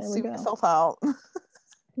I will see myself out.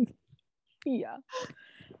 Yeah.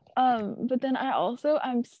 But then I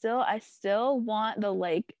still want the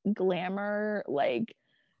like glamour, like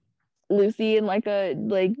Lucy in like a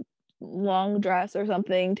like long dress or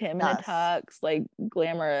something, Tim in a tux, like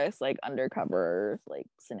glamorous, like undercover like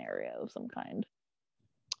scenario of some kind.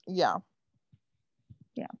 Yeah.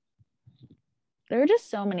 There are just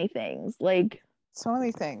so many things, like so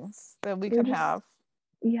many things that we could have.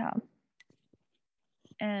 Yeah.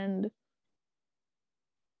 And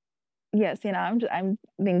yes, I'm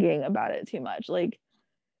thinking about it too much, like,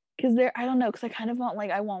 because I don't know, because I kind of want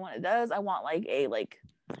like I want what it does. I want like a like,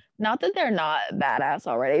 not that they're not badass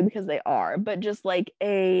already, because they are, but just like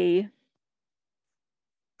I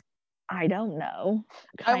don't know.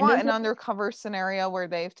 I want an undercover scenario where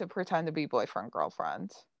they have to pretend to be boyfriend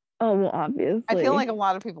girlfriend. Oh well, obviously. I feel like a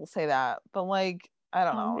lot of people say that, but like I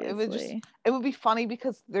don't know. It would be funny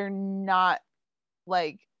because they're not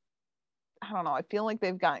like, I don't know. I feel like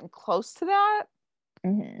they've gotten close to that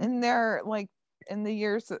in their like in the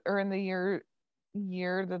years or in the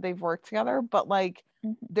year that they've worked together, but like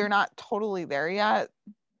they're not totally there yet.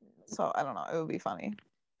 So I don't know. It would be funny.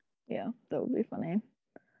 Yeah, that would be funny.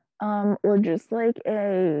 Or just like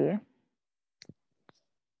a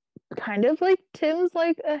kind of like Tim's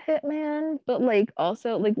like a hitman, but like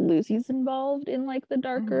also like Lucy's involved in like the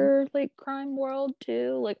darker like crime world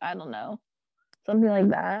too. Like I don't know, something like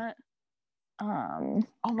that. Oh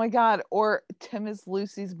my god! Or Tim is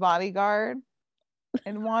Lucy's bodyguard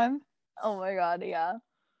in one. Oh my god! Yeah.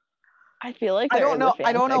 I feel like I don't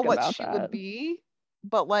know what she would be,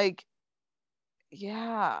 but like,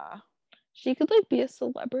 yeah, she could like be a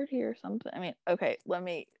celebrity or something. I mean, okay,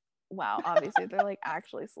 wow, obviously they're like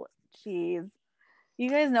actually jeez, you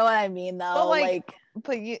guys know what I mean though.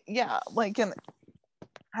 But yeah, like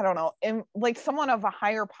I don't know, and like someone of a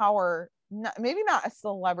higher power, maybe not a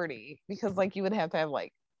celebrity, because like you would have to have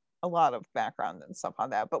like a lot of background and stuff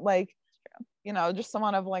on that, but like, you know, just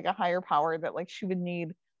someone of like a higher power that like she would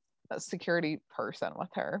need a security person with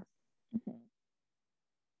her.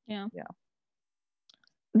 Yeah.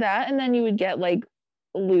 That, and then you would get like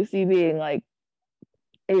Lucy being like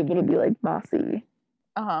able to be like bossy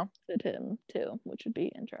to Tim too, which would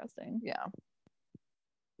be interesting. Yeah.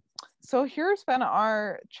 So here's been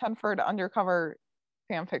our Chenford undercover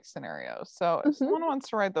fanfic scenario. So if someone wants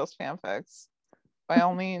to write those fanfics, by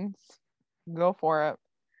all means, go for it.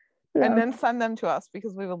 Yeah. And then send them to us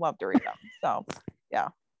because we would love to read them. So yeah.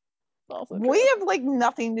 We have like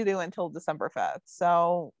nothing to do until December 5th.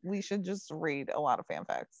 So we should just read a lot of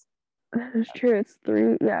fanfics. That is true. It's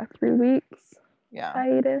 3 weeks. Yeah.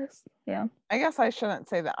 Hiatus. Yeah. I guess I shouldn't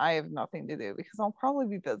say that I have nothing to do because I'll probably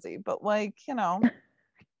be busy, but like, you know,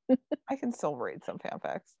 I can still read some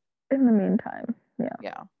fanfics. In the meantime. Yeah.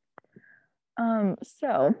 Yeah.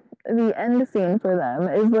 So the end scene for them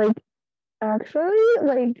is like actually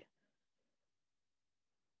like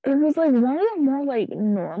it was like one of the more like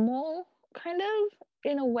normal kind of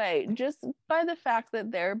in a way, just by the fact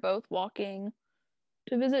that they're both walking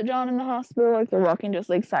to visit John in the hospital. Like they're walking just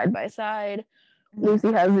like side by side.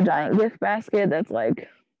 Lucy has a giant gift basket that's like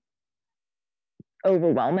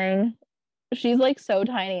overwhelming. She's like so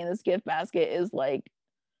tiny, and this gift basket is like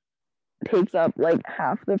takes up like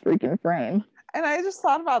half the freaking frame. And I just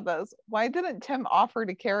thought about this. Why didn't Tim offer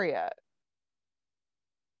to carry it?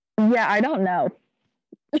 Yeah, I don't know.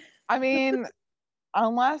 I mean,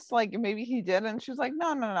 unless like maybe he did, and she's like,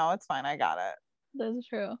 no, it's fine, I got it. That's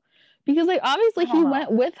true. Because like obviously he went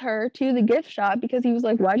with her to the gift shop because he was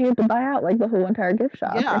like, why'd you have to buy out like the whole entire gift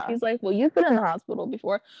shop? Yeah. And he's like, well, you've been in the hospital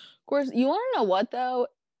before. Of course, you want to know what though?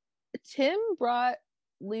 Tim brought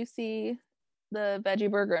Lucy the veggie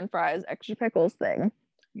burger and fries, extra pickles thing.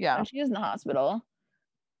 Yeah. And she is in the hospital.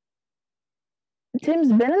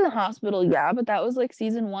 Tim's been in the hospital, yeah, but that was like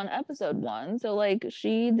season 1, episode 1. So like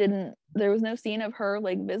there was no scene of her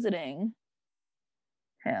like visiting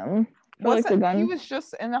him. He was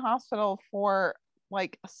just in the hospital for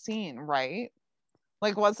like a scene, right?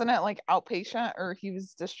 Like wasn't it like outpatient, or he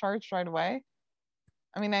was discharged right away?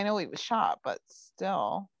 I mean, I know he was shot, but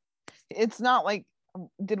still. It's not like,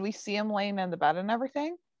 did we see him laying in the bed and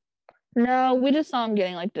everything? No, we just saw him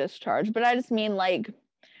getting like discharged, but I just mean like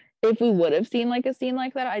if we would have seen like a scene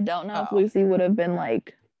like that, I don't know if Lucy would have been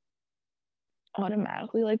like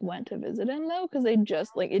automatically like went to visit him though, because they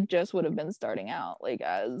just like it just would have been starting out like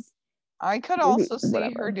as I could also see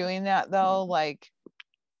whatever. her doing that though, like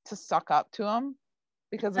to suck up to him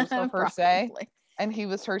because it was her first day and he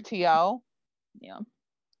was her TO. Yeah.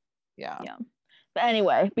 Yeah. But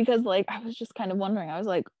anyway, because like I was just kind of wondering, I was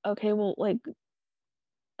like, okay, well, like,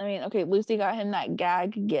 I mean, okay, Lucy got him that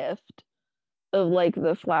gag gift of like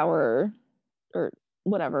the flower or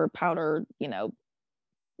whatever powder, you know,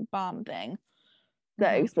 bomb thing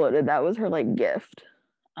that exploded. That was her like gift.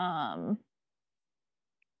 I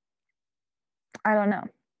don't know.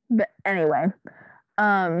 But anyway,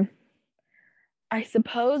 I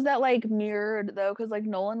suppose that like mirrored though, because like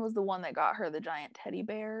Nolan was the one that got her the giant teddy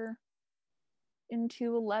bear in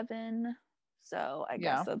 211. So I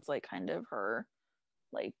guess that's like kind of her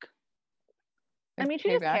like I mean, she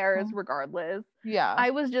just cares regardless. Yeah. I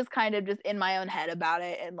was just kind of just in my own head about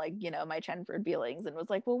it and like, you know, my Chenford feelings and was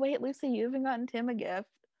like, well, wait, Lucy, you haven't gotten Tim a gift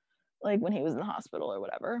like when he was in the hospital or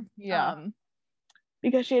whatever. Yeah.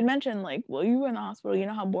 Because she had mentioned like, well, you were in the hospital, you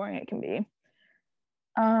know how boring it can be.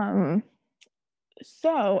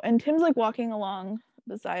 So, and Tim's like walking along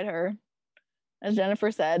beside her, as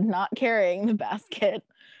Jennifer said, not carrying the basket.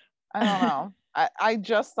 I don't know. I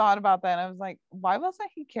just thought about that and I was like, why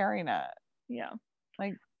wasn't he carrying it? Yeah.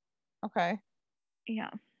 Like, okay. Yeah.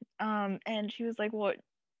 And she was like, well,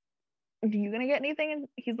 are you gonna get anything? And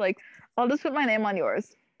he's like, I'll just put my name on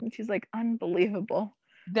yours. And she's like, unbelievable.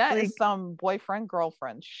 That like, is some boyfriend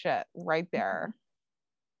girlfriend shit right there.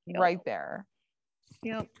 Right there.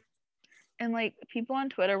 Yep. And like people on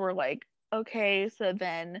Twitter were like, okay, so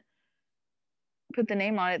then put the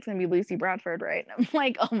name on it, it's gonna be Lucy Bradford, right? And I'm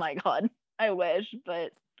like, oh my god, I wish.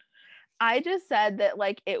 But I just said that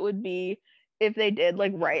like it would be if they did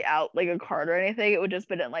like write out like a card or anything, it would just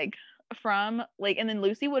been like from like, and then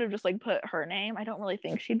Lucy would have just like put her name. I don't really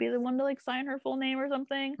think she'd be the one to like sign her full name or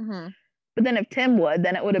something. But then if Tim would,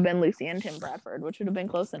 then it would have been Lucy and Tim Bradford, which would have been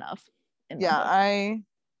close enough. Yeah, I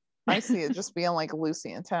see it just being like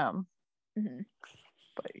Lucy and Tim.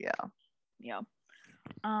 But yeah.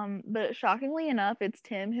 But shockingly enough, it's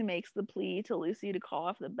Tim who makes the plea to Lucy to call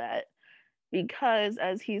off the bet because,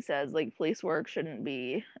 as he says, like police work shouldn't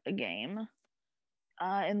be a game.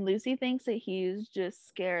 And Lucy thinks that he's just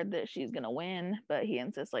scared that she's gonna win, but he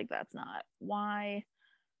insists like that's not why.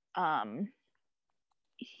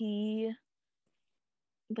 He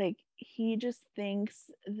just thinks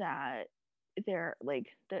that they're like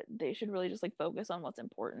that they should really just like focus on what's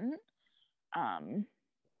important. And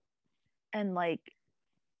like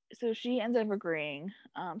so she ends up agreeing.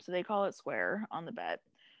 So they call it square on the bet.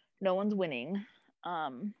 No one's winning.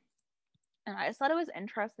 And I just thought it was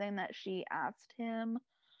interesting that she asked him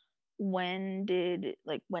when did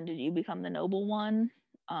you become the noble one?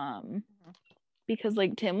 Because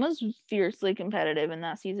like Tim was fiercely competitive in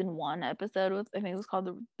that season 1 episode with, I think it was called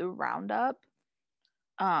the Roundup.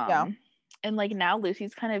 And like now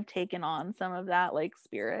Lucy's kind of taken on some of that like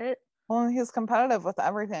spirit. Well, he's competitive with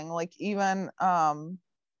everything, like even not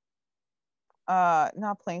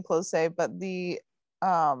plainclothes day, but the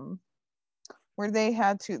where they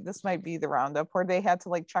had to, this might be the Roundup, where they had to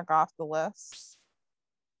like check off the list.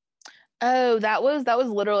 Oh, that was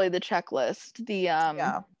literally the checklist.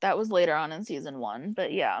 That was later on in season 1,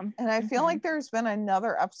 but yeah. And I feel like there's been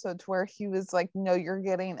another episode to where he was like, no, you're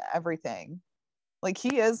getting everything. Like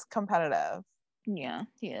he is competitive. Yeah,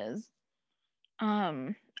 he is.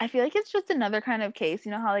 I feel like it's just another kind of case,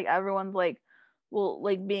 you know how like everyone's like, well,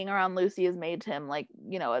 like being around Lucy has made him like,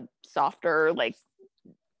 you know, a softer like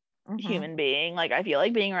human being. Like I feel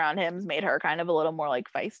like being around him has made her kind of a little more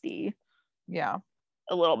like feisty. Yeah.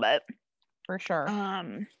 A little bit. For sure.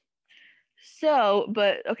 So,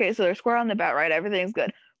 but okay, so they're square on the bet, right? Everything's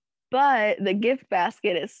good. But the gift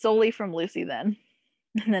basket is solely from Lucy then.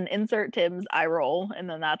 And then insert Tim's eye roll, and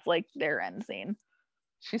then that's like their end scene.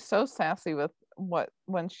 She's so sassy with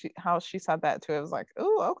how she said that too. I was like,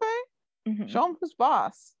 oh, okay. Show them who's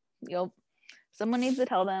boss. Yep. Someone needs to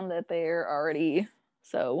tell them that they're already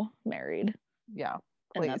so married. Yeah.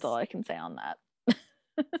 Please. And that's all I can say on that.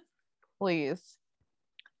 Please.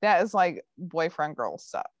 That is like girlfriend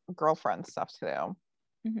stuff to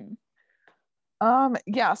do.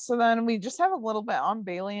 Yeah, so then we just have a little bit on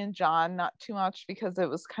Bailey and John, not too much because it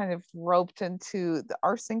was kind of roped into the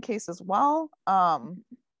arson case as well.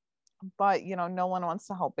 But you know, no one wants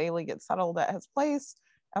to help Bailey get settled at his place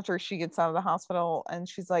after she gets out of the hospital, and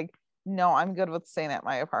she's like, no, I'm good with staying at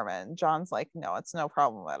my apartment. And John's like, no, it's no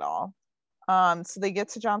problem at all. So they get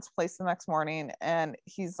to John's place the next morning and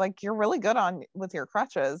he's like, you're really good with your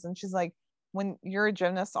crutches. And she's like, when you're a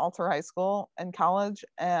gymnast all through high school and college,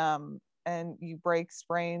 and you break,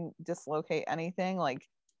 sprain, dislocate anything, like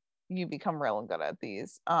you become real good at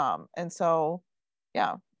these. And so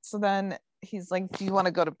yeah, so then he's like, do you want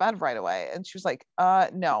to go to bed right away? And she was like,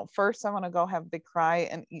 no, first I want to go have a big cry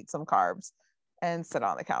and eat some carbs and sit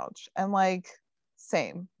on the couch. And like,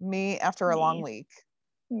 same, me after a long week.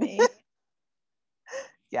 Me.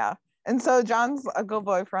 Yeah. And so John's a good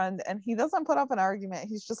boyfriend, and he doesn't put up an argument.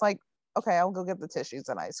 He's just like, okay, I'll go get the tissues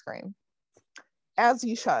and ice cream. As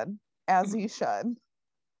you should. As you should.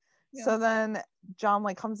 Yeah. So then John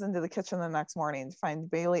like comes into the kitchen the next morning to find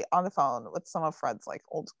Bailey on the phone with some of Fred's like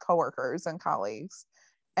old coworkers and colleagues.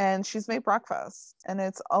 And she's made breakfast, and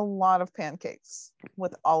it's a lot of pancakes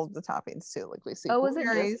with all of the toppings too. Like we see. Oh, was it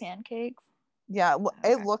just pancakes? Yeah,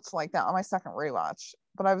 okay. It looked like that on my second rewatch,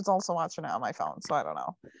 but I was also watching it on my phone, so I don't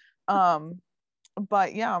know.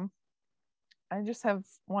 But yeah, I just have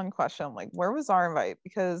one question. Like, where was our invite?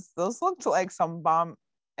 Because those looked like some bomb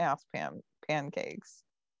ass pancakes.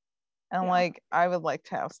 And like, I would like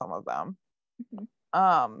to have some of them.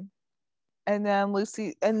 Mm-hmm. And then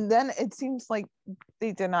Lucy, and then it seems like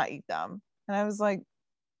they did not eat them. And I was like,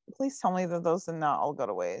 please tell me that those did not all go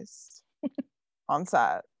to waste on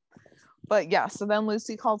set. But yeah, so then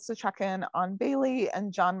Lucy calls to check in on Bailey,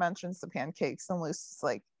 and John mentions the pancakes, and Lucy's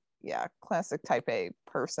like, yeah, classic type A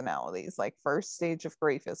personalities. Like, first stage of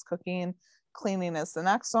grief is cooking, cleaning is the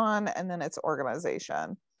next one, and then it's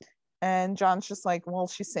organization. And John's just like, well,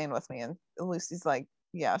 she's staying with me. And Lucy's like,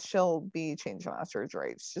 yeah, she'll be changing after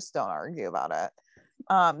rates. Just don't argue about it.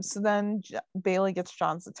 So then Bailey gets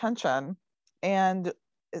John's attention, and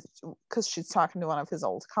because she's talking to one of his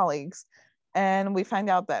old colleagues. And we find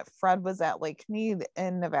out that Fred was at Lake Mead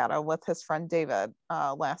in Nevada with his friend David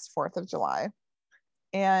last 4th of July.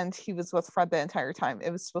 And he was with Fred the entire time.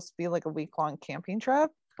 It was supposed to be like a week-long camping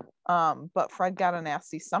trip. But Fred got a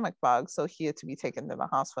nasty stomach bug, so he had to be taken to the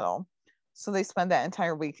hospital. So they spend that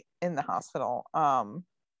entire week in the hospital.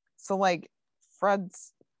 So like Fred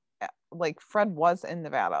was in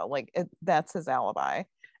Nevada. Like that's his alibi,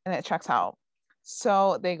 and it checks out.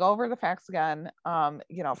 So they go over the facts again.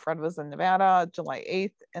 Fred was in Nevada July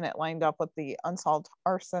 8th, and it lined up with the unsolved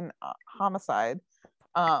arson homicide.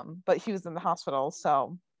 But he was in the hospital,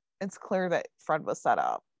 so it's clear that Fred was set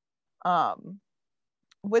up.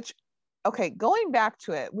 Which, okay, going back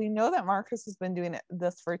to it, we know that Marcus has been doing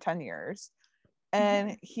this for 10 years,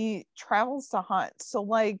 and he travels to hunt. So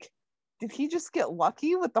like, did he just get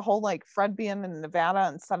lucky with the whole like Fred being in Nevada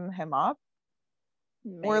and setting him up?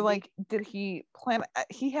 Maybe. Or like, did he plan?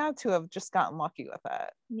 He had to have just gotten lucky with it.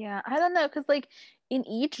 Yeah, I don't know, because like in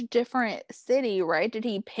each different city, right? Did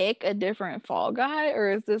he pick a different fall guy,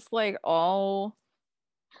 or is this like all?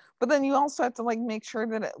 But then you also have to like make sure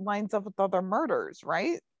that it lines up with other murders,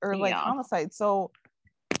 right? Or like homicides. So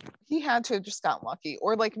he had to have just gotten lucky,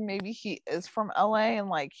 or like maybe he is from LA and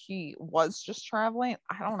like he was just traveling.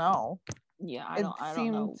 I don't know. Yeah, I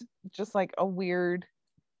don't know. Just like a weird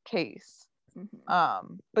case.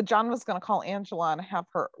 Mm-hmm. But John was going to call Angela and have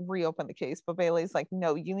her reopen the case, but Bailey's like,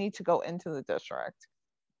 no, you need to go into the district.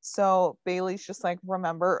 So Bailey's just like,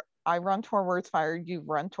 remember, I run towards fire, you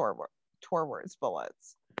run towards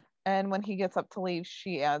bullets. And when he gets up to leave,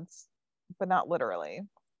 she adds, but not literally.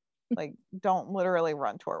 Like, don't literally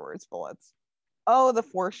run towards bullets. Oh, the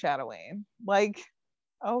foreshadowing. Like,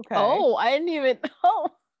 okay. Oh, I didn't even. Oh,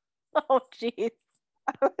 jeez.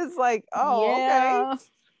 I was like, oh, yeah. Okay.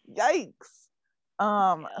 Yikes.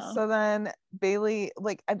 So then Bailey,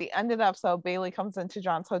 like at the end of the episode, Bailey comes into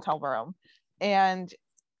John's hotel room, and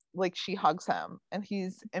like she hugs him, and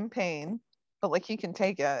he's in pain, but like he can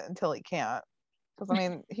take it until he can't, because I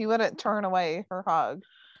mean he wouldn't turn away her hug.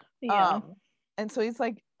 And so he's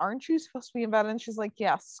like, aren't you supposed to be in bed? And she's like,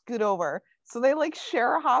 yeah, scoot over. So they like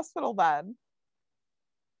share a hospital bed,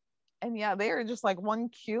 and yeah, they are just like one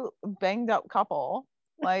cute banged up couple.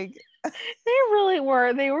 Like they really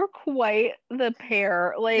were. They were quite the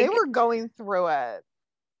pair. Like they were going through it.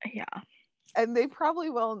 Yeah. And they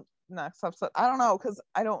probably will next episode. I don't know, because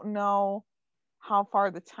I don't know how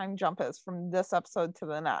far the time jump is from this episode to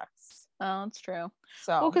the next. Oh, that's true.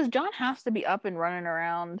 So well, because John has to be up and running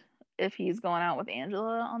around if he's going out with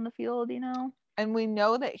Angela on the field, And we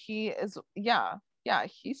know that he is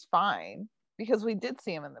he's fine, because we did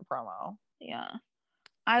see him in the promo. Yeah.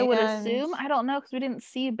 I would assume. I don't know, because we didn't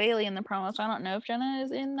see Bailey in the promo, so I don't know if Jenna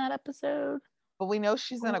is in that episode. But we know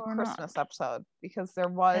she's in a Christmas episode, because there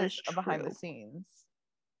was a behind the scenes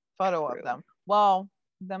photo of them. Well,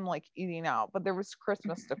 them like eating out, but there was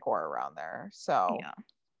Christmas decor around there. So yeah,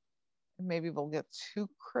 maybe we'll get two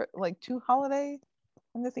holiday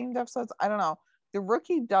in the themed episodes. I don't know. the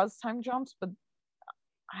Rookie does time jumps, but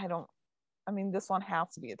I mean, this one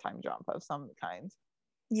has to be a time jump of some kind.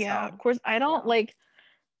 Yeah, So, of course. I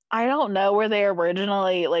don't know where they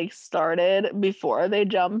originally like started before they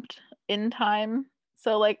jumped in time.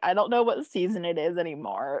 So like I don't know what season it is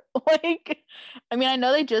anymore. Like I mean I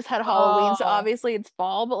know they just had Halloween, so Oh. obviously it's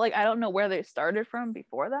fall, but like I don't know where they started from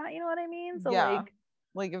before that, you know what I mean? So yeah.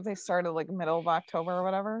 Like if they started like middle of October or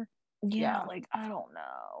whatever. yeah, like I don't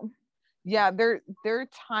know. Yeah, their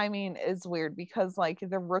timing is weird because like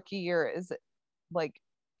the rookie year is like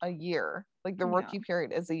a year. Like the rookie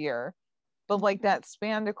period is a year. But like that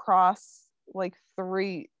spanned across like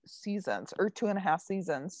 3 seasons or 2.5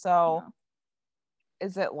 seasons. So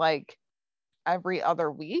is it like every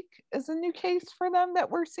other week is a new case for them that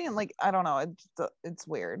we're seeing? Like I don't know. It's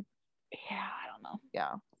weird. Yeah, I don't know.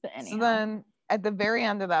 Yeah. But anyhow. So then at the very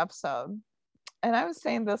end of the episode, and I was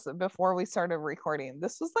saying this before we started recording,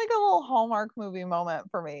 this was like a little Hallmark movie moment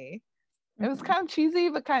for me. It was kind of cheesy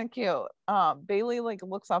but kind of cute. Bailey like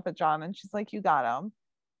looks up at John and she's like, "You got him,"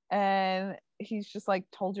 and he's just like,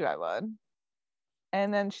 "Told you I would."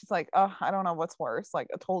 And then she's like, "Oh, I don't know what's worse, like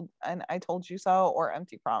I told you so, or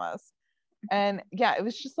empty promise." And yeah, it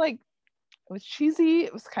was just like, it was cheesy.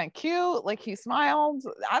 It was kind of cute. Like he smiled.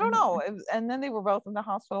 I don't know. And then they were both in the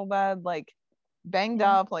hospital bed, like banged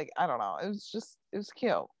up. Like I don't know. It was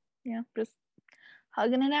cute. Yeah, just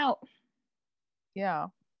hugging it out. Yeah.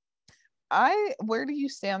 Where do you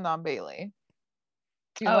stand on Bailey?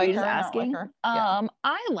 Do you Oh, like you're her just or not asking? like her? Yeah.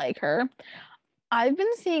 I like her. I've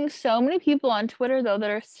been seeing so many people on Twitter though that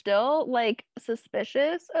are still like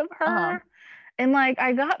suspicious of her. And like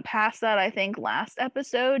I got past that I think last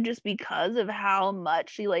episode just because of how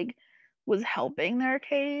much she like was helping their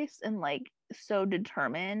case and like so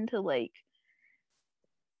determined to like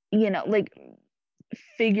like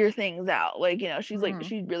figure things out. Like, she's like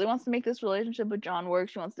she really wants to make this relationship with John work.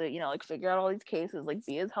 She wants to, like figure out all these cases, like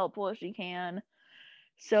be as helpful as she can.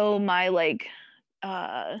 So my like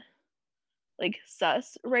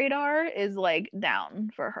sus radar is like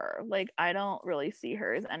down for her. Like I don't really see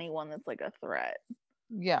her as anyone that's like a threat.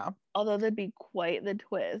 Yeah. Although that'd be quite the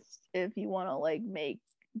twist if you want to like make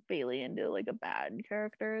Bailey into like a bad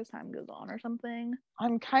character as time goes on or something.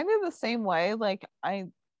 I'm kind of the same way. Like I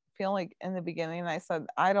feel like in the beginning I said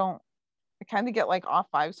I kind of get like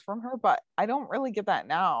off vibes from her, but I don't really get that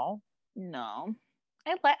now. No.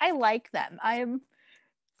 I like them.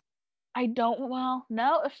 I don't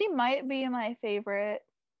no, she might be my favorite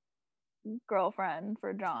girlfriend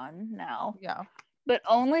for John now. Yeah. But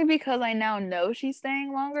only because I now know she's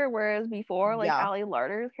staying longer, whereas before, like Ali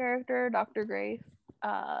Larter's character, Dr. Grace,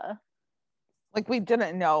 like we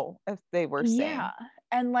didn't know if they were staying. Yeah.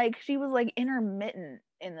 And like she was like intermittent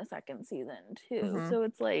in the second season too. So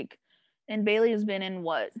it's like, and Bailey has been in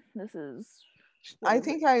what? This is I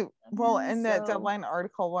think in that Deadline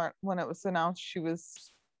article when it was announced she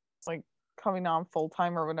was like coming on full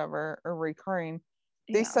time or whatever or recurring,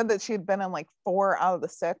 they said that she had been in like 4 out of the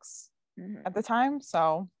 6 at the time.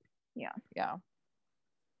 So yeah.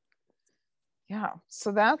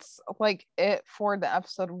 So that's like it for the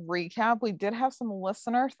episode recap. We did have some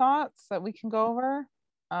listener thoughts that we can go over.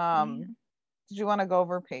 Did you want to go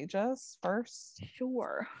over Paige's first?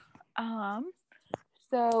 Sure.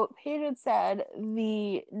 So Paige had said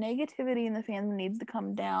the negativity in the fandom needs to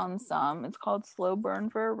come down some. It's called slow burn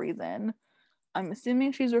for a reason. I'm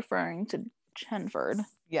assuming she's referring to Chenford.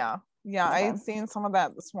 Yeah. I had seen some of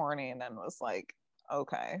that this morning and was like,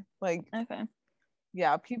 okay. Like, okay.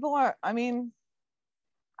 Yeah, people are, I mean,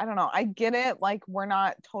 I don't know. I get it. Like, we're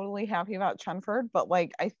not totally happy about Chenford, but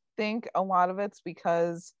like, I think a lot of it's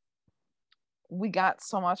because we got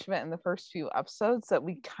so much of it in the first few episodes that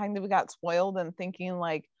we kind of got spoiled and thinking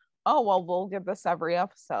like, oh, well, we'll get this every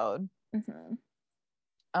episode.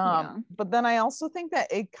 But then I also think that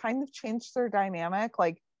it kind of changed their dynamic.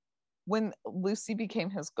 Like when Lucy became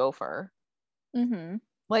his gopher,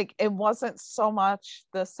 like it wasn't so much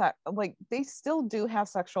like they still do have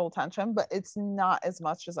sexual tension, but it's not as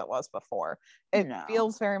much as it was before. It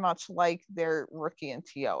feels very much like they're Rookie and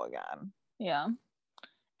Tio again. Yeah.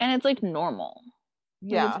 And it's like normal.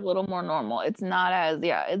 Like, it's a little more normal. It's not as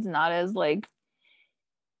like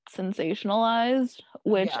sensationalized,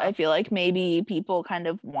 which I feel like maybe people kind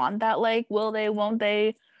of want that, like, will they, won't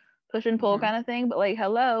they, push and pull kind of thing. But like,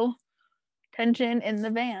 hello, tension in the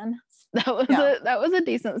van. That was a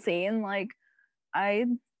decent scene. Like, I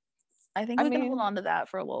think we can hold on to that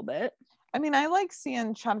for a little bit. I mean, I like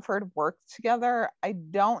seeing Chenford work together. I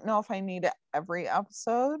don't know if I need it every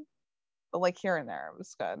episode, but like here and there, it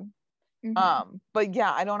was good. But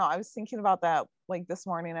yeah, I don't know. I was thinking about that like this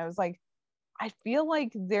morning. I was like, I feel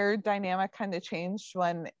like their dynamic kind of changed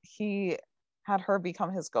when he had her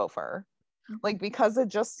become his gopher. Like, because it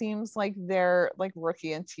just seems like they're like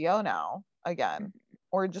Rookie and Tio now again,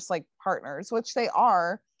 or just like partners, which they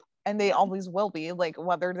are, and they always will be, like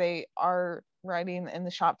whether they are riding in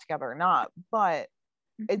the shop together or not. But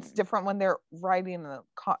it's different when they're riding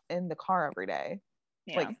in the car every day,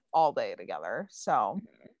 like all day together. So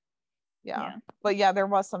yeah. But yeah, there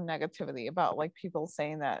was some negativity about like people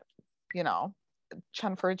saying that, you know,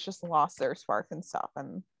 Chenford just lost their spark and stuff,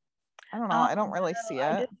 and I don't know. I don't really see it.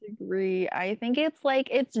 I disagree. I think it's like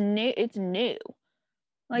it's new. It's new.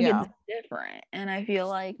 Like it's different, and I feel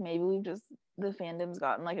like maybe the fandom's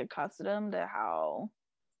gotten like accustomed to how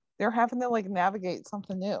they're having to like navigate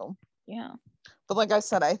something new. Yeah. But like I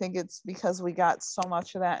said, I think it's because we got so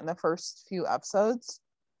much of that in the first few episodes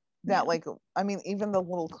that like, I mean, even the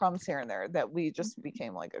little crumbs here and there, that we just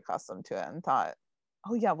became like accustomed to it and thought,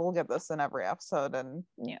 oh yeah, we'll get this in every episode, and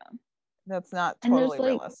that's not totally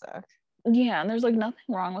realistic. Yeah, and there's like nothing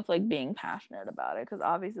wrong with like being passionate about it, because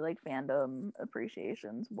obviously like fandom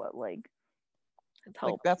appreciation's what like it's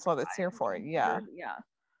like that's what it's here for.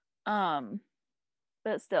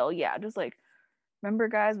 But still, just like remember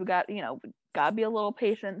guys, we gotta be a little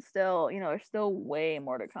patient still. There's still way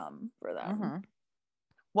more to come for them.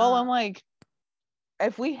 Well, and like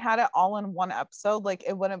if we had it all in one episode, like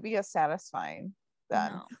it wouldn't be as satisfying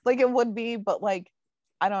then. No. Like it would be, but like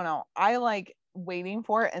I don't know, I like waiting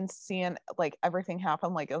for it and seeing like everything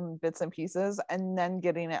happen like in bits and pieces and then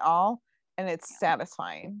getting it all, and it's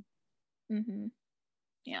satisfying.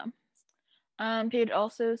 Paige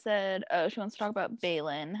also said she wants to talk about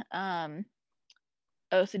Baylan.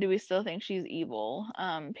 So do we still think she's evil?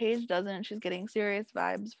 Paige doesn't. She's getting serious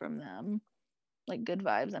vibes from them, like good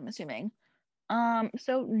vibes, I'm assuming.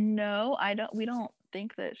 So no, we don't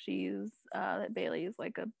think that that Bailey is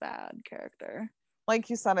like a bad character.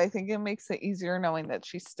 Like you said, I think it makes it easier knowing that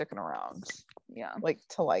she's sticking around. Yeah. Like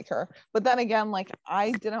to like her. But then again, like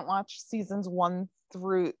I didn't watch seasons 1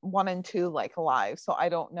 and 2 like live. So I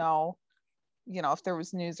don't know, if there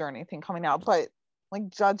was news or anything coming out. But like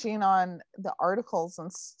judging on the articles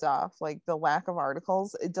and stuff, like the lack of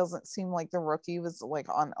articles, it doesn't seem like the Rookie was like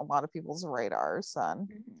on a lot of people's radars. And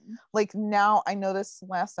like now I noticed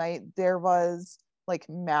last night there was like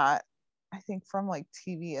Matt, I think from like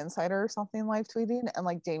TV Insider or something, live tweeting, and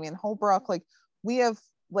like Damian Holbrook, like we have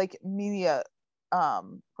like media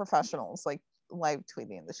professionals like live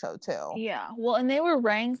tweeting the show too. Yeah, well, and they were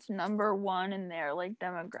ranked number 1 in their like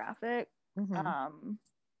demographic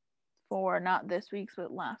for not this week's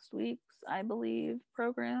but last week's, I believe,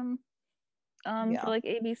 program for like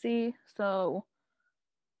ABC. So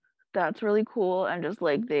that's really cool, and just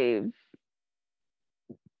like they've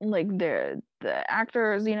like the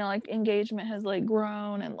actors, like engagement has like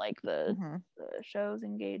grown, and like the show's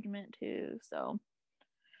engagement too. So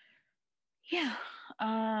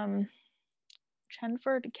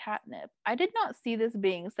Chenford catnip. I did not see this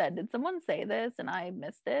being said. Did someone say this and I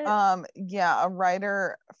missed it? A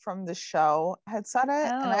writer from the show had said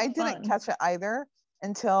it, and I didn't catch it either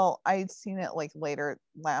until I'd seen it like later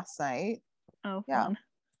last night. Oh, fun.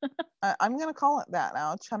 I'm gonna call it that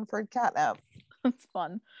now, Chenford catnip. That's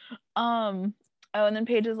fun. And then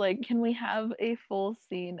Paige is like, can we have a full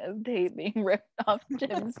scene of Tate being ripped off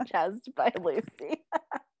Jim's chest by Lucy?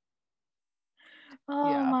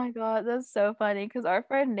 My god, that's so funny, because our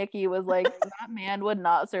friend Nikki was like, that man would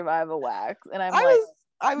not survive a wax, and I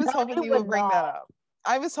was hoping you would bring that up.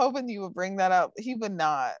 I was hoping you would bring that up. He would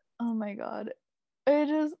not. Oh my god, it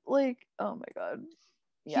is like, oh my god.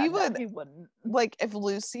 Yeah, he wouldn't. Like if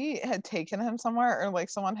Lucy had taken him somewhere, or like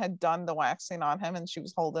someone had done the waxing on him and she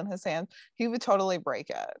was holding his hand, he would totally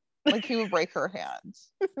break it. Like he would break her hand.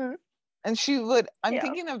 And she would, I'm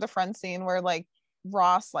thinking of the friend scene where like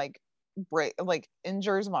Ross like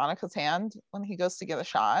injures Monica's hand when he goes to get a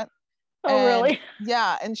shot. Really?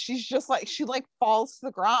 Yeah, and she's just like, she like falls to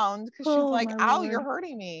the ground because she's like, ow, you're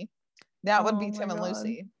hurting me. That would be Tim and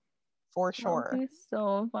Lucy for sure. That would be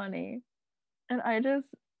so funny. And I just,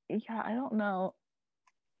 I don't know.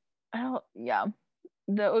 That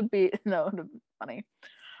would be funny.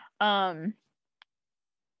 Oh,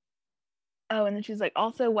 and then she's like,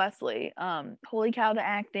 also Wesley, holy cow to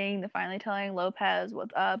acting, the finally telling Lopez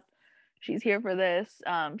what's up. She's here for this.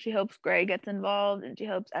 She hopes Grey gets involved, and she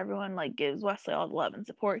hopes everyone like gives Wesley all the love and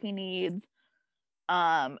support he needs.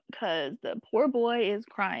 Because the poor boy is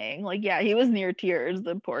crying. Like, he was near tears,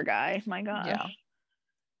 the poor guy. My gosh. Yeah.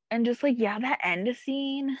 And just like, that end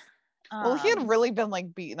scene. Well, he had really been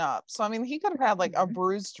like beaten up. So I mean, he could have had like a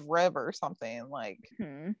bruised rib or something. Like,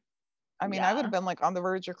 I mean, I would have been like on the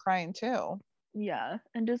verge of crying too. Yeah,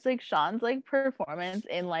 and just like Sean's like performance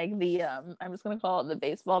in like the I'm just gonna call it the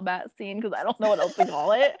baseball bat scene because I don't know what else to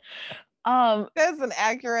call it. That's an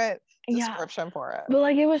accurate Yeah, description for it. but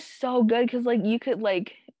like it was so good because like you could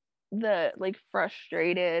like the like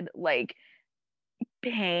frustrated like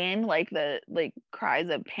pain, like the like cries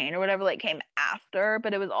of pain or whatever, like came after,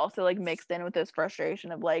 but it was also like mixed in with this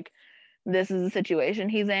frustration of like this is the situation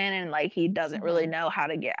he's in and like he doesn't really know how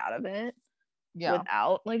to get out of it Yeah.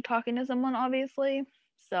 without like talking to someone, obviously.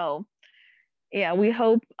 So yeah, we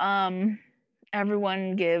hope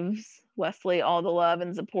everyone gives Wesley all the love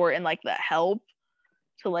and support and like the help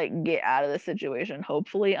to like get out of the situation,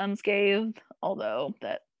 hopefully unscathed, although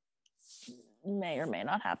that may or may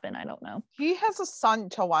not happen. I don't know. He has a son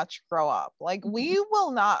to watch grow up. Like, we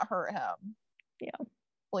will not hurt him. Yeah.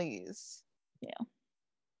 Please. Yeah.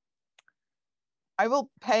 I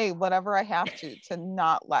will pay whatever I have to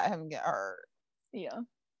not let him get hurt. Yeah.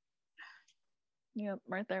 Yep,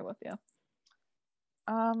 right there with you.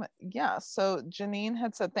 Yeah, so Janine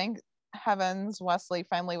had said, thank heavens Wesley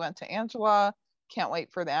finally went to Angela. Can't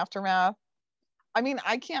wait for the aftermath. I mean,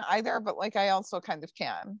 I can't either, but like I also kind of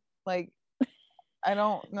can. Like, I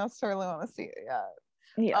don't necessarily want to see it yet.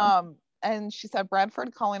 Yeah. And she said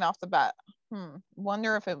Bradford calling off the bet.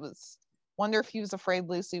 Wonder if he was afraid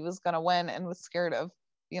Lucy was gonna win and was scared of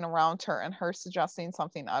being around her and her suggesting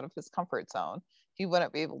something out of his comfort zone. He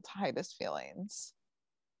wouldn't be able to hide his feelings.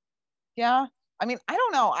 Yeah. I mean, I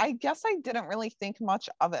don't know. I guess I didn't really think much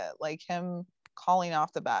of it, like him calling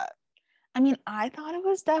off the bet. I mean, I thought it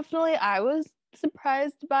was definitely, I was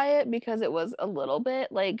surprised by it because it was a little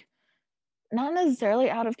bit like not necessarily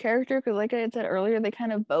out of character because like I had said earlier, they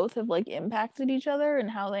kind of both have like impacted each other and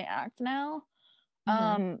how they act now.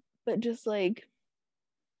 But just like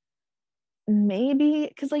maybe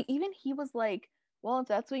because like even he was like, well, if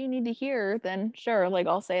that's what you need to hear, then sure, like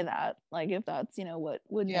I'll say that. Like if that's, you know, what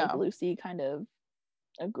would make Lucy kind of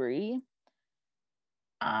agree.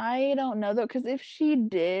 I don't know though, because if she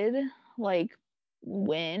did like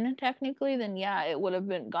win technically, then yeah, it would have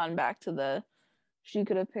been gone back to the she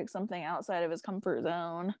could have picked something outside of his comfort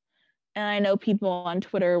zone. And I know people on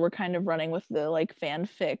Twitter were kind of running with the like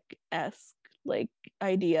fanfic-esque like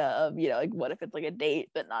idea of, you know, like what if it's like a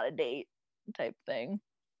date but not a date type thing.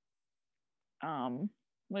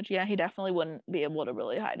 Which yeah, he definitely wouldn't be able to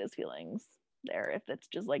really hide his feelings there if it's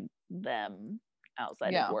just like them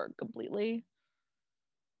outside of work completely.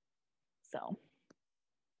 So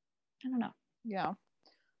I don't know. Yeah.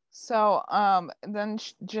 So then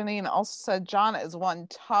Janine also said John is one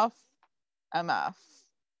tough MF.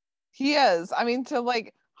 He is. I mean, to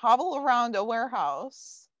like hobble around a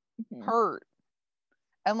warehouse hurt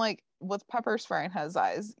and like with pepper spray in his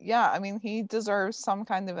eyes. Yeah, I mean, he deserves some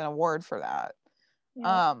kind of an award for that.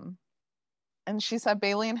 Yep. And she said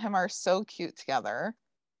Bailey and him are so cute together.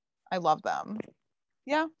 I love them.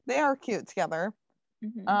 Yeah, they are cute together.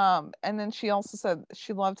 And then she also said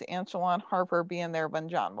she loved Angela and Harper being there when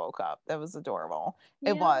John woke up. That was adorable.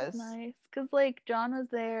 Yeah, it was nice because like John was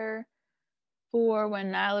there for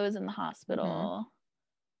when Nyla was in the hospital.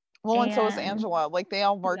 Well, and so was Angela. Like they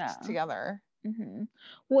all worked together.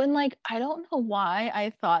 When like I don't know why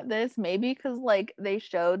I thought this, maybe because like they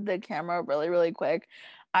showed the camera really really quick.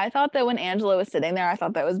 I thought that when Angela was sitting there, I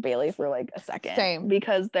thought that was Bailey for like a second. Same.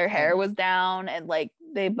 Because their hair was down and like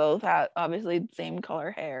they both had obviously same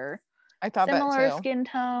color hair. I thought similar that too. Skin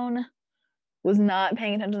tone. Was not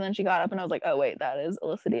paying attention. Then she got up and I was like, oh wait, that is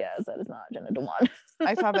Alyssa Diaz. That is not Jenna Dewan.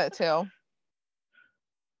 I thought that too.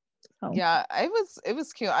 Oh. Yeah, it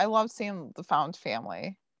was cute. I love seeing the found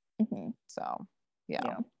family. So yeah,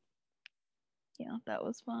 that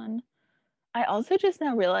was fun. I also just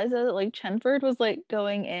now realized that like Chenford was like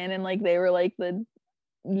going in and like they were like the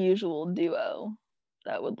usual duo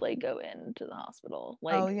that would like go into the hospital.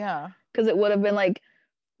 Like, oh yeah, because it would have been like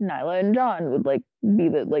Nyla and John would like be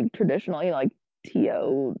the like traditional, you know, like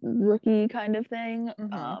TO rookie kind of thing.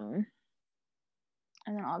 And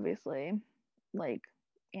then obviously like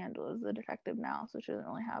Angela's the detective now, so she doesn't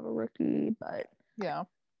really have a rookie, but yeah.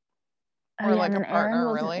 Or like a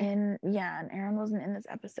partner, really. And Aaron wasn't in this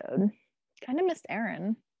episode. Kind of missed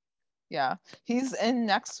Aaron. Yeah, he's in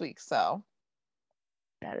next week, so.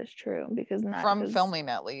 That is true because from filming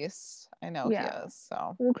at least, I know he is.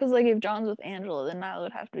 So well, because like if John's with Angela, then Nyla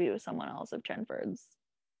would have to be with someone else if Chenford's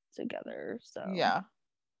together. So yeah, it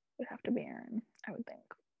would have to be Aaron, I would think.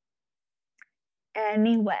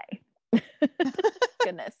 Anyway,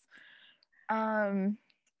 goodness.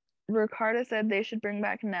 Ricardo said they should bring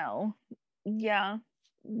back Nell. Yeah,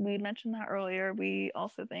 we mentioned that earlier. We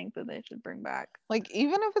also think that they should bring back like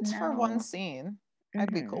even if it's for one scene,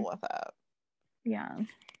 I'd be cool with that. Yeah.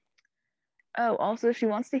 Oh, also, she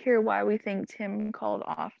wants to hear why we think Tim called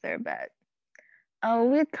off their bet. Oh,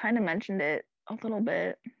 we had kind of mentioned it a little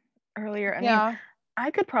bit earlier. I mean, Yeah. I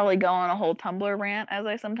could probably go on a whole Tumblr rant, as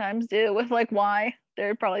I sometimes do, with like why. There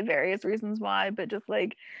are probably various reasons why, but just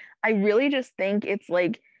like, I really just think it's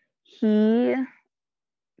like he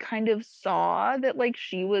kind of saw that like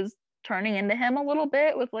she was turning into him a little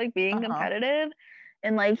bit with like being competitive,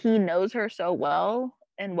 and like he knows her so well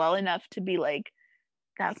and well enough to be like,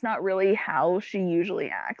 that's not really how she usually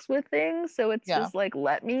acts with things. So it's Yeah. just like,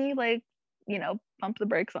 let me like, pump the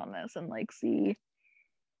brakes on this and like see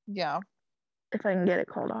Yeah. if I can get it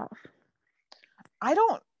called off. I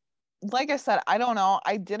don't, like I said, I don't know.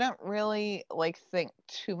 I didn't really like think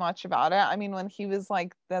too much about it. I mean, when he was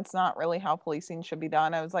like, that's not really how policing should be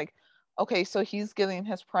done, I was like, okay, so he's getting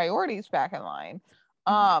his priorities back in line.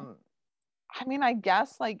 I mean, I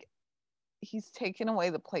guess like he's taken away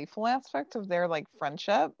the playful aspect of their like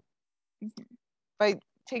friendship by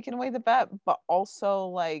taking away the bet, but also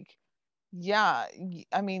like, yeah,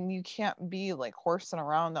 I mean, you can't be like horsing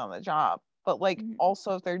around on the job, but like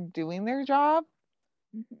also if they're doing their job,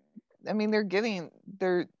 I mean, they're getting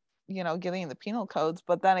the penal codes,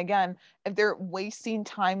 but then again, if they're wasting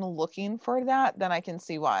time looking for that, then I can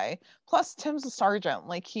see why. Plus, Tim's a sergeant,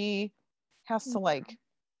 like he has to like,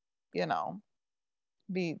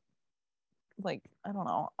 be like, I don't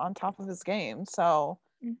know, on top of his game. So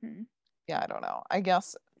yeah, I don't know. I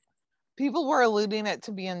guess people were alluding it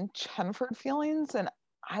to being Chenford feelings, and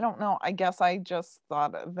I don't know. I guess I just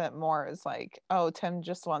thought of it more as like, oh, Tim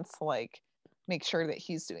just wants to like make sure that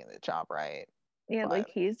he's doing the job right. Yeah, But like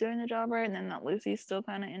he's doing the job right, and then that Lucy's still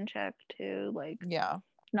kind of in check too. Like, yeah,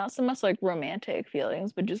 not so much like romantic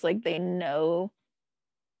feelings, but just like they know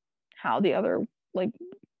how the other like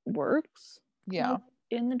works. yeah, like,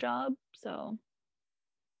 in the job. So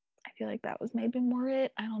I feel like that was maybe more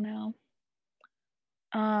it. I don't know.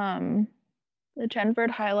 The Chenford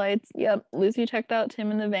highlights. Yep, Lucy checked out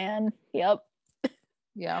Tim in the van. Yep,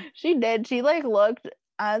 yeah. she did. She like looked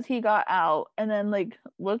as he got out, and then like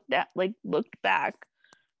looked back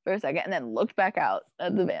for a second, and then looked back out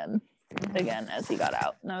at the van again as he got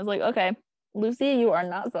out. And I was like, okay, Lucy, you are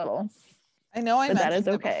not subtle. I know I But that is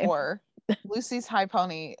mentioned it okay. before. Lucy's high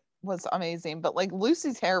pony was amazing, but like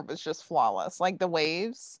Lucy's hair was just flawless. Like the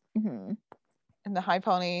waves and the high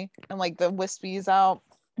pony and like the wispies out.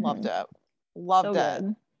 Loved it. Loved So it.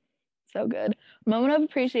 good. So good. Moment of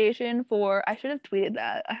appreciation for, I should have tweeted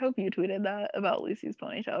that. I hope you tweeted that about Lucy's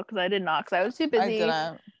ponytail, because I did not, because I was too I busy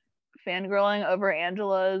didn't. fangirling over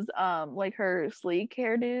Angela's like her sleek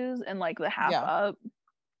hairdos, and like the half Yeah. up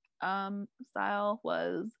style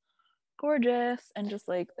was gorgeous, and just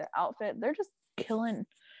like the outfit, they're just killing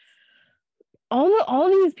all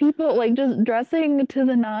these people, like just dressing to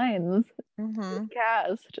the nines.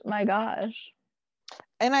 Cast, my gosh.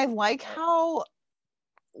 And I like how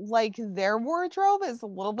like their wardrobe is a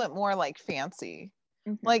little bit more like fancy.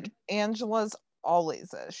 Like Angela's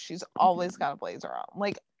always is. She's always got a blazer on.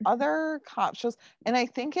 Like other cop shows, and I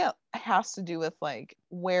think it has to do with like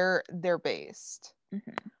where they're based.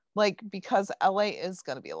 Like because LA is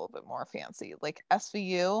going to be a little bit more fancy. Like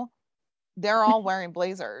SVU, they're all wearing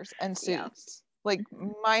blazers and suits. Like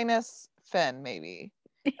minus Finn maybe.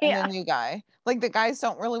 And the new guy. Like the guys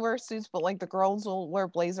don't really wear suits, but like the girls will wear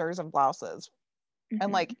blazers and blouses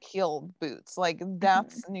and like heeled boots. Like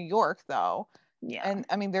that's New York though. Yeah. And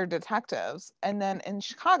I mean they're detectives. And then in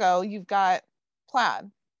Chicago you've got plaid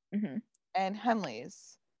and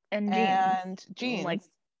Henleys and jeans like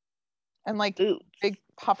and like boots. big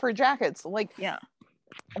puffer jackets. Like yeah.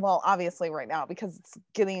 Well, obviously right now because it's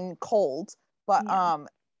getting cold, but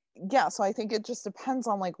yeah, so I think it just depends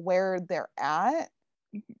on like where they're at.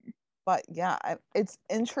 But yeah, it's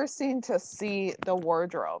interesting to see the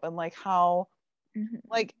wardrobe and like how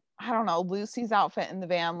like I don't know, Lucy's outfit in the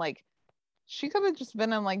van, like she could have just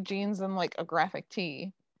been in like jeans and like a graphic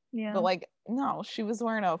tee. Yeah. But like no, she was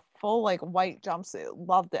wearing a full like white jumpsuit.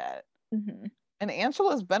 Loved it. And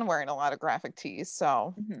Angela's been wearing a lot of graphic tees,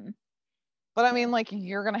 so but I mean, like,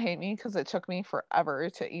 you're gonna hate me because it took me forever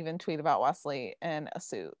to even tweet about Wesley in a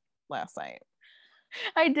suit last night.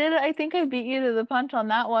 I did. I think I beat you to the punch on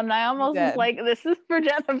that one. I almost was did. like, "This is for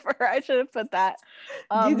Jennifer." I should have put that.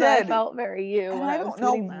 You but I did. felt very you And when I I was don't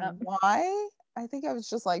know tweeting that. why. I think I was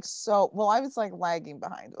just like well, I was like lagging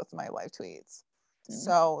behind with my live tweets.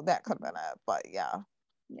 So that could have been it. But yeah.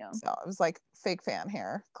 Yeah. So it was like fake fan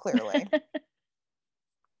here, clearly.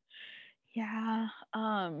 Yeah.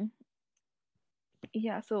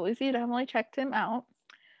 Yeah, so Lucy definitely checked him out.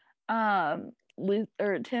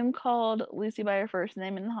 Tim called Lucy by her first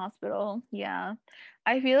name in the hospital. Yeah.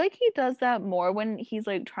 I feel like he does that more when he's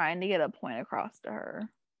like trying to get a point across to her.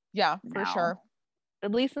 Yeah, for sure.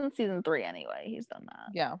 At least in season 3 anyway, he's done that.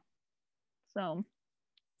 Yeah. So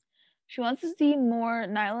she wants to see more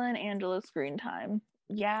Nyla and Angela screen time.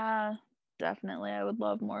 Yeah, definitely. I would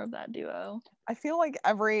love more of that duo. I feel like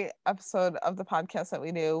every episode of the podcast that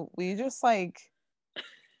we do, we just like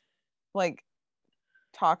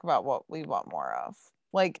talk about what we want more of.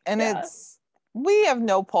 Like, and it's we have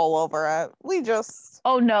no pull over it. We just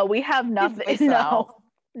oh no, we have nothing. No,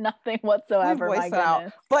 nothing whatsoever. My goodness.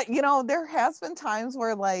 Out. But you know, there has been times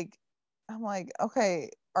where like I'm like, okay,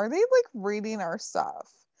 are they like reading our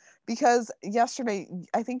stuff? Because yesterday,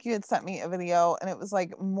 I think you had sent me a video and it was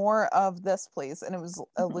like more of this, please. And it was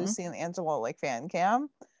a Lucy and Angela like fan cam.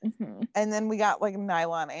 And then we got like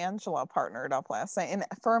Nyla and Angela partnered up last night. And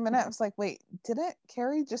for a minute, I was like, wait, didn't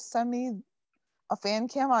Carrie just send me a fan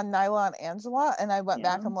cam on Nyla and Angela? And I went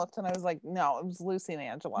back and looked and I was like, no, it was Lucy and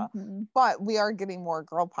Angela. But we are getting more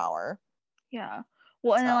girl power. Yeah.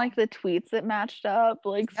 Well, and then like the tweets that matched up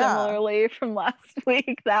like similarly from last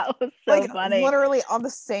week. That was so like, funny. Literally on the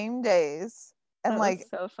same days. And that like was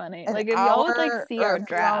so funny. Like if y'all would like see our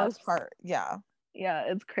drafts. Yeah. Yeah,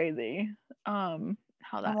 it's crazy. How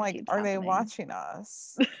that I'm like, are happening. They watching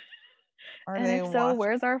us? Are and they if so,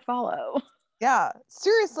 where's our follow? Yeah,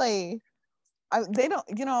 seriously. They don't,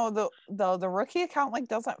 you know, the rookie account like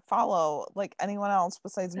doesn't follow like anyone else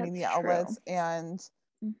besides media outlets and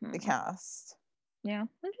the cast. Yeah,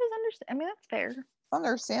 which is I mean, that's fair. It's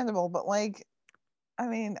understandable, but like, I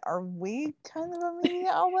mean, are we kind of a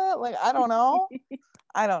media outlet? Like, I don't know.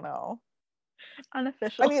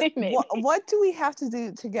 Unofficially, I mean, maybe. What do we have to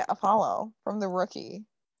do to get a follow from the rookie?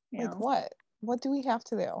 Yeah. Like what? What do we have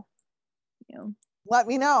to do? Yeah. Let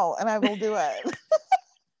me know and I will do it.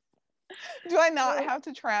 Do I not have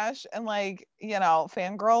to trash and like, you know,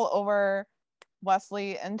 fangirl over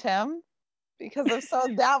Wesley and Tim? Because if so,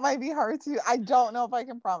 that might be hard to. I don't know if I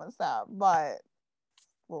can promise that, but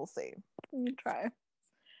we'll see. You try.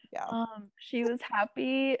 Yeah. She was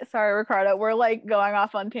happy. Sorry, Ricardo. We're like going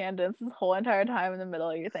off on tangents this whole entire time in the middle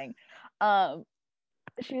of your thing.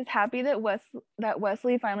 She was happy that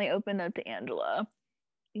Wesley finally opened up to Angela.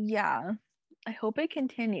 Yeah. I hope it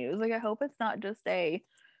continues. Like I hope it's not just they're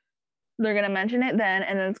gonna mention it then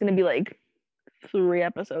and then it's gonna be like 3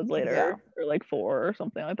 episodes later or like 4 or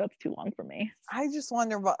something. Like that's too long for me. I just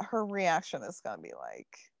wonder what her reaction is gonna be like.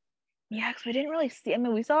 Yeah, because we didn't really see. I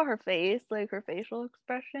mean, we saw her face, like her facial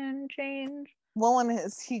expression change. Well, and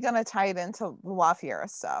is he gonna tie it into LaFierre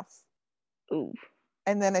stuff? Ooh.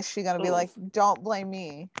 And then is she gonna be like, don't blame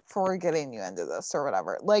me for getting you into this or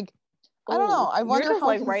whatever? Like, I don't know. I wonder You're just,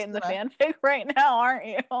 like writing the fanfic right now, aren't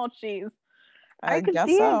you? Oh, jeez. I could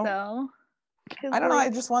see it though. I don't know. I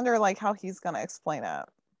just wonder like how he's gonna explain it.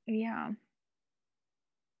 Yeah.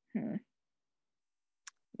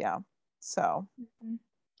 Yeah. So.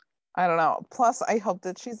 I don't know. Plus, I hope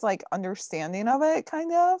that she's like understanding of it,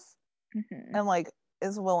 kind of, and like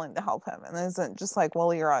is willing to help him, and isn't just like,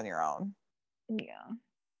 "Well, you're on your own."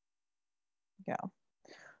 Yeah.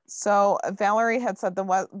 So Valerie had said the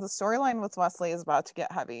storyline with Wesley is about to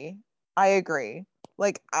get heavy. I agree.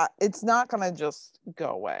 Like, it's not gonna just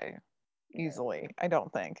go away easily. I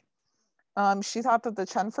don't think. She thought that the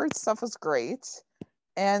Chenford stuff was great.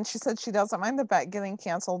 And she said she doesn't mind the bet getting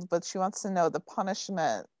canceled, but she wants to know the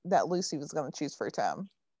punishment that Lucy was going to choose for Tim.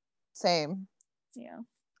 Same.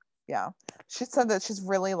 Yeah. She said that she's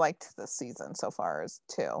really liked this season so far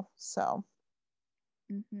too. So.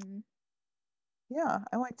 Yeah,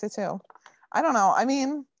 I liked it too. I don't know. I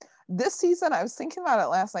mean, this season, I was thinking about it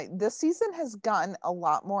last night. This season has gotten a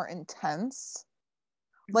lot more intense.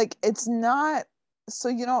 Like, it's not. So,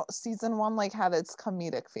 you know, season 1 like had its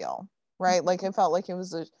comedic feel. Right? Like it felt like it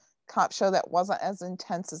was a cop show that wasn't as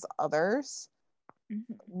intense as others.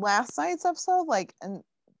 Last night's episode, like, and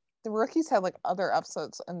the rookies had like other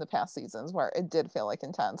episodes in the past seasons where it did feel like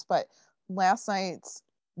intense, but last night's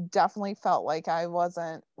definitely felt like I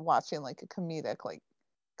wasn't watching like a comedic like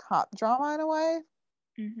cop drama in a way.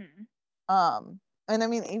 And I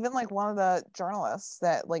mean, even like one of the journalists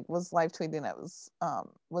that like was live tweeting it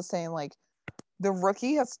was saying like the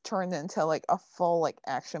rookie has turned into like a full like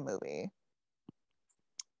action movie.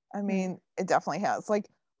 I mean, it definitely has. Like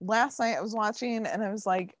last night I was watching and I was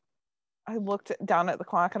like, I looked down at the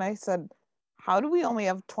clock and I said, how do we only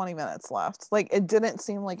have 20 minutes left? Like it didn't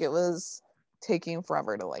seem like it was taking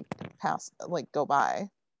forever to like go by.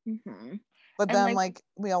 But and then like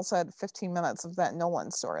we also had 15 minutes of that Nolan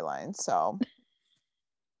storyline. So,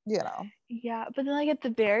 you know. Yeah, but then like at the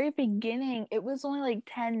very beginning, it was only like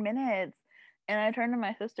 10 minutes. And I turned to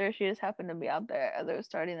my sister, she just happened to be out there as I was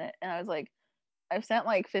starting it, and I was like, I've sent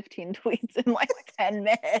like 15 tweets in like 10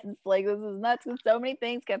 minutes. Like, this is nuts because so many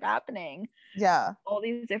things kept happening. Yeah. All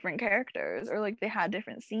these different characters, or like they had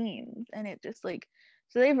different scenes, and it just like,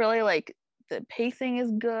 so they really like, the pacing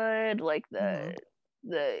is good, like the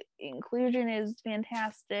inclusion is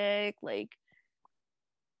fantastic. Like,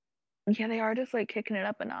 yeah, they are just like kicking it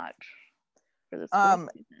up a notch for this season.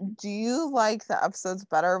 Do you like the episodes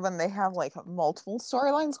better when they have like multiple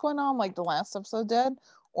storylines going on, like the last episode did?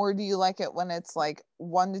 Or do you like it when it's like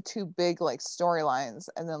 1 to 2 big like storylines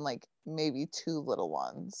and then like maybe 2 little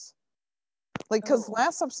ones? Like, because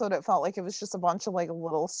last episode it felt like it was just a bunch of like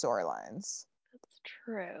little storylines. That's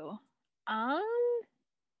true.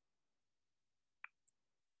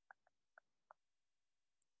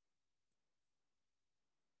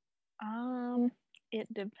 It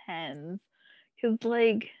depends, because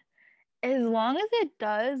like, as long as it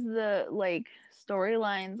does the like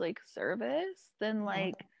storylines like service, then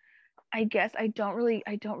like I guess I don't really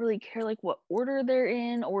care like what order they're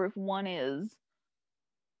in, or if one is,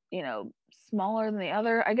 you know, smaller than the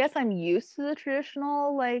other. I guess I'm used to the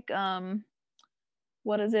traditional like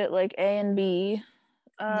what is it, like A and B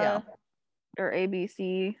or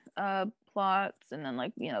ABC plots, and then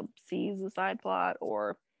like, you know, C is the side plot,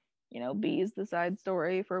 or, you know, B is the side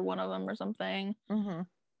story for one of them or something.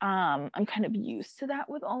 I'm kind of used to that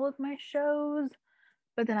with all of my shows,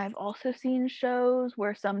 but then I've also seen shows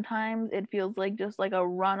where sometimes it feels like just like a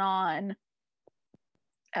run-on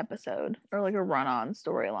episode or like a run-on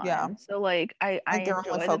storyline. Yeah. So like I they're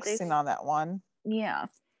enjoy only focusing on that one. Yeah.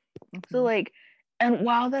 So like, and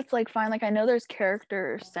while that's like fine, like I know there's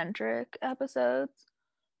character centric episodes.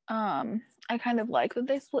 I kind of like that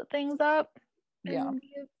they split things up and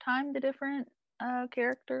give time to different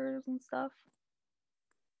characters and stuff.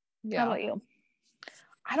 How about you?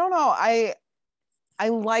 I don't know. I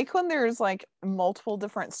like when there's like multiple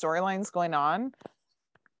different storylines going on,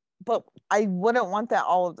 but I wouldn't want that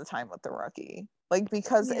all of the time with The Rookie. Like,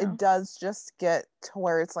 because it does just get to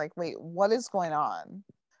where it's like, wait, what is going on?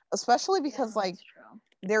 Especially because like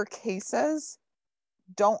their cases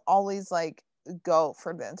don't always like go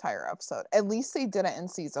for the entire episode. At least they did it in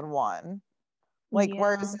season 1. Like,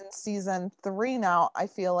 whereas in season 3 now, I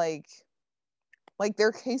feel like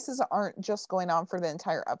their cases aren't just going on for the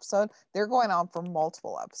entire episode. They're going on for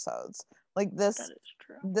multiple episodes. Like this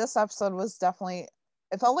episode was definitely,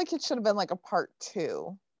 it felt like it should have been like a part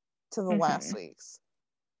 2 to the last week's.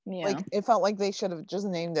 Like, it felt like they should have just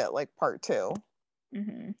named it like part 2.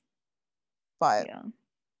 But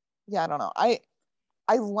yeah, I don't know. I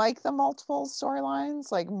like the multiple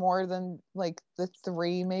storylines like more than like the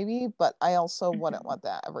 3 maybe, but I also wouldn't want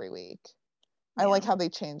that every week. I like how they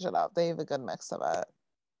change it up. They have a good mix of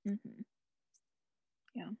it.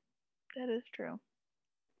 Yeah, that is true.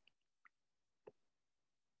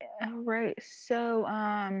 All right. So,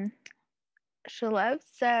 Shalev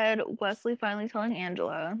said Wesley finally telling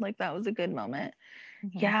Angela, like that was a good moment.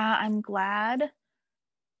 Yeah, I'm glad.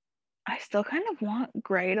 I still kind of want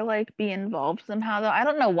Gray to like be involved somehow though. I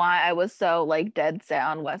don't know why I was so like dead set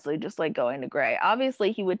on Wesley just like going to Gray.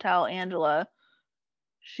 Obviously he would tell Angela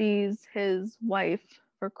she's his wife,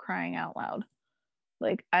 for crying out loud.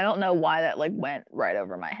 Like, I don't know why that like went right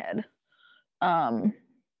over my head.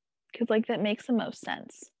 Because like that makes the most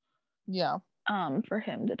sense. Yeah. For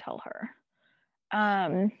him to tell her.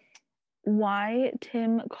 Why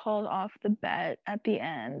Tim called off the bet at the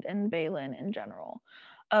end and Baylan in general.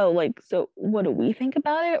 Oh, like, so what do we think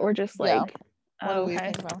about it? Or just like, what do we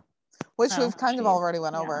think about? Which we've kind of already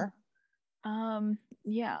went over.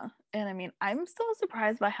 Yeah. And I mean, I'm still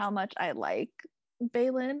surprised by how much I like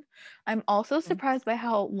Baylan. I'm also surprised by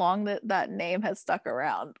how long that name has stuck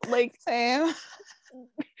around. Like, same.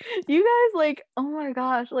 You guys, like, oh my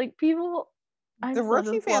gosh, like people. The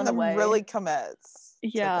Rookie fandom really commits.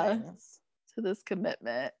 To this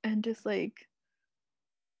commitment, and just like,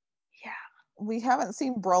 we haven't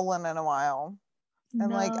seen Brolin in a while,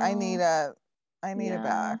 and like I need it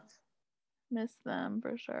back. Miss them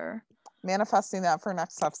for sure. Manifesting that for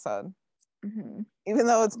next episode, even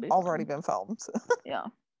though it's already been filmed.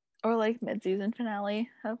 Or like mid-season finale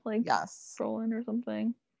of like Brolin or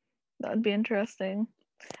something. That'd be interesting.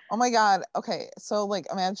 Oh my god. Okay, so like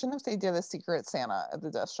imagine if they did a Secret Santa at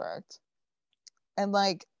the district, and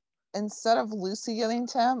like instead of Lucy getting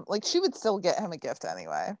Tim, like she would still get him a gift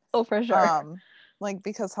anyway. Oh, for sure. Like,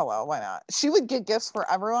 because hello, why not? She would get gifts for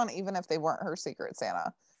everyone, even if they weren't her Secret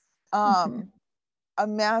Santa.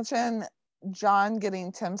 Imagine John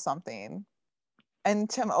getting Tim something, and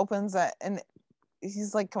Tim opens it and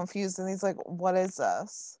he's like confused, and he's like, what is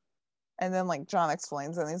this? And then like John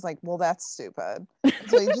explains it and he's like, well, that's stupid.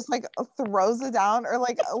 So he just like throws it down or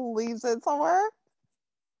like leaves it somewhere.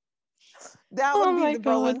 That would Oh be my the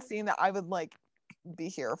God. Brolin scene that I would like be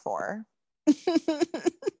here for.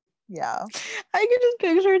 Yeah. I could just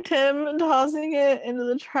picture Tim tossing it into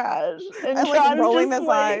the trash and And like John's rolling just his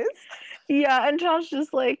like, eyes. yeah, and John's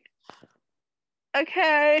just like,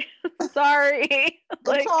 okay, sorry. Good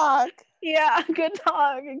Like, talk. yeah, good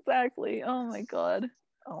talk, exactly. Oh my God.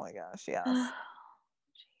 Oh my gosh, yes.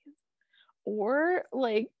 Or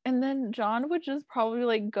like, and then John would just probably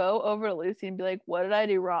like go over to Lucy and be like, what did I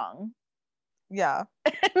do wrong? Yeah.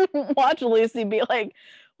 And watch Lucy be like,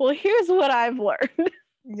 well, here's what I've learned.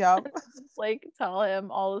 Yep. Just like tell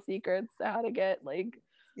him all the secrets to how to get like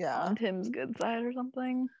Yeah. on Tim's good side or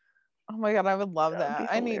something. Oh my God, I would love That would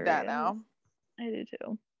that. be I need that hilarious. now. I do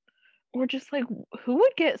too. Or just like, who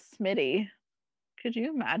would get Smitty? Could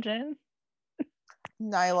you imagine?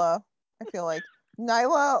 Nyla. I feel like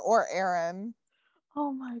Nyla or Aaron.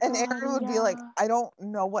 Oh my And God. Aaron would be like, yeah. I don't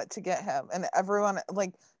know what to get him. And everyone,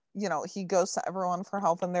 like, you know, he goes to everyone for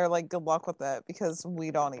help and they're like, good luck with it because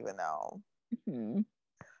we don't even know. Mhm.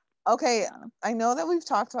 Okay, Yeah. I know that we've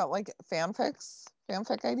talked about like fanfic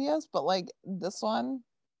ideas, but like this one,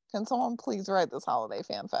 can someone please write this holiday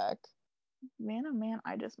fanfic? Man, oh man,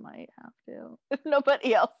 I just might have to. If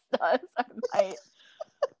nobody else does, I might.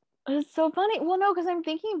 It's so funny. Well, no, because I'm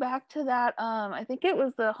thinking back to that. I think it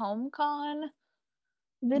was the HomeCon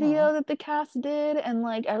video that the cast did, and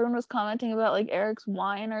like everyone was commenting about like Eric's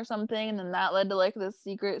wine or something, and then that led to like this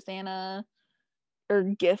Secret Santa or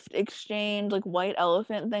gift exchange, like white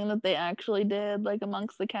elephant thing that they actually did, like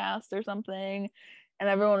amongst the cast or something. And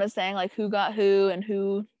everyone was saying like who got who and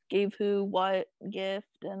who gave who what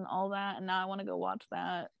gift and all that. And now I want to go watch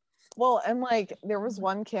that. Well, and like there was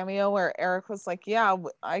one cameo where Eric was like, yeah,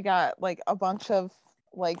 I got like a bunch of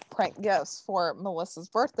like prank gifts for Melissa's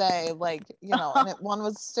birthday, like, you know, and one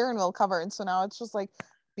was a steering wheel cover. And so now it's just like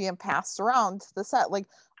being passed around the set. Like,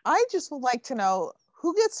 I just would like to know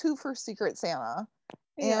who gets who for Secret Santa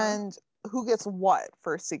and who gets what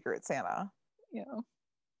for Secret Santa. Yeah.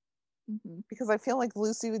 Mm-hmm. Because I feel like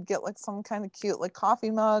Lucy would get like some kind of cute like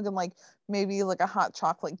coffee mug and like maybe like a hot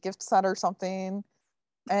chocolate gift set or something.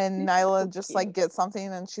 And Nyla just like gets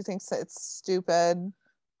something and she thinks that it's stupid.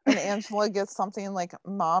 And Angela gets something like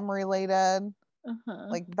mom related,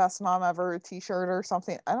 like best mom ever t-shirt or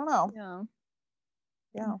something. I don't know.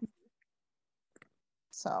 Yeah.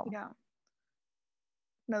 So yeah.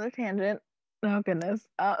 Another tangent. Oh goodness.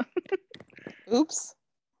 Oops.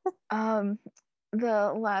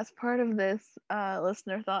 The last part of this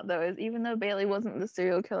listener thought though is even though Bailey wasn't the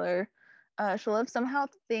serial killer, Shalif somehow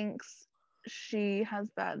thinks she has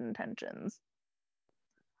bad intentions.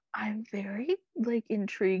 I'm very like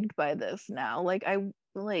intrigued by this now. Like I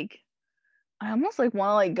almost like want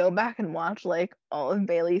to like go back and watch like all of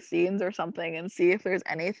Bailey's scenes or something and see if there's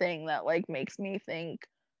anything that like makes me think,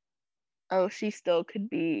 oh, she still could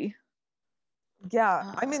be.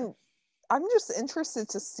 Yeah. I mean, I'm just interested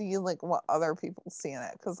to see like what other people see in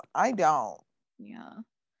it because I don't. Yeah.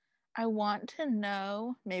 I want to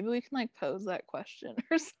know, maybe we can like pose that question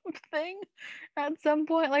or something at some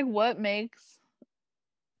point. Like what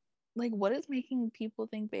is making people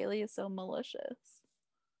think Bailey is so malicious?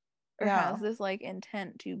 Or has this like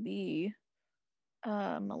intent to be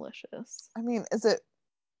malicious? I mean, is it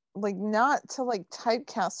like not to like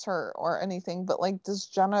typecast her or anything, but like has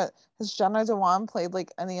Jenna Dewan played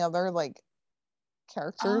like any other like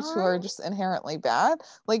characters who are just inherently bad?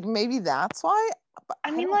 Like maybe that's why.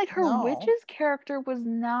 I mean, like her witch's character was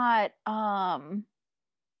not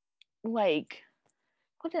like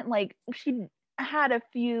wasn't like she had a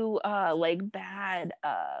few like bad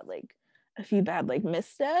like a few bad like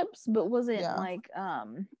missteps, but wasn't like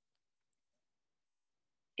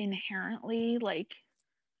inherently like,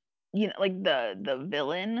 you know, like the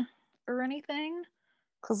villain or anything.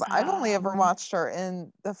 Because I've only ever watched her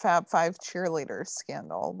in the Fab Five cheerleaders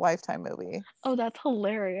scandal Lifetime movie. Oh, that's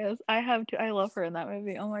hilarious. I have to. I love her in that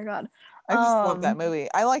movie. Oh my god. I just love that movie.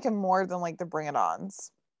 I like him more than like the Bring It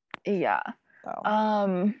Ons. Yeah.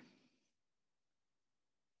 So.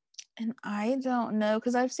 And I don't know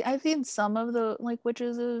because I've seen some of the like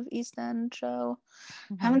Witches of East End show.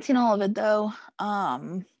 Mm-hmm. Haven't seen all of it though.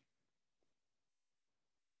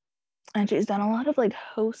 And she's done a lot of like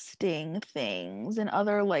hosting things and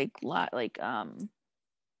other like you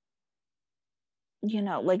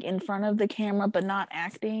know, like in front of the camera but not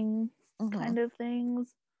acting kind of things.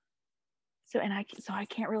 So I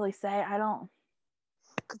can't really say. I don't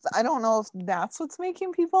know if that's what's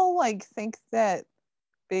making people like think that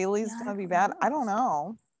Bailey's gonna be bad. I don't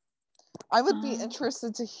know. I would be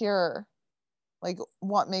interested to hear Like,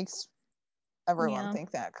 what makes everyone Yeah.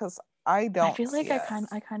 think that? Because I don't. I feel like see I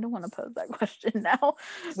it. kind of want to pose that question now.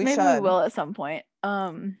 We Maybe we should. will at some point.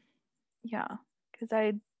 Yeah,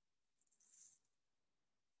 because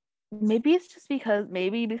maybe it's just because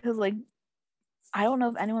like I don't know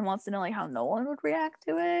if anyone wants to know like how Nolan would react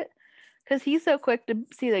to it, because he's so quick to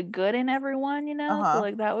see the good in everyone, you know. So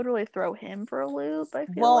like that would really throw him for a loop. I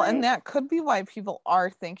feel Well, like. and that could be why people are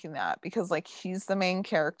thinking that, because like he's the main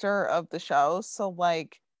character of the show, so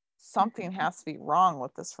like something has to be wrong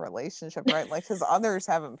with this relationship, right? Like his others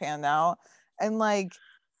haven't panned out, and like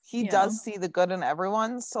he does see the good in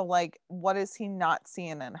everyone, so like what is he not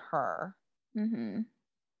seeing in her? And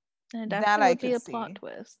it That definitely I would be could a see. plot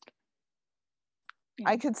twist.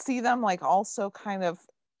 I could see them like also kind of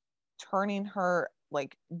turning her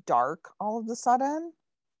like dark all of a sudden.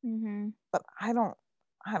 But I don't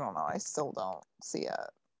know. I still don't see it.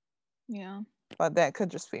 Yeah. But that could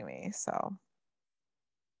just be me. So.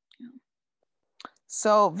 Yeah.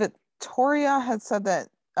 So Victoria had said that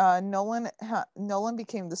Nolan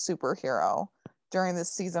became the superhero during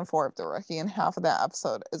this season 4 of The Rookie, and half of that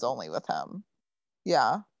episode is only with him.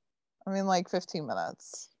 Yeah. I mean, like 15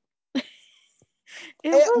 minutes.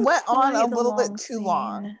 It went on a little bit too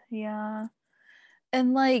long. Yeah.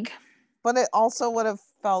 And like, but it also would have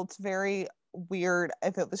felt very weird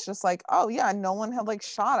if it was just like, oh yeah, no one had like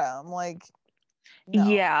shot him. Like, no.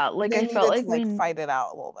 Yeah, like they I felt like to fight it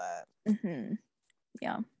out a little bit.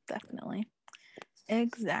 Yeah, definitely.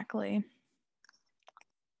 Exactly.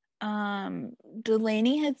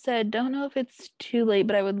 Delaney had said, don't know if it's too late,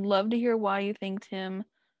 but I would love to hear why you think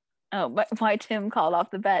why Tim called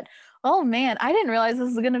off the bet. Oh man, I didn't realize this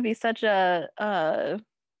was going to be such a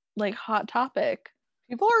like hot topic.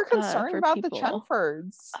 People are concerned about the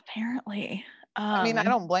Chenfords. Apparently. I mean, I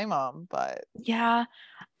don't blame them, but yeah.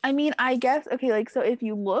 I mean, I guess okay, like so if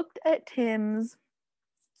you looked at Tim's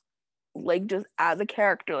like just as a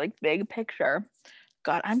character, like big picture.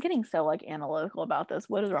 God, I'm getting so like analytical about this.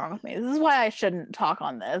 What is wrong with me? This is why I shouldn't talk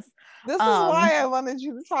on this. This is why I wanted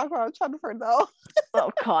you to talk about Chenford, though.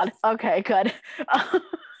 Oh God. Okay, good.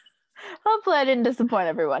 Hopefully I didn't disappoint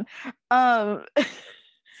everyone. But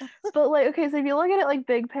like, okay, so if you look at it like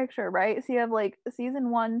big picture, right? So you have like season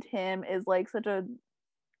 1, Tim is like such a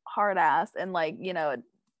hard ass and like, you know,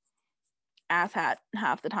 ass hat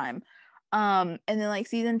half the time. And then like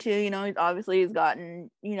season 2, you know, he's gotten,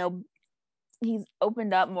 you know, he's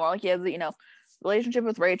opened up more, like he has, you know, relationship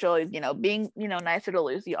with Rachel, he's, you know, being, you know, nicer to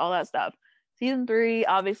Lucy, all that stuff. Season 3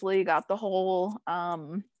 obviously got the whole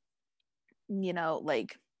you know,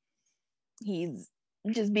 like he's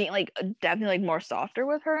just being like definitely like more softer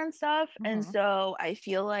with her and stuff. And so I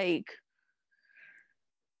feel like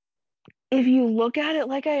if you look at it,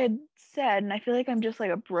 like I had said, and I feel like I'm just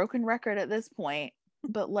like a broken record at this point,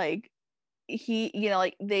 but like he, you know,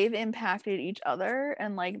 like they've impacted each other,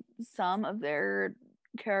 and like some of their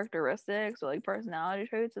characteristics or like personality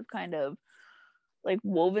traits have kind of like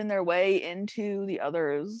woven their way into the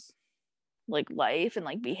other's like life and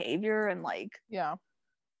like behavior and like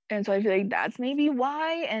and so I feel like that's maybe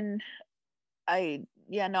why. And I'd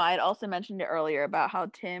also mentioned it earlier about how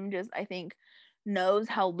Tim just I think knows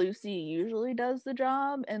how Lucy usually does the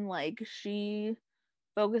job, and like she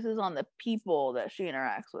focuses on the people that she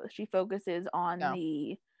interacts with. She focuses on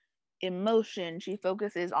the emotion. She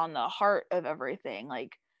focuses on the heart of everything.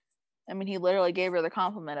 Like, I mean, he literally gave her the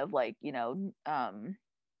compliment of like, you know,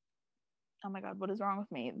 oh my God, what is wrong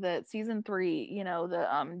with me? The season 3, you know,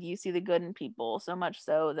 the you see the good in people, so much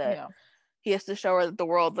so that he has to show her that the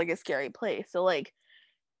world's like a scary place. So like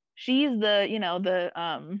she's the, you know,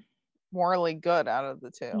 the morally good out of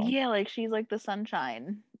the two. Yeah, like she's like the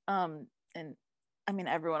sunshine. And I mean,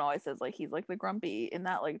 everyone always says like he's like the grumpy in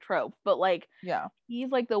that like trope, but like he's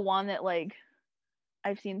like the one that like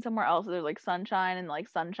I've seen somewhere else there's like sunshine and like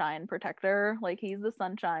sunshine protector. Like he's the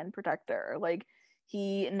sunshine protector. Like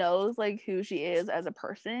he knows like who she is as a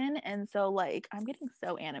person, and so like I'm getting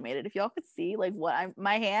so animated. If y'all could see like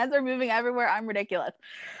my hands are moving everywhere. I'm ridiculous.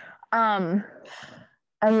 Anyway,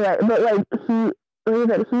 but like he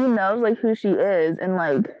knows like who she is and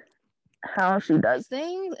like how she does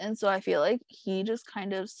things, and so I feel like he just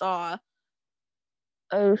kind of saw,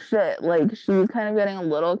 oh shit, like she's kind of getting a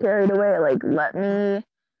little carried away, like let me,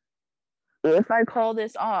 if I call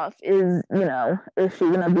this off, is she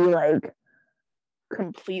gonna be like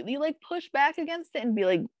completely like push back against it and be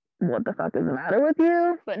like, what the fuck is the matter with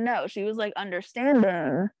you? But no, she was like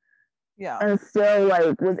understanding and still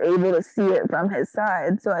like was able to see it from his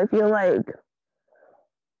side. So I feel like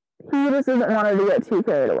he just doesn't want her to get too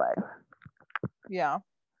carried away.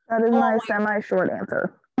 That is my semi-short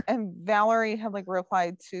answer. And Valerie had like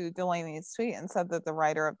replied to Delaney's tweet and said that the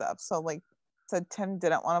writer of the episode like said Tim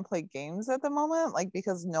didn't want to play games at the moment, like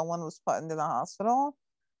because no one was put into the hospital.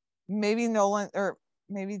 Maybe Nolan or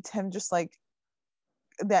maybe Tim just like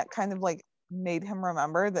that kind of like made him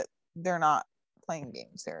remember that they're not playing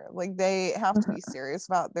games here. Like they have to be serious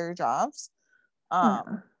about their jobs.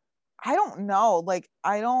 I don't know. Like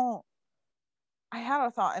I had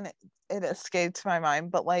a thought and it escaped my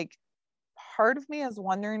mind, but like part of me is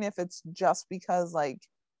wondering if it's just because like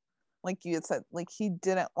you had said, like he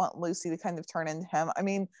didn't want Lucy to kind of turn into him. I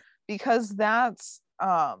mean, because that's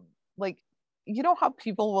like, you know how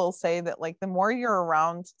people will say that like the more you're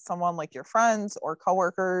around someone like your friends or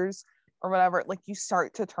coworkers or whatever, like you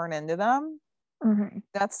start to turn into them. Mm-hmm.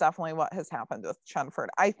 That's definitely what has happened with Chenford.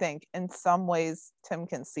 I think in some ways Tim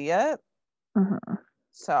can see it. Mm-hmm.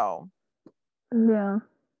 So yeah,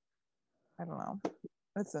 I don't know.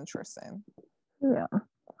 It's interesting. Yeah.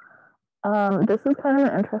 This is kind of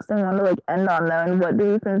an interesting one to like end on though. And what do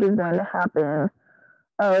you think is going to happen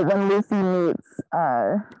when Lucy meets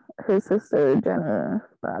his sister Jenny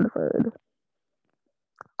Bradford?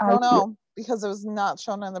 I don't know because it was not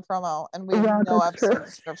shown in the promo and we have no episode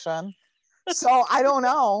description. So I don't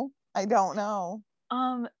know.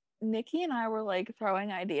 Nikki and I were like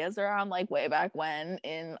throwing ideas around like way back when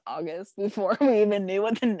in August before we even knew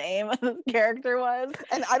what the name of the character was.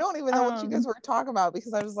 And I don't even know what you guys were talking about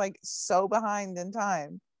because I was like so behind in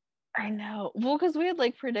time. I know. Well, because we had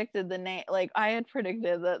like predicted the name, like I had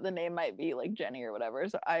predicted that the name might be like Jenny or whatever.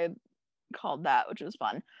 So I had called that, which was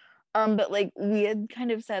fun. But like we had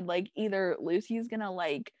kind of said like either Lucy's gonna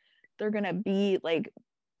like they're gonna be like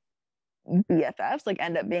BFFs, like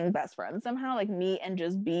end up being best friends somehow, like meet and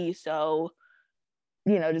just be so,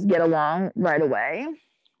 just get along right away.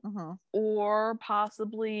 Or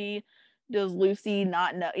possibly does Lucy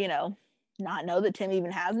not know that Tim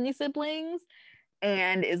even has any siblings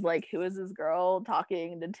and is like, who is this girl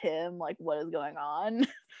talking to Tim, like what is going on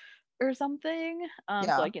or something.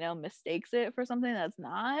 So like mistakes it for something that's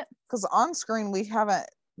not, because on screen we haven't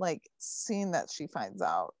like seen that she finds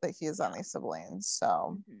out that he has any siblings.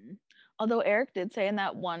 So although Eric did say in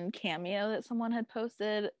that one cameo that someone had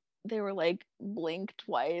posted, they were like blink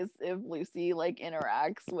twice if Lucy like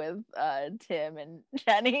interacts with Tim and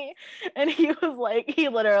Jenny, and he was like, he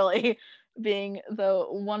literally, being the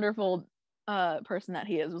wonderful person that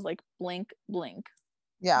he is, was like blink.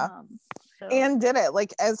 And did it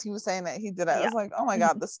like as he was saying that he did it. I was like, oh my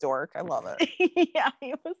god, this dork, I love it.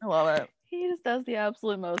 I love it. He just does the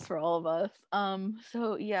absolute most for all of us.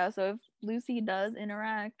 So if Lucy does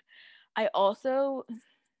interact, I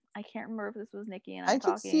can't remember if this was Nikki and I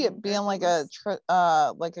could see it being like a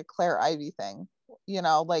Claire Ivy thing,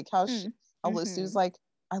 like how Lucy was like,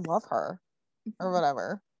 I love her or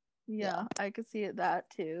whatever. I could see it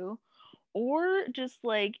that too. Or just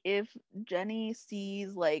like if Jenny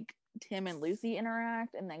sees like Tim and Lucy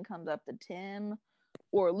interact and then comes up to Tim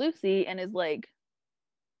or Lucy and is like,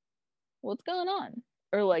 what's going on?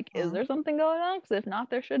 Or like, is there something going on? Because if not,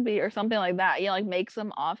 there should be, or something like that. Like make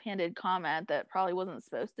some offhanded comment that probably wasn't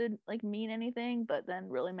supposed to like mean anything, but then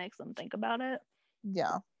really makes them think about it.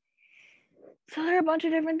 Yeah. So there are a bunch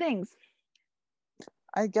of different things.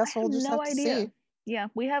 I guess we'll just have to see. Yeah,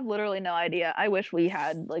 we have literally no idea. I wish we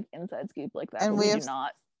had like inside scoop like that, and we do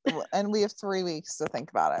not. And we have 3 weeks to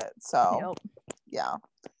think about it. So yeah.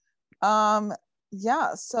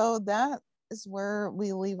 So that is where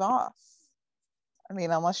we leave off. I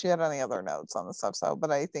mean, unless you had any other notes on this episode,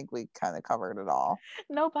 but I think we kind of covered it all.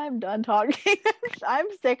 Nope, I'm done talking. I'm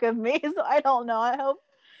sick of me, so I don't know. I hope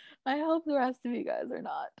the rest of you guys are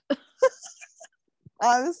not.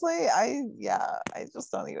 Honestly, I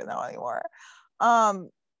just don't even know anymore.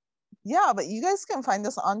 But you guys can find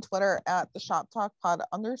us on Twitter at the Shop Talk Pod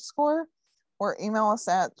 _ or email us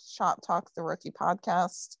at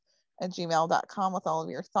shoptalktherookiepodcast@gmail.com with all of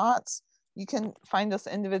your thoughts. You can find us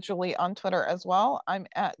individually on Twitter as well. I'm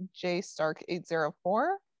at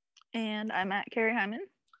jstark804. And I'm at Carrie Hyman.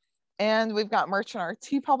 And we've got merch in our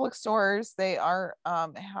TeePublic stores. They are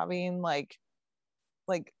having like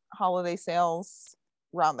holiday sales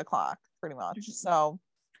round the clock pretty much. So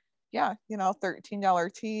yeah,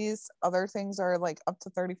 $13 tees. Other things are like up to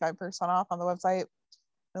 35% off on the website.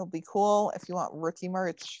 It'll be cool if you want rookie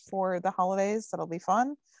merch for the holidays. That'll be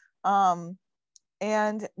fun.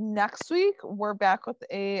 And next week we're back with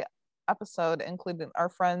a episode including our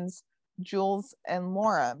friends Jules and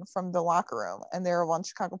Lauren from The Locker Room, and they're a One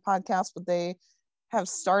Chicago podcast, but they have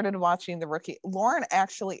started watching The Rookie. Lauren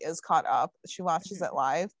actually is caught up. She watches it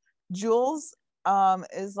live. Jules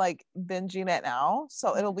is like binging it now,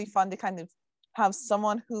 so it'll be fun to kind of have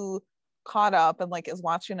someone who caught up and like is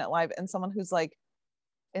watching it live, and someone who's like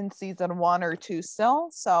in season 1 or 2 still.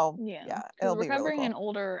 So Yeah, it'll we're be really covering cool. an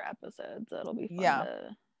older episode, so it'll be fun. Yeah.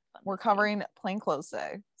 fun We're to see. covering Plainclothes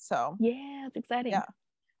Day. So Yeah, it's exciting. Yeah.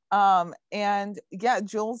 And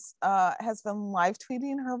Jules has been live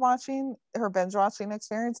tweeting her binge watching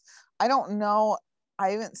experience. I don't know, I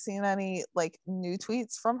haven't seen any like new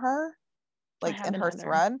tweets from her like in her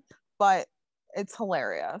thread, but it's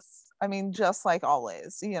hilarious. I mean, just like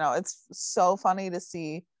always, it's so funny to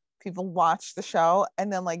see people watch the show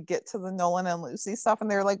and then like get to the Nolan and Lucy stuff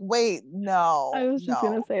and they're like, wait, no. I was just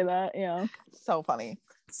gonna say that. Yeah. So funny.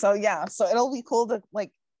 So so it'll be cool to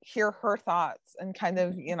like hear her thoughts and kind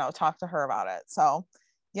of talk to her about it. So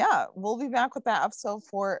we'll be back with that episode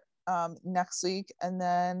for next week, and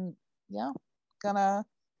then gonna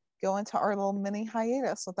go into our little mini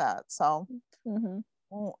hiatus with that. So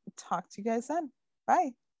we'll talk to you guys then.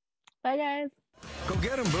 Bye Bye guys. Go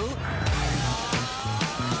get him, boo.